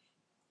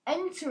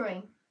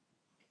entering.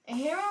 A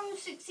hero who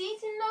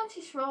succeeds in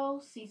notice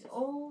rolls sees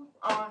all.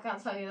 Oh, I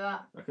can't tell you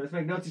that. Okay, let's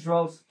make notice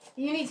rolls.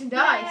 You need some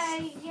dice.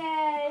 Yay,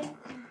 yay.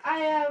 I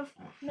have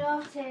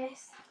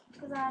noticed.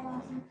 Because I'm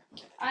awesome.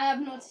 I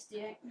have noticed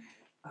yet.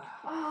 But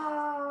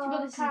Oh,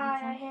 this is Kai,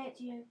 different. I hate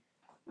you.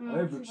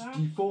 Average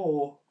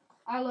D4.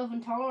 I love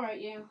and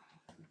tolerate you.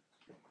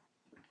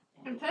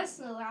 And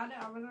personally, I don't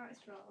have a nice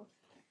roll.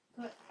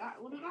 But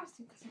that wouldn't last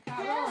because I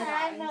can't roll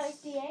I've it.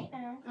 noticed D8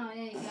 now. Oh,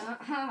 yeah, you go.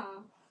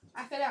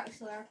 I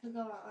could go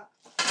like that.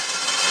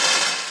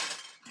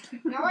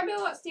 Now I know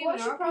what Stephen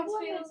What's your Hawking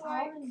problem feels with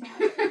like. orange?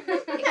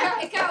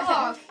 It can't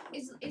walk.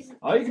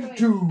 I get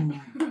 2.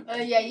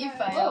 Yeah, you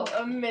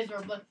fail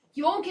miserably.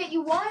 You won't get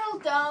your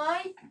wild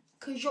die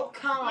because you're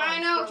calm. My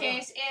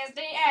notice is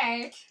the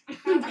 8.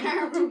 And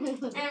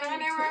I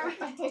never.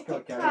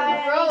 Okay.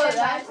 Kai, Roll I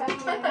it, need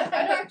then. to I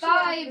buy don't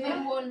 5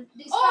 and 1.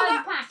 It's Oh, 5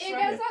 that- packs, it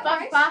right? goes that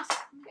That's nice. pass.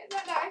 Get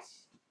that dice.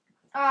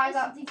 Oh, I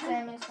got the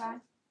same as Kai.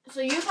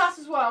 So you pass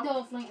as well.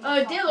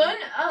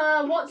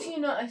 Dylan, what do you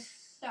notice?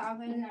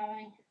 Starving.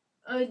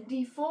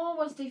 D4.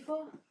 What's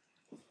D4?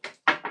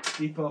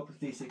 D4 plus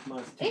D6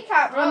 minus 2. He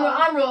can't roll.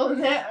 I'm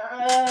rolling it.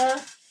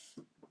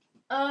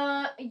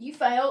 You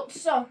failed.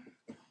 So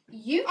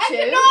you I two.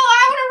 can roll.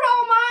 I want to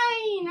roll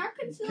mine. I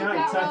can still Can't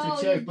get type roll.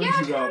 to check, Yeah, but I you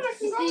can. go. I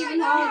can go Stephen like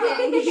that.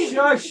 Hawking.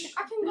 Shush!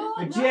 I can go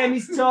The like GM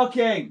is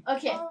talking!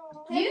 Okay.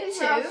 Oh, You take his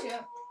two mouth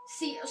shut.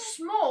 see a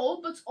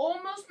small but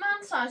almost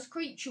man-sized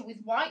creature with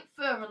white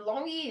fur and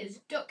long ears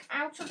duck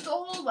out of the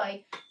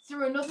hallway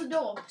through another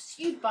door,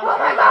 pursued by Oh my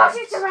three gosh, guards.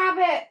 it's a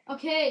rabbit!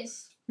 Okay,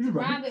 it's Who's a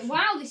rabbit? rabbit.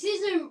 Wow, this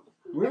isn't...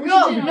 Where is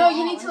No, it? no,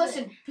 you need Is to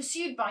listen.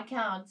 Pursued by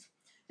cards.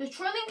 The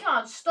trailing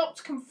cards stop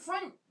to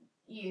confront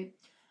you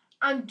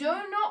and do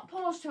not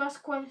pause to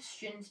ask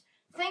questions,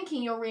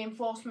 thinking you're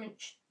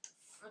reinforcements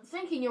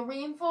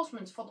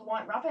for the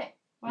white rabbit.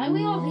 Why are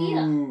we all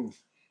here? Ooh.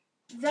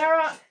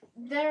 There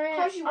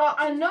Because you are want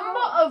a to number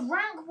know. of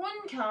rank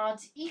 1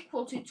 cards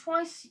equal to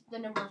twice the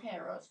number of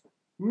heroes.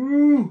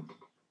 Ooh.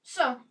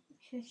 So,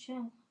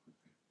 Can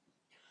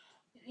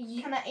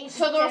I eat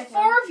so the there are potato?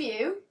 4 of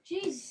you.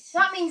 Jeez.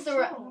 That means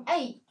there are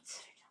 8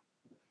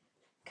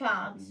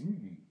 cards.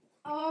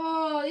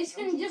 Oh, this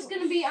is just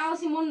going to be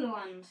Alice in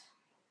Wonderland.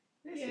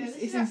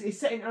 It's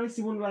set in Alice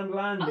in Wonderland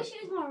land. I wish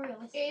it was more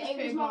realistic. It is It was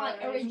pretty more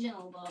like boring.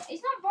 original, but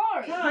it's not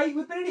boring. Kai,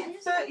 we've been in I it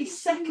just 30 think it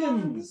should be more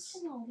seconds.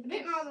 original A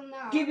bit more than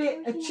that. Give it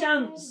a because-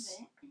 chance.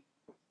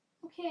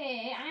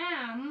 Okay,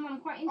 I am. I'm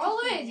quite interested. All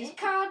it in is it.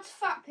 cards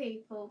fat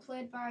people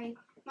played by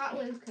Matt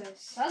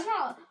Lucas. That's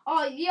not.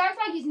 Oh, you act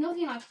like it's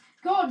nothing. Like,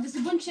 God, there's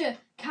a bunch of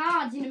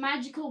cards in a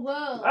magical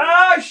world.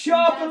 Ah, shut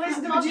up and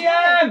listen to the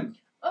GM!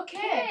 Okay.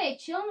 Hey,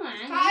 chill, man.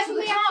 So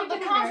the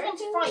cards want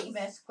to fight you,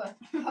 basically.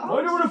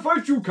 I don't want to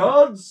fight you,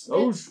 cards.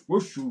 I'll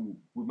squish you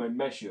with my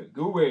mesher.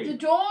 Go The away.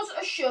 doors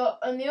are shut,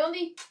 and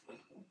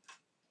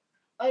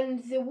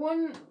the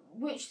one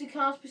which the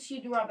cards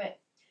pursued the rabbit.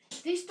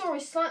 This door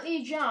is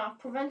slightly ajar,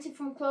 prevented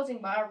from closing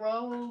by a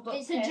rolled up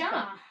It's paper. a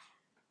jar.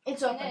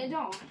 It's Get open. it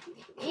on.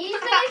 Even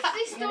if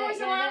this door is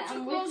Get allowed it, to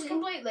I'm close with you.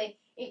 completely,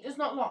 it does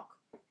not lock.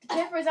 The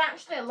paper is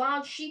actually a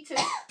large sheet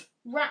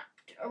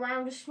wrapped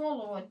around a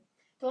smaller one.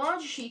 The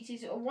larger sheet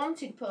is a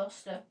wanted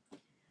poster,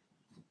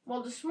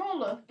 while the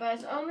smaller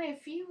bears only a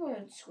few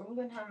words scribbled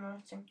in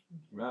handwriting.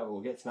 Right, we'll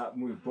get to that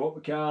when we've bought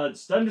the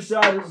cards. Stand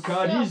aside, little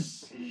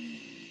cardies.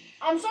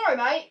 I'm sorry,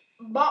 mate,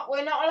 but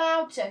we're not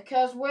allowed to,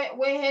 because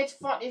we're here to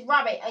fight this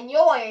rabbit, and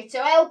you're here to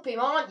help him,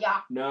 aren't ya?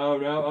 No,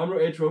 I'm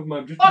not here to help him.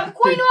 I'm just. By the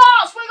Queen of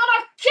Hearts, we're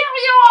gonna kill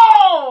you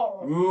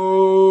all!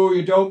 Ooh,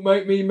 you don't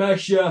make me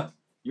mesh you.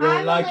 You won't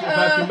I'm like it only- if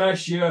I have to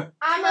mesh you.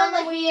 I'm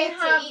only we here to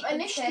have eat the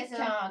initiative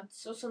potato.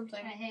 cards or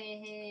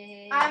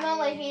something. I'm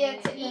only here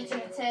to eat a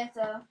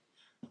potato.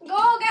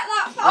 Go get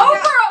that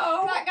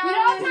Over! That guy We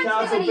don't have over time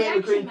That's to a do bit any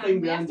of a green action, thing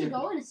man. We have behind to you.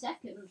 go in a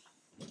second.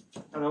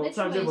 I know what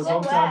time it Literally, was. so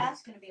Long time.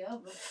 it's gonna be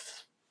over.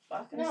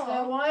 Back in No. stay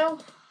a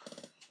while.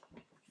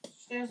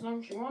 Stay as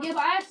long as you want. Yeah,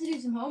 but I have to do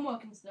some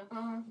homework and stuff.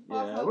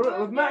 Yeah,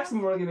 with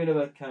maximum, we'll give you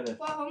another kind of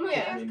Well,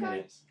 Yeah. 20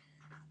 minutes.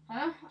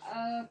 Huh?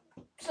 I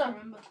So,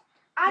 remember.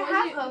 I What is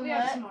have it we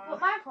have homework, tomorrow?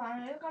 but my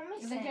plan is gone I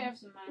think I missing. have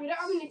some maths. we don't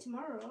have any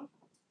tomorrow.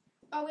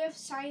 Oh, we have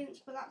science,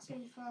 but that's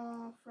in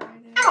for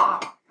Friday.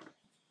 ah!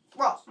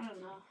 Ross, I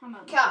don't know. I'm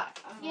out. card.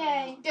 I don't know.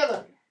 Yay.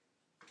 Dylan,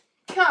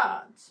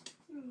 cards.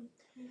 Hmm.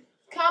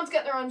 Cards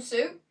get their own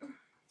suit.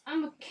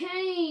 I'm a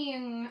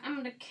king.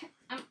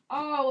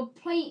 Oh, a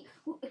plate.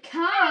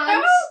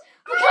 Cards.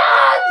 The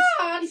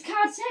cards. It's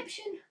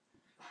cardception.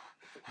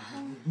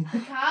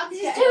 Cards This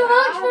is get too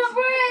much around. for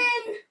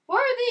my brain. What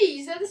are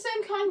these? They're the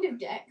same kind of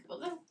deck, but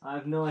they're... I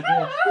have no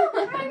idea.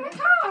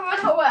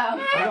 Oh well.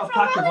 I got a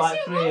pack of like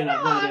 3 and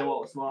I've no idea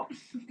what's what.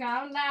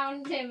 Calm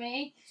down,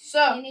 Timmy. You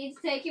So, need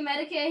to take your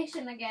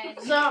medication again.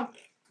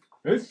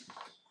 Yes.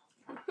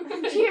 Do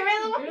you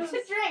really want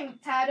to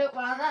drink tied up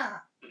like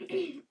that?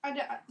 I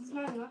don't. There's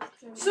no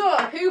left. so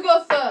who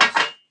goes first?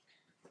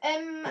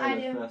 I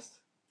do. First.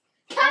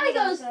 Cammy Emma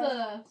goes goes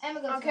first.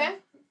 Emma goes Okay. first.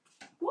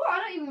 What? I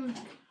don't even.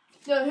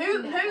 So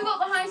who got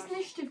the highest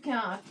initiative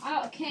card? I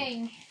got a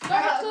king. I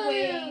got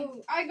Queen.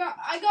 queen. I got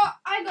queen. I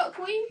got got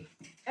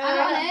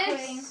an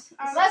queen. S.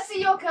 Let's see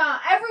your card.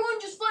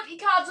 Everyone just flip your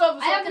cards over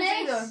so I have can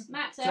see an them. S.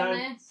 Max, I have an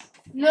S.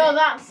 No,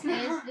 that's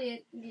There's not.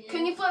 the.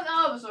 Can you flip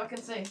that over so I can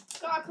see?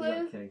 Got a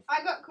clue. Okay.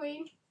 I got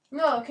queen.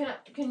 No,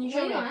 can you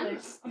show me, Wait,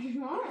 please?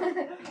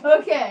 man.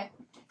 Okay.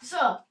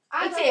 So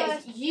I it go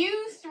is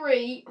you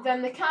three,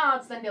 then the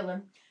cards, then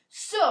Dylan.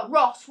 So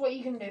Ross, what are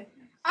you gonna do?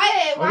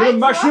 Why gonna is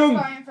mash Ross 'em.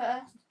 going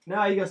first?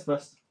 No, he goes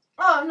first.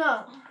 Oh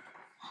no.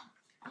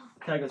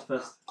 Kai goes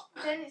first.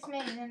 Then it's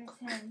me, then it's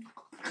him.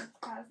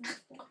 Cards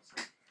next to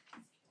us.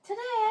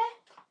 Today.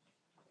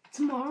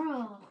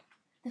 Tomorrow.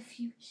 The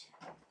future.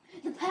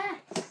 The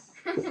past.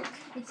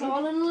 It's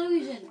all an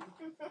illusion.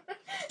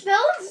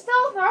 Dylan's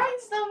still throwing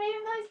stuff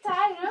even though he's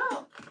tied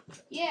up.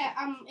 Yeah,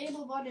 I'm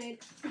able-bodied.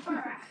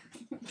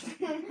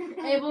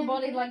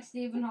 Able-bodied like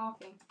Stephen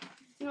Hawking.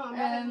 No, I'm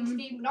better than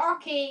Stephen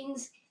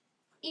Hawkins.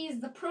 He's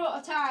the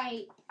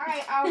prototype.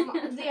 I am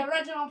the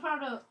original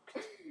product.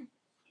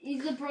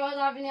 He's the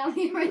prototype in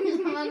the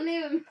original. I don't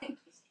even think.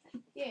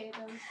 Yeah, he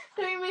does.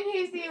 Do you mean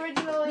he's the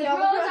original? The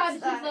prototype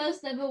is the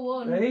first ever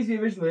one. He's the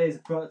original, he's a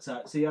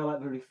prototype, so you're like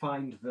the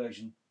refined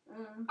version.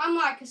 I'm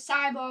like a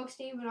cyborg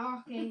Stephen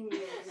Hawking.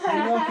 Stephen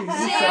Hawking, he's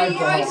a Same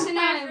cyborg. voice and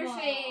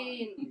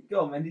everything. Go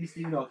on, man, do your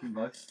Stephen Hawking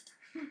voice.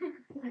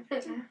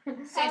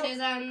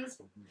 Citizens,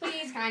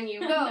 please can you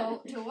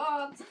go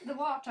towards the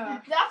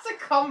water? That's a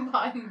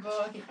combine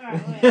boy.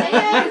 Alright, wait.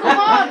 Hey, come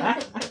on. I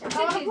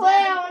Citizens,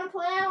 wanna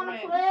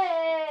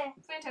play.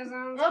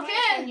 Citizens, Okay.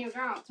 please can you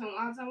go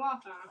towards the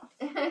water?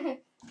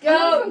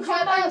 Go, From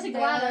Combine to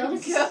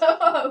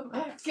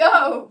GLaDOS.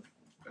 Go.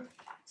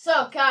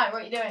 So Kai,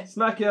 what are you doing?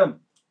 Smack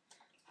him.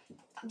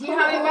 Do you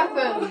have a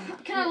weapon?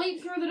 Can I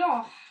leap through the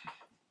door?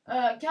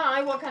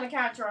 Kai, what kind of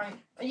character are you?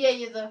 Yeah,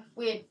 you're the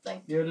weird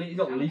thing. You're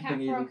not I'm leaping Cat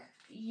even. Frog.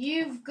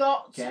 You've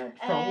got Cat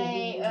a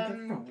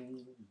frog.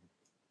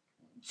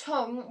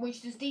 tongue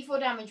which does D4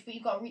 damage, but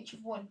you've got a reach of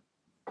 1.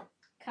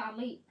 Can't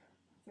leap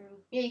through.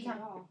 Yeah, you the can.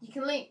 door. You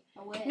can leap.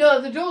 Away. No,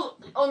 the door's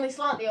only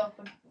slightly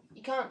open.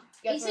 You can't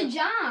get It's through. a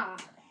jar.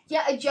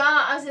 Yeah, a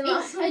jar, as in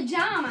like... It's a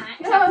jar, Max.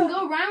 No. I can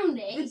go round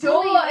it. The It's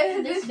door,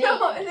 only this big.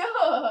 no,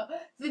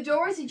 the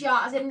door is a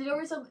jar, as in the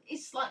door is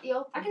slightly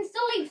open. I can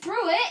still leap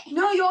through it.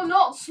 No, you're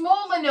not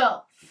small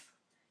enough.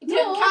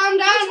 No, Calm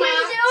down, which way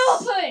Max. does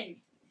it open?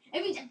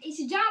 If it's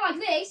a jar like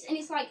this, and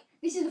it's like,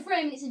 this is the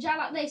frame, and it's a jar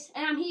like this,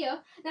 and I'm here,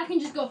 then I can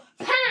just go,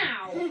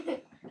 pow!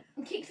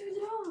 And kick through the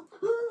door.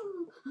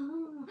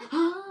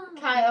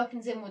 Kai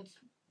opens inwards.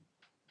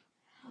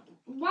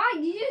 Why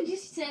did you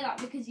just say that?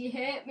 Because you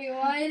hate me?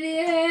 Why do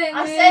you hate me?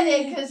 I said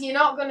it because you're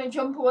not going to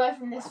jump away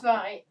from this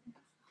fight.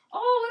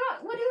 Oh,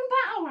 we're doing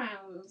battle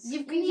rounds.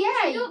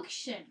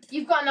 Introduction.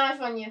 You've got a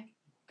knife on you.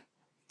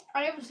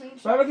 I never seen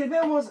Right, okay, if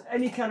anyone wants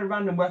any kind of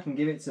random weapon,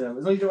 give it to them.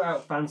 As long as you don't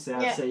out fancy,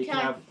 I'd say you can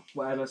have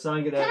whatever. So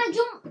I'm gonna. Can I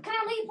jump? Can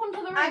I leap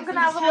onto the roof? I'm gonna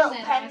have a little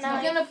pen now.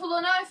 You're gonna pull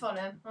a knife on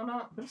him or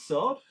not? A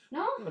sword?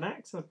 No. An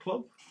axe? A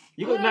club?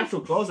 You've got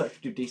natural claws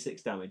that can do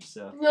D6 damage,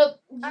 so. No.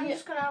 I'm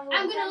just gonna have a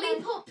I'm little gonna pen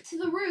leap up to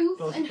the roof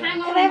Does and that. hang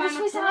on. Can I have a by my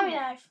Swiss thumb. Army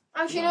knife?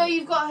 Actually, no,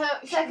 you've got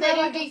her. Check They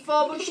that do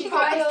D4, but she's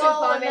got extra and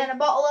climbing. then a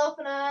bottle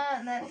opener,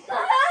 and then.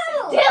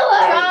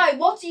 Kai,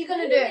 what are you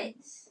gonna do?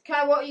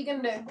 Kai, what are you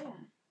gonna do?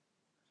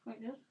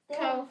 Quite good.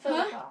 Kai,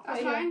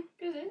 That's fine.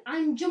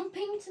 I'm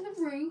jumping to the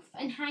roof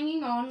and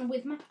hanging on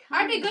with my.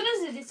 I'd be good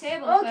as a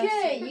disabled Okay,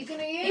 person. you're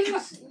gonna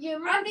use your.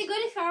 I'd be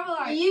good if I were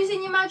like. You're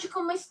using your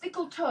magical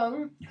mystical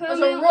tongue as a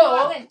permanently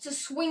rope like this. to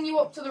swing you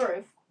up to the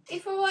roof.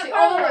 If I were So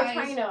all the rope's paralysed.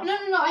 hanging up. No,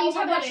 I use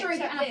Oh, my my shuriken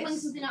God, and I fling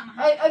this. something out my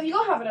hand. Have you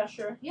got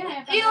haberdashery?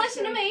 Yeah. You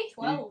listen to me.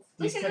 12.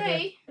 Listen to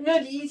me. No,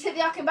 you take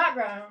the acting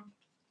background.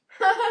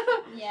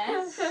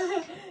 Yes.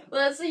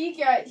 Let's see your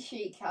character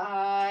sheet,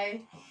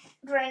 Kai.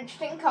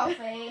 Drenched in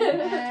coffee.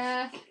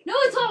 No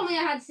one told me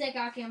I had sick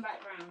arcane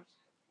background.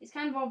 It's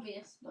kind of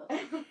obvious, but.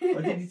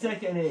 Or did you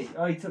take any?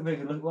 Oh, you took very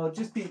good look. Well,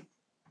 just be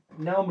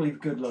normally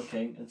good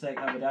looking and take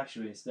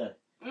haberdashery instead.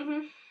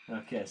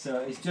 Okay, so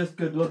it's just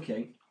good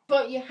looking.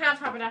 But you have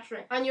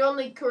haberdashery, and you're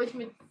only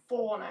charisma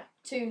 4 now,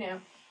 2 now.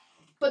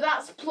 But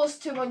that's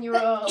 +2 on your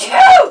own. Jesus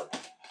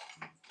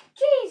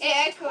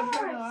I could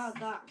Christ. really like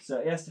that.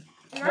 So he has to.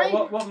 Right.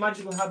 What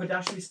magical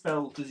haberdashery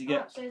spell does he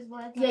get?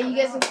 Yeah, you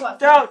get some quite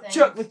Don't fun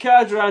chuck the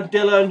cards around,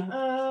 Dylan.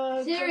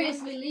 things.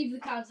 Seriously, leave the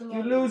cards alone.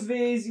 You lose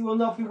these, you will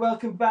not be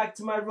welcome back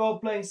to my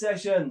role-playing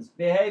sessions.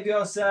 Behave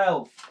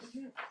yourself.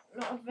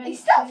 He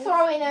stopped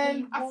throwing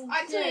them. I'll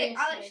actually.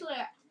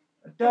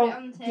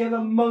 Don't give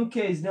them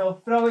monkeys. No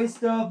throwing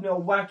stuff, no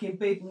whacking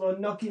people, no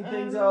knocking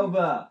things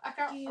over. I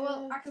can't.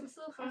 Well, I can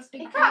still throw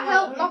He can't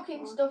help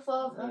knocking stuff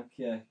over.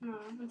 Okay. No,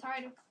 I'm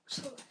tired of.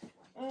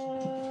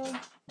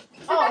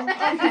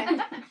 Okay.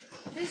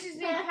 This is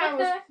the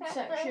powers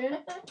section.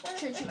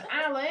 Church of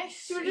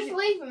Alice. You were just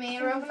leaving me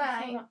here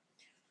overnight.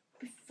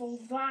 Before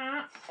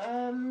that,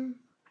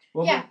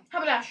 Well, yeah,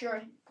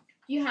 haberdashery.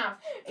 You have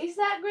Is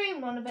that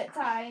green one a bit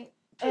tight?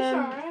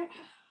 powers.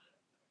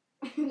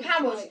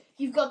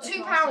 You've got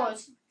 2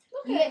 powers.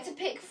 You get to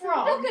pick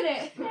from. Look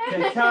at it.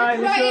 Okay, Kai, Right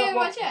let's here go. in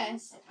my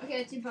chest.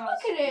 Okay, 2 powers.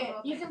 Look at it.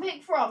 You can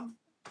pick from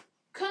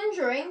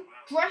conjuring,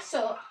 dress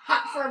up,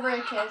 hat for every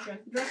occasion.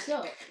 Dress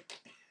up.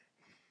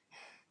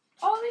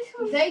 Oh, this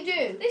one. They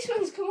do. This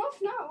one's come off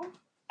now.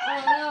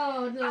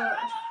 Oh no.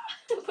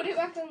 Put it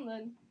back on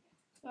then.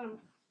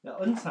 No,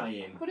 untie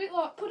him. Put it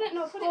low. Put it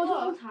Oh,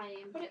 low. don't tie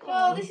him. Put it No,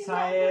 low. this is what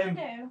I'm Untie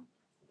gonna do.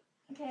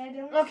 Okay, I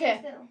don't Okay.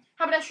 still.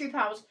 Haberdashery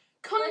powers.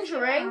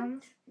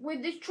 Conjuring.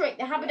 With this trick,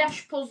 the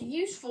haberdasher pulls a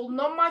useful,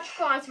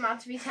 non-magical item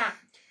out of his hat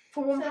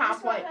for 1 power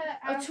point.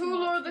 A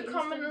tool or other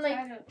commonly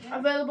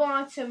available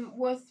item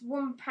worth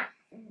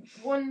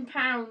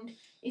 £1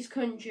 is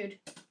conjured.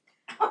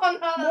 Oh, no,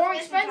 that's More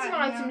this expensive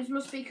time items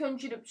must be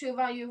conjured up to a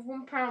value of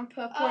 £1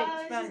 per point Oh,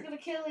 this is spent. gonna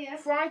kill you.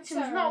 For items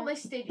Sorry. not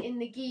listed in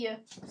the gear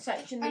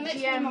section, the I'm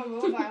literally on GM. my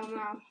mobile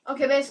now.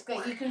 Okay,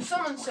 basically, you can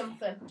summon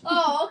something.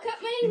 Oh, look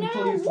at me You can now.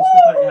 pull useful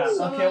stuff out of your hat.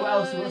 Woo! Okay, what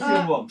else? What's the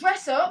other one?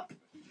 Dress up.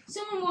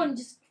 Someone one,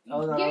 just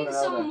Hold on, give hold it to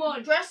on, someone hold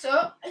one. Dress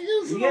up.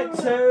 You get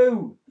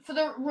 2. For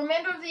the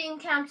remainder of the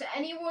encounter,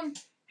 anyone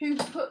who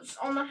puts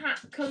on the hat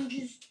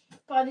conjures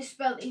by this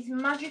spell is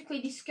magically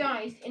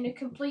disguised in a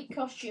complete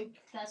costume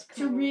That's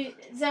to cool.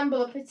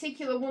 resemble a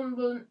particular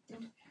Wonderland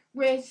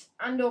race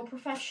and or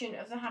profession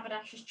of the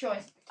haberdasher's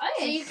choice. Oh,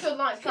 So you yes. could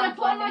like Can I start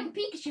put on blending.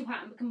 like a Pikachu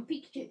hat and become a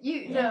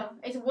Pikachu? No,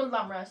 it's a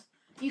Wonderland race.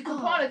 You can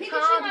put on a Pikachu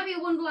card. might be a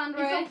Wonderland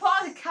You can race.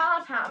 put on a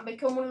card hat and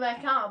become one of their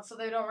cards so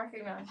they don't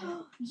recognise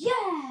you.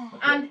 Yeah.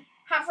 And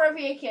hat for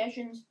every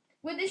occasion.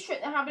 With this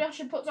trick, the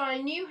haberdasher puts on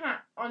a new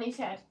hat on his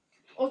head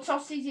or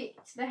tosses it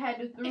to the head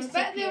of the It's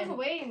better the recipient. other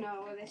way, you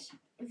know, with this.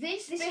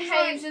 This This is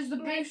behaves like as the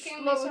boost making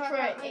me lower so I trait,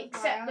 can't move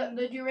except my that hand.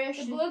 the The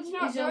duration blood's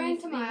not is only going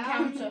for to the my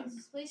encounter.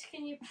 hands. Please,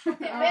 can you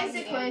pop it around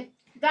Basically, again?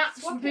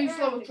 that's Swap it boost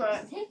around lower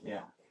again. trait.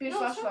 Yeah. Boost No,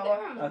 slash swap it lower.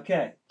 around.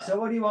 Okay, so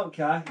what do you want,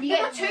 Kai? You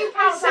get 2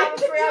 pounds out of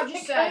the 3 I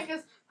just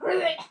said.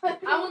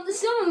 I want the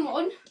summon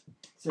one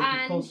So you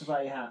can pull And- stuff out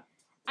of your hat.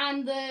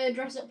 and the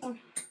dress up one.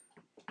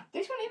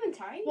 This one even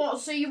tight.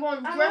 What, so you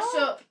want I dress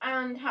know. up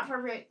and hat for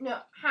every... No,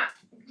 hat,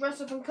 dress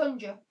up and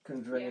conjure.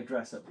 Conjuring a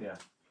dress up, yeah.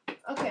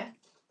 Okay.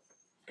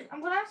 I'm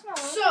gonna ask my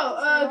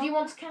So, do you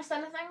want to cast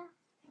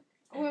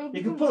anything?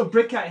 You can put a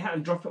brick out your hat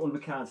and drop it on one of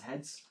the cards'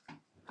 heads.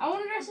 I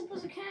want to dress up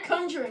as a cat.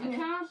 Conjuring. A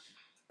card.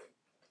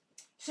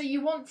 So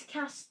you want to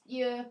cast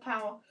your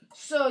power.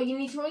 So you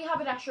need to roll your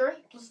haberdashery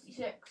plus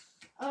d6.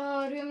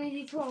 Oh, do we have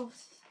any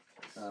d12s?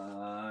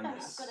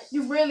 Yes. got it.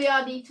 You really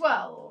are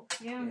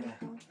d12. Yeah.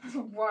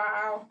 Yeah.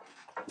 Wow.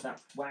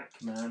 That's whack,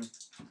 man.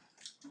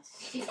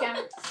 You can.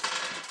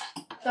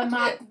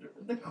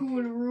 The cool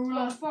Oh,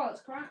 ruler. 4,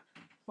 that's crap.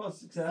 Well,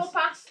 success. Full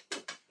pass.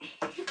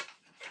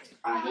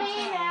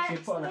 So you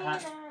put on a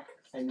hat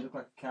and you look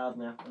like a card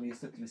now, and you're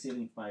stuck to the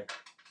ceiling for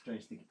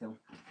Strange sticky tongue.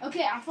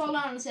 Okay, I fall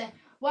down and say,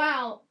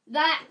 wow,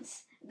 that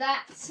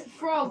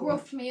frog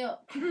roughed me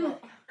up. Come down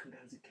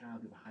as a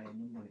card with a higher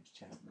number on its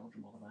chest and I'll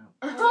them all about.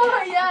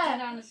 Oh yeah. Come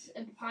down as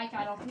a pie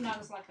card, I'll come down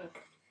as like a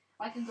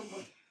good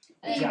one.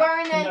 Are you Jack.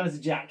 wearing Come a down as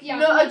a jack. Yeah,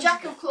 no I'm a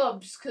jack of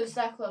clubs because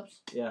they're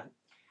clubs. Yeah.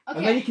 Okay.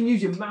 And then you can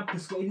use your mad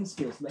persuading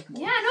skills to make them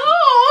all.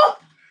 Yeah,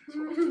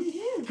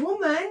 no! Come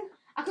on, man.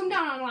 I come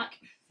down and I'm like,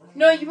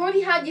 No, you've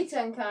already had your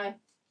turn, Kai.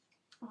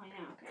 oh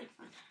yeah, okay,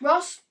 fine.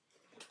 Ross.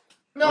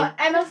 No, What?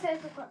 Emma.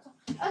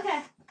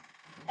 Okay.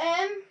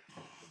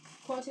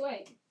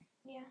 428.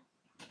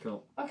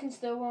 Cool. I can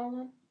still roll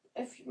then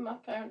if my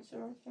parents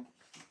are okay.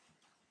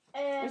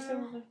 I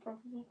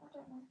Probably.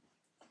 don't know.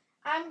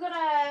 I'm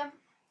gonna.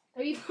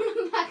 Are you putting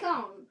them back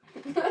on?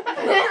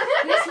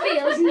 This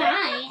feels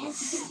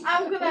nice.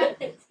 I'm gonna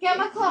get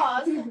my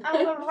claws. I'm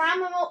gonna ram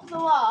them up the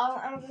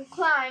wall. I'm gonna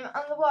climb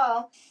on the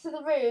wall to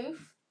the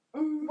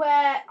roof,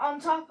 where on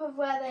top of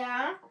where they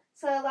are.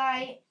 So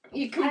like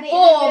You I can need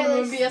form to be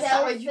and really be a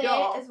savage stealthy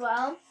dog. as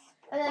well.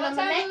 And then What on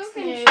the time next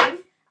do we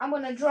move, I'm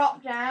gonna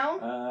drop down.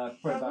 Probably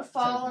From about the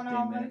fall 10, and 15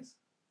 all minutes.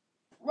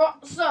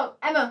 So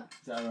Emma,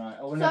 Is that alright?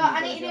 Oh, So whenever I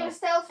you're need to do gonna a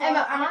stealth roll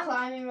Emma, and a I'm-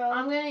 climbing roll.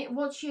 I'm gonna.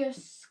 What's your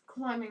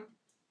climbing?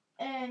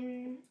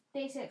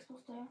 D6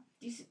 plus 2.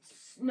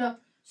 D6. No.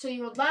 So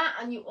you roll that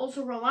and you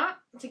also roll that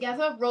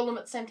together. Roll them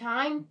at the same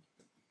time.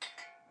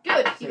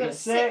 Good. So You you got a get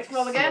 6. six,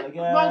 Roll again. roll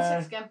again. Roll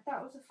 6 again.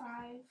 That was a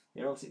 5.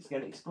 Your roll 6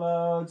 again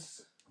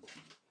explodes.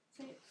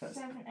 6, That's-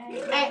 7, 8,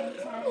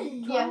 Eight. 9,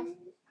 10, Yeah.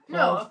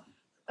 12.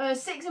 No.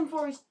 6 and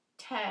 4 is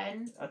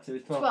 10. Add 2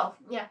 is 12. 12.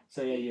 Yeah.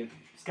 So yeah, you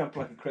scamper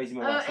like a crazy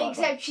man. outside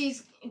that.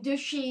 Except does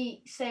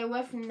she stay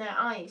away from their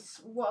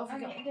eyes? What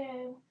have I you got? need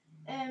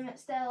to do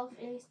stealth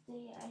is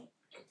D8.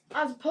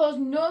 As opposed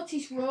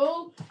notice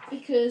roll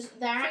because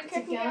they're Think I active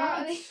can get out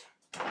of guards.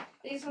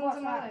 These What's ones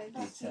are that? mine.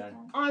 That's D10.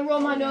 D10. I roll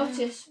my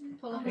notice.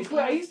 Pull up. It's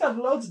weird, I used to have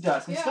loads of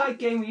dice. We Yeah. started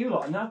gaming with you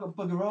lot, and now I've got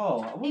bugger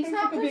all. I wonder It's if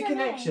not there could be a 'cause of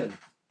me. connection.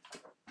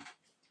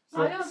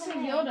 I don't take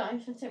your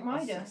dice, I take my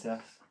That's dice.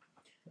 success.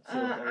 Let's see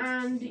what dice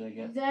And they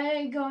get.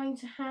 they're going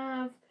to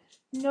have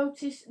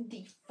notice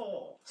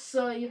D4.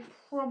 So you're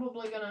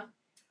probably gonna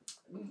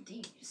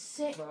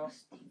D6,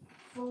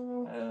 D4.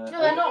 No,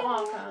 they're not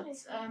all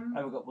cards.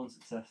 I've got 1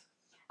 success.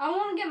 I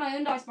want to get my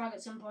own dice bag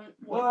at some point.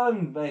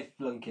 One, they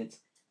flunk it.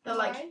 They're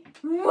like,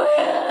 Where's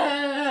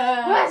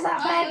where's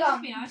that Oh, bag that'd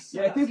on? be nice.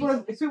 Yeah, if people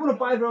want to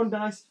buy their own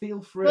dice,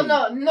 feel free.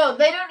 Well, no,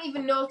 they don't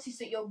even notice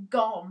that you're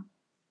gone.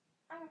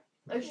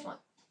 They're just like,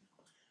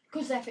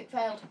 because Epic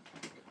failed.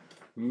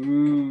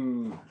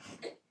 Ooh.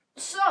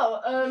 So,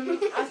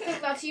 I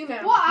think that's you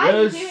now. What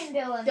are Yes. you doing,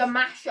 Dylan? The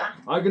masher.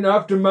 I'm gonna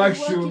have to mash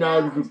Working you now,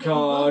 out little and getting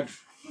card.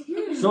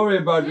 Sorry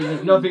about it,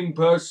 there's nothing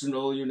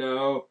personal, you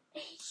know.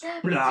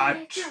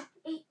 Splat.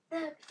 Eat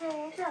the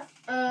potato.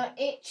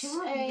 It's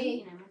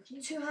a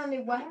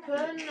two-handed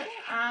weapon,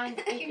 and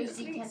it does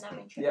D10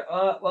 damage. Yeah,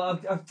 well,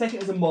 I've taken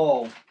it as a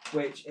maul,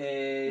 which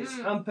is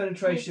arm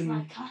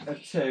penetration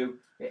of 2.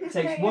 It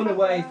takes 1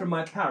 away from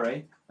my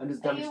parry and does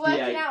Are damage you working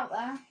D8. out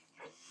there?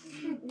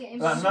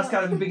 That's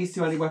kind of the biggest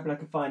two-handed weapon I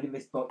could find in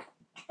this book.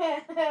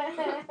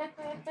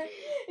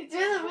 It's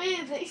really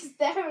weird that you're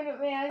staring at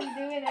me as you're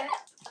doing it.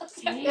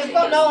 They've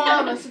got no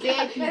armour, so the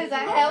AP. There's a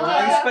hell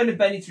Right, I'm of spend a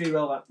Benny tree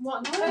roll that.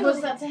 What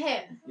was that to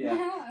hit?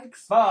 Yeah.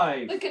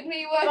 5. Look at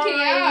me working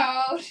Fine.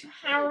 out.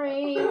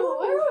 Harry.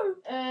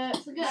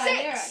 It's a good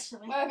idea, 6.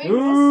 actually.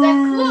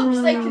 They're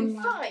clubs, they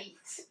can fight.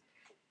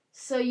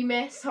 So you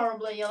miss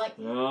horribly. You're like,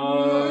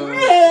 Oh.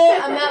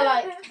 and they're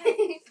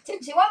like,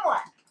 tipsy one way.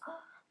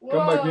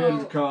 Come back here,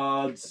 little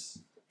cards.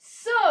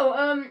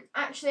 So,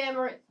 actually,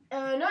 Emma,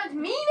 no, it's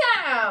me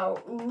now.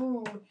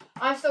 Ooh,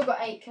 I've still got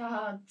 8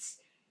 cards.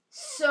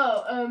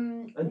 So,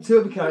 And 2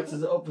 of the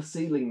characters are up for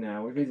ceiling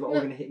now, which means they're all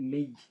going to hit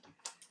me.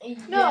 yeah.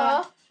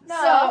 No.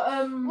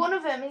 So, One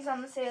of them is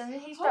on the ceiling.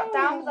 He's dropped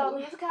down with all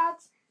the other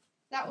cards.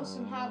 That was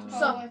some hardcore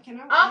So, working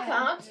out. our there.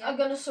 cards are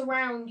gonna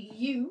surround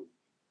you.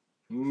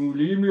 Ooh,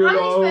 leave me How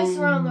alone. many spaces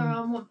around there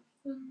are? One.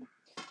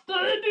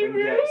 And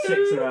get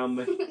 6 around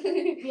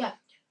me.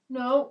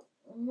 No.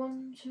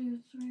 1, 2,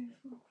 3,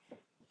 4.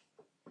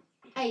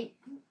 8.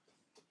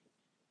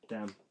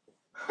 Damn.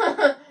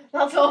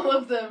 That's all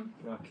of them.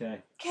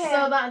 Okay.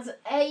 So that's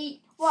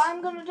 8. What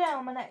I'm gonna do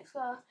on my next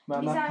go. My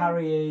Is that-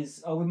 parry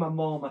is... Oh, with my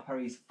maul, my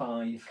parry is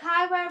 5.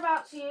 Kai,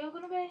 whereabouts are you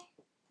gonna be?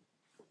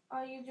 Or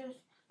are you just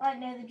like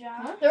near the jar?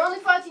 Huh? They're only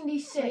fighting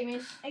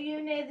D6. Are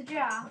you near the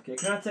jar? Okay,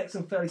 can I take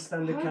some fairly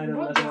standard Oh, kind of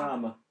what leather the-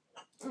 armour?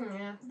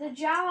 Yeah. The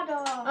jar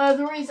door.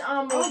 There is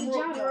armor. Oh, the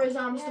jar. there is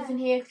armor stuff in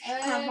here. 'Cause you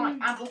have like Um,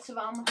 ablets of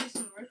armor.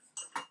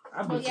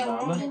 I've Well, got yeah, some we're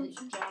all armour. in the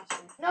jar, so.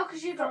 No,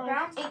 because you dropped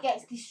down. It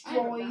gets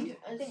destroyed.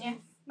 As Didn't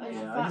you?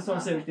 Yeah, I just want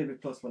to see what it did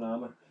with +1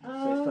 armour.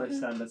 So it's fairly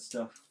standard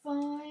stuff.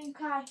 Fine.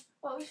 Kai,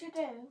 what we should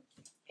do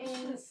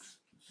is.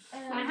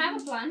 I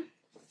have a plan.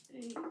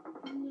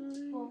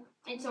 Well,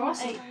 It's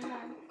awesome. 8.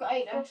 Got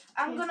 8 now.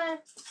 I'm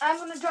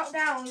gonna drop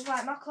down with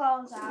like my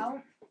claws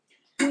out.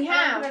 We I'm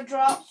have gonna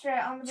drop straight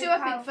on the 2 big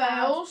epic pile of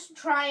cards, fails.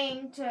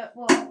 trying to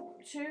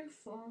 2,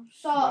 4.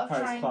 Sort My of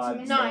parents trying five,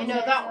 to so- No,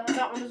 imitate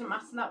that one doesn't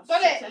matter. That was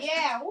Got it, success.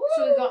 yeah.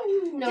 So we got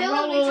no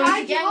Dylan, we rollers tied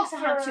you again, up so I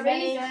for had a 2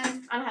 Benny,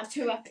 reason. and I had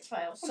 2 epic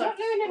fails. I'm So not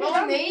doing any rolling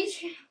damage.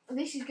 these,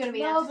 this is going to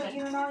be No, nasty. but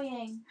you're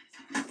annoying.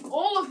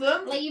 All of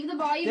them. Leave the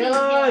boy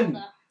Dylan!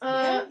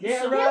 Hilda.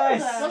 Get so a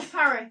rest! what's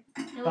parry?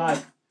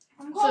 5.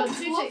 I'm So going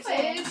 2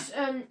 sixes,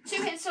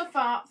 2 hits so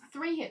far,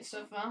 3 hits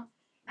so far.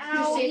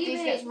 Ow, See if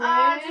this gets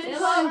I raised.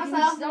 just hurt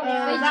myself.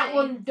 That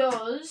one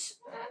does.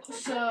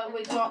 So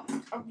we got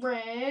a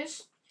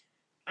raise.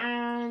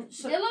 And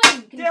so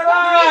Dylan, can you Dylan!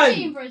 stop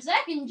reaching for a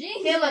second,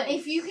 Jesus. Dylan,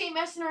 if you keep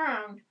messing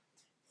around,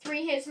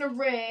 3 hits and a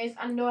raise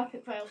and no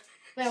epic fails,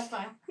 they'll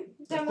fail.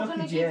 Then we're going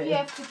to Fucking give you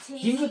yeah.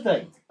 fatigue. Give me the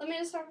thing. Let me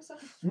just start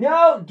myself.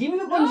 No! Give me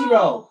the bungee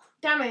rope!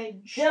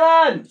 Damage.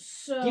 Dylan!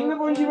 So Give me the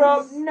bungee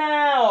rope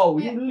now!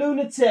 You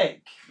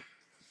lunatic!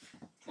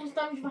 What's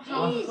damage for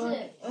half?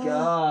 Jesus.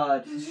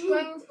 God.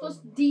 Strength plus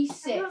I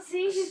D6. don't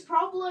see his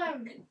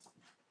problem.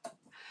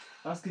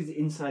 That's because it's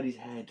inside his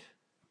head.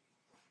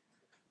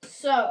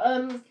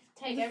 So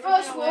Take the everything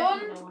first away one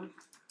from no one.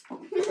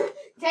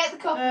 Take the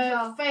cup as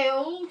well.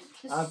 failed.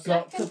 The I've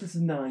got second, toughness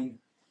of 9.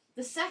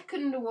 the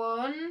second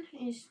one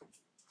is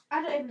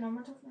I don't even know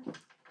my toughness.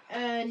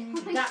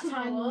 that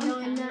time One,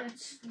 9 and-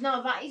 nats.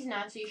 No, that is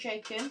nats. So you're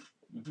shaking.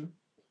 Mhm.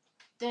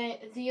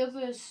 The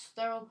others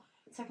they're all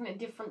second at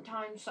different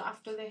times. So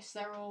after this,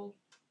 they're all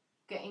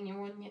getting you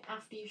when you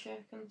after you're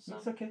shaken. So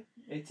It's okay.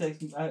 It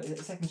takes a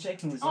second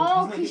shaking result. Oh, does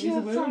not 'cause give me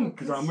you're the wound, drunk.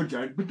 because I'm a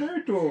giant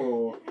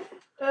potato.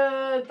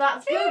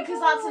 that's good because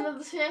that's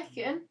another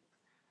shaken.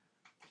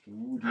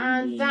 Ooh, dear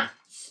And me.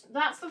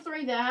 that's the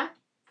 3 there.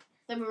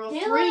 Then we roll 3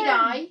 Dylan!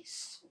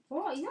 dice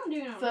What? He's not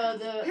doing it. for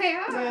the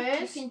You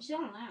raise. can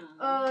chill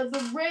now.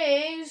 The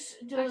raise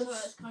That's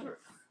does kind of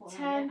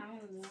 10,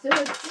 You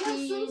have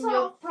 13, some sort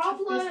of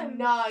problem.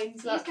 9, so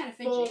He's that's kind of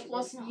 4 fidgety,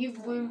 plus it's not you've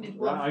fair. wounded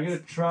Right, one. I'm going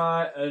to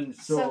try and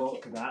soak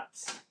Okay. that.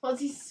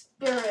 What's his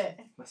spirit?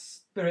 My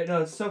spirit,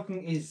 no,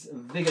 soaking is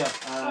vigour.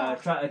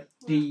 Try to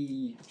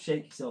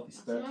de-shake yourself, your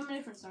So spirit. how many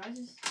different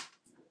sizes?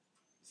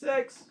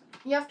 6.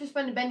 You have to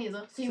spend a penny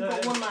though, so you've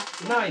got 1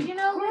 left. 9. You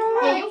know,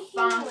 Yeah, with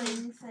you're my fine.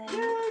 healing thing.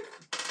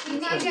 You With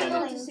need my to get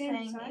them healing to same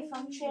thing, size. if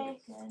I'm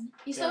shaken,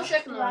 You're still Yeah.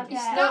 shaking do I on. get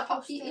Stop.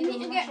 plus You 2 need to on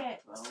my get- shake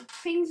roll?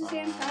 Things the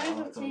same I'll size, have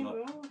but to same look.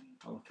 roll.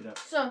 I'll look it up.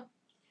 So,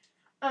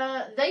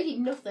 they did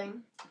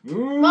nothing.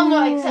 Ooh. Well,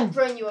 no, except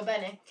throwing you a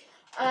penny.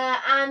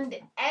 And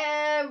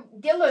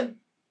Dylan.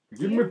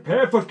 Give me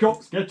paper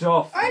cups, get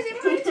off. Oh, is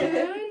it my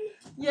turn?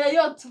 Yeah,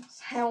 you're tough as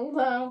hell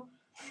now.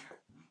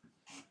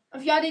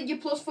 Have you added your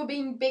plus for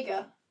being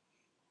bigger?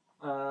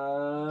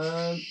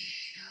 I'm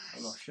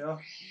not sure.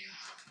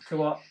 So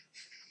what?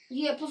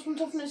 You get plus 1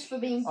 toughness for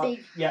being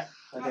big. Yeah,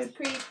 I That's did.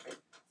 pretty.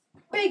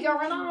 Bigger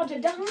and harder,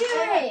 damn By it!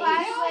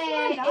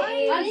 the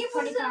way, I it need is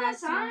one of that 25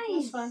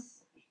 size. That's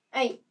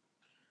fine. 8.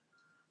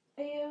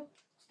 Are you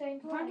staying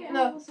quiet?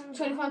 No,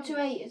 25 to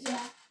 8, is it?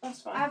 Yeah.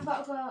 That's fine. I've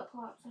got to go at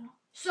co-op now.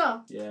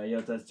 So, Yeah,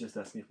 your dad's just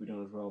asking if we're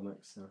done as well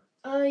next. So.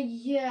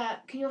 yeah,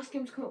 can you ask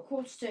him to come at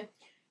 1:45?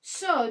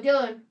 So,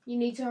 Dylan, you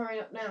need to hurry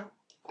up now.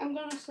 I'm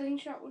gonna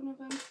slingshot one of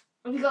them.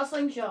 Have you got a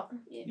slingshot?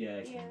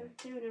 Yeah. Yeah,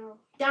 do it now.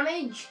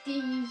 Damage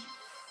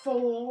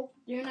D4,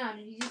 Do it now.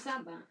 Did you just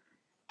add that?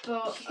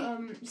 but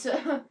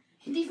so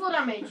D4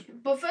 damage.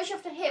 But first you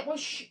have to hit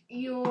what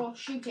you're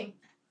shooting.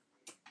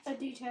 A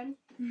D10.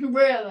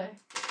 Really?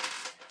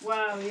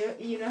 Wow,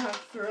 you know how to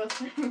throw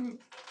things.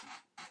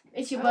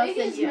 It's your I think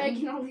birthday, he's Jim.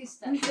 making all these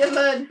steps.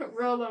 Dylan,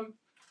 roll them.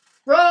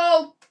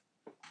 Roll!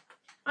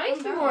 I need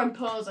to be more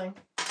imposing.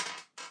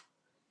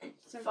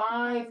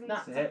 5,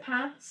 that's That's a it.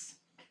 pass.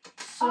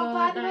 Oh,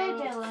 by the way, now-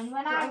 Dylan,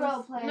 when I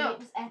roleplayed, No. it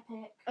was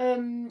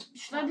epic.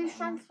 Should I do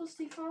strength plus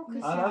D4?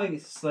 'Cause, I think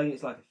it's a sling,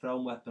 it's like a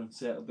thrown weapon,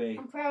 so it'll be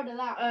I'm proud of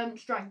that.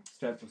 strength.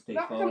 strength plus D4.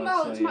 Rock and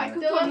roll, so, it's my yeah.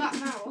 cook on that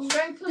now.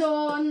 Strength plus...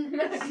 Done.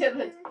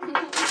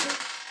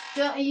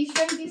 Dylan. Are you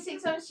strength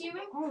D6, I'm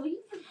assuming? Oh, you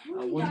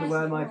I wonder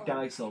where my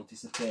dice all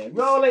disappeared.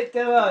 Roll it,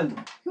 Dylan!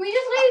 Can we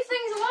just leave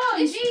things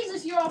alone?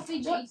 Jesus, you're all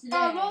fidgety today.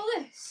 Oh, roll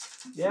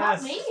this.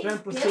 Yes, me,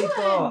 strength plus Dylan.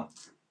 D4.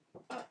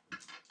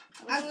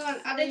 Hang on,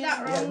 I did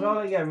that Yeah, wrong. roll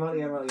it again, roll it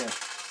again, roll it again.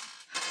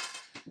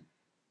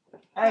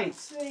 8.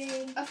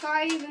 3, A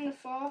 5 and a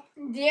 4.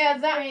 Yeah,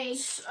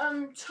 that's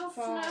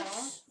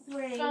toughness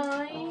 3.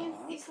 5.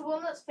 It's the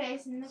one that's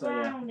facing the So,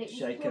 yeah, ground. It was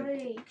shaken.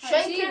 3.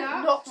 Shaken,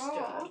 that. not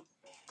stirred.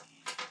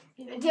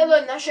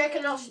 Dylan, they're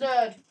shaken, not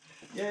stirred.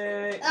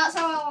 Yay! That's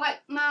how I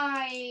like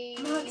my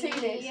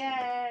Martinis.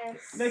 Yes.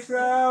 Next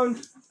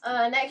round!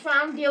 Next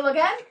round, deal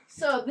again.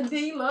 So the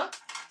dealer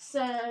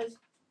says,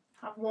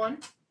 have 1.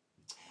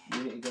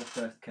 You need to go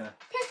first, Kai.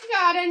 Pick a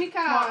card, any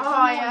card.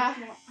 Oh, yeah.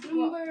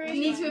 Number You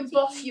need to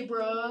emboss your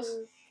bros.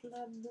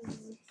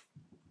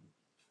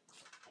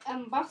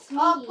 Emboss me.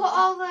 Oh, put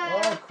all the.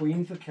 Oh,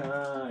 Queen for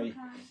Kai.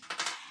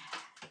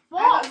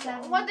 What? got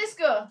 7. Where'd this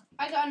go?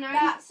 I got a 9.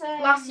 That's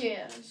Last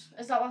year's.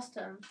 Is that last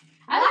term?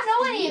 I don't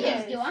know any of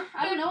years. these, do I?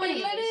 I don't know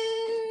any of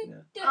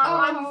these.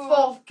 I'm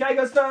 4th. Kai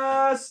goes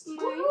first!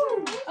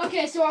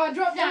 Okay, so I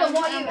drop down. Dylan,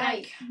 what are you, I'm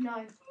 8?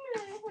 No.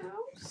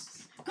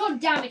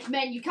 God damn it,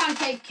 men, you can't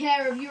take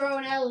care of your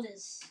own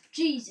elders.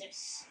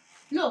 Jesus.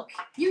 Look,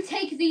 you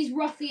take these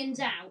ruffians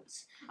out.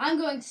 I'm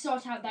going to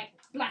sort out that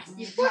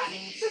blasted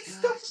rabbit.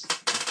 Stop.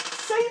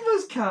 Save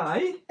us,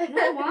 Kai.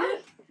 No, why?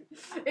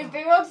 If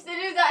he wants to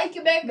do that, he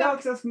can make No, up.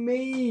 because that's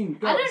mean.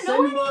 I don't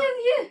know any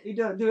of you. You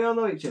don't. Do we all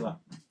know each other?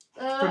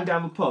 From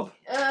down the pub?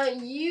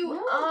 You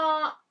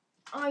are.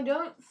 I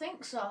don't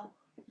think so.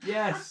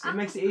 Yes, it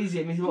makes it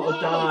easier. It means we won't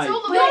It's die.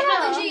 all the way You're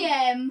not around. the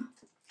GM.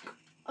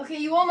 Okay,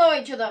 you all know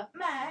each other.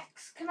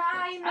 Max, can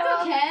I know I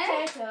don't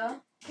care.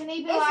 Potato? Can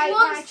he be If he like my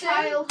wants to.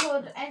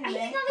 childhood He's enemy?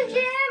 not the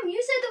GM.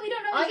 You said that we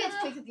don't know I each get to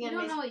other. pick at the We don't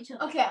enemies. know each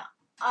other. Okay,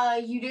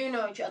 you do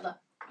know each other.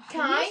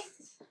 Kai,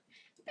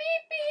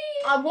 Beep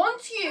beep. I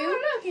want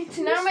you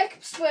to now make a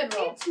persuade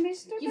roll. It's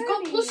Mr. You've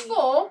got Benny.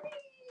 +4.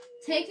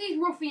 Take these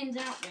ruffians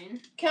out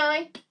then.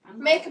 Kai,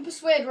 I'm make a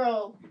persuade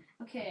roll.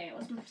 Okay,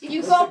 what's my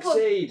You've Let's got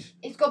succeed.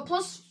 It's got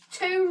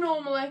 +2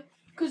 normally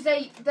because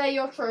they're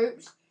your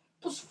troops.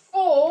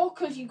 +4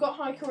 because you've got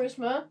high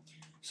charisma.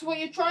 So what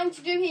you're trying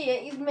to do here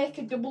is make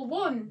a double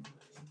 1.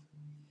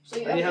 So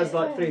you And he has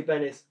like 3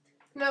 pennies.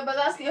 No, but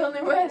that's the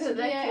only way that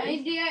they Yeah, I can.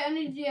 need D8, I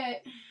need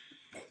D8.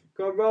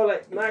 Go on, roll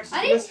it. Max,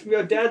 I listen from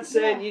your dad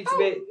saying you to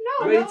be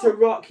No, ready no. to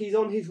rock. He's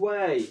on his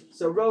way.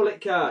 So roll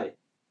it, Kai.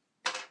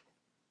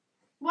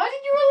 Why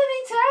did you roll an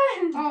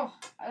E10? Oh,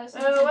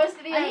 Where's the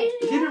I D8? need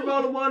You didn't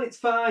roll a 1, it's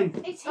fine.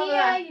 It's Oh, here,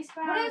 yeah. you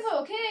spaz. Whatever,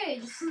 okay,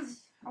 just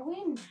I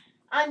win.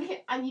 And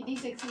your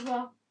D6 as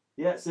well.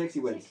 Yeah, 60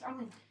 wins. I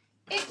win.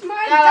 It's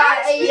my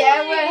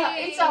Yeah,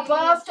 it's our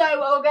birthday.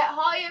 We'll get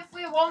high if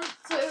we want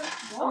to.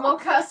 And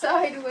walk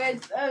outside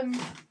with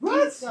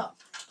What? stuff.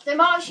 They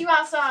march you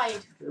outside.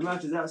 The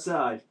match is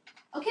outside.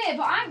 Okay,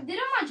 but they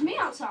don't match me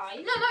outside.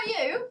 No, not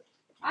you.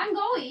 I'm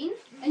going,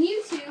 and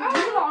you two, you lot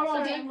are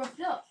all getting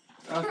roughed up.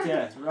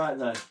 Okay, right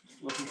then.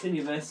 We'll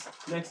continue this.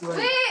 Next one.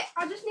 Wait,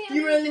 I just need.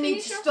 You really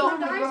need to finish off stop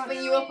my dice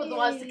roughing you up, roll.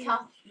 otherwise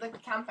the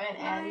campaign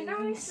My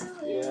ends. dice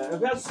Yeah, village. if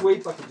we had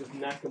sweep, I could just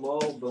knack them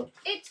all, but.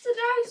 It's the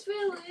dice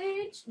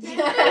village.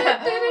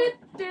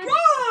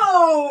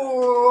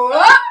 Whoa!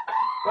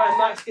 Right,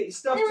 Max, get your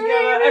stuff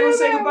together. Everyone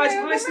say goodbye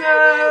to the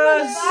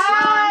listeners!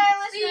 Bye,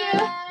 See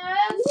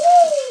listeners.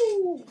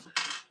 Woo!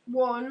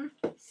 1.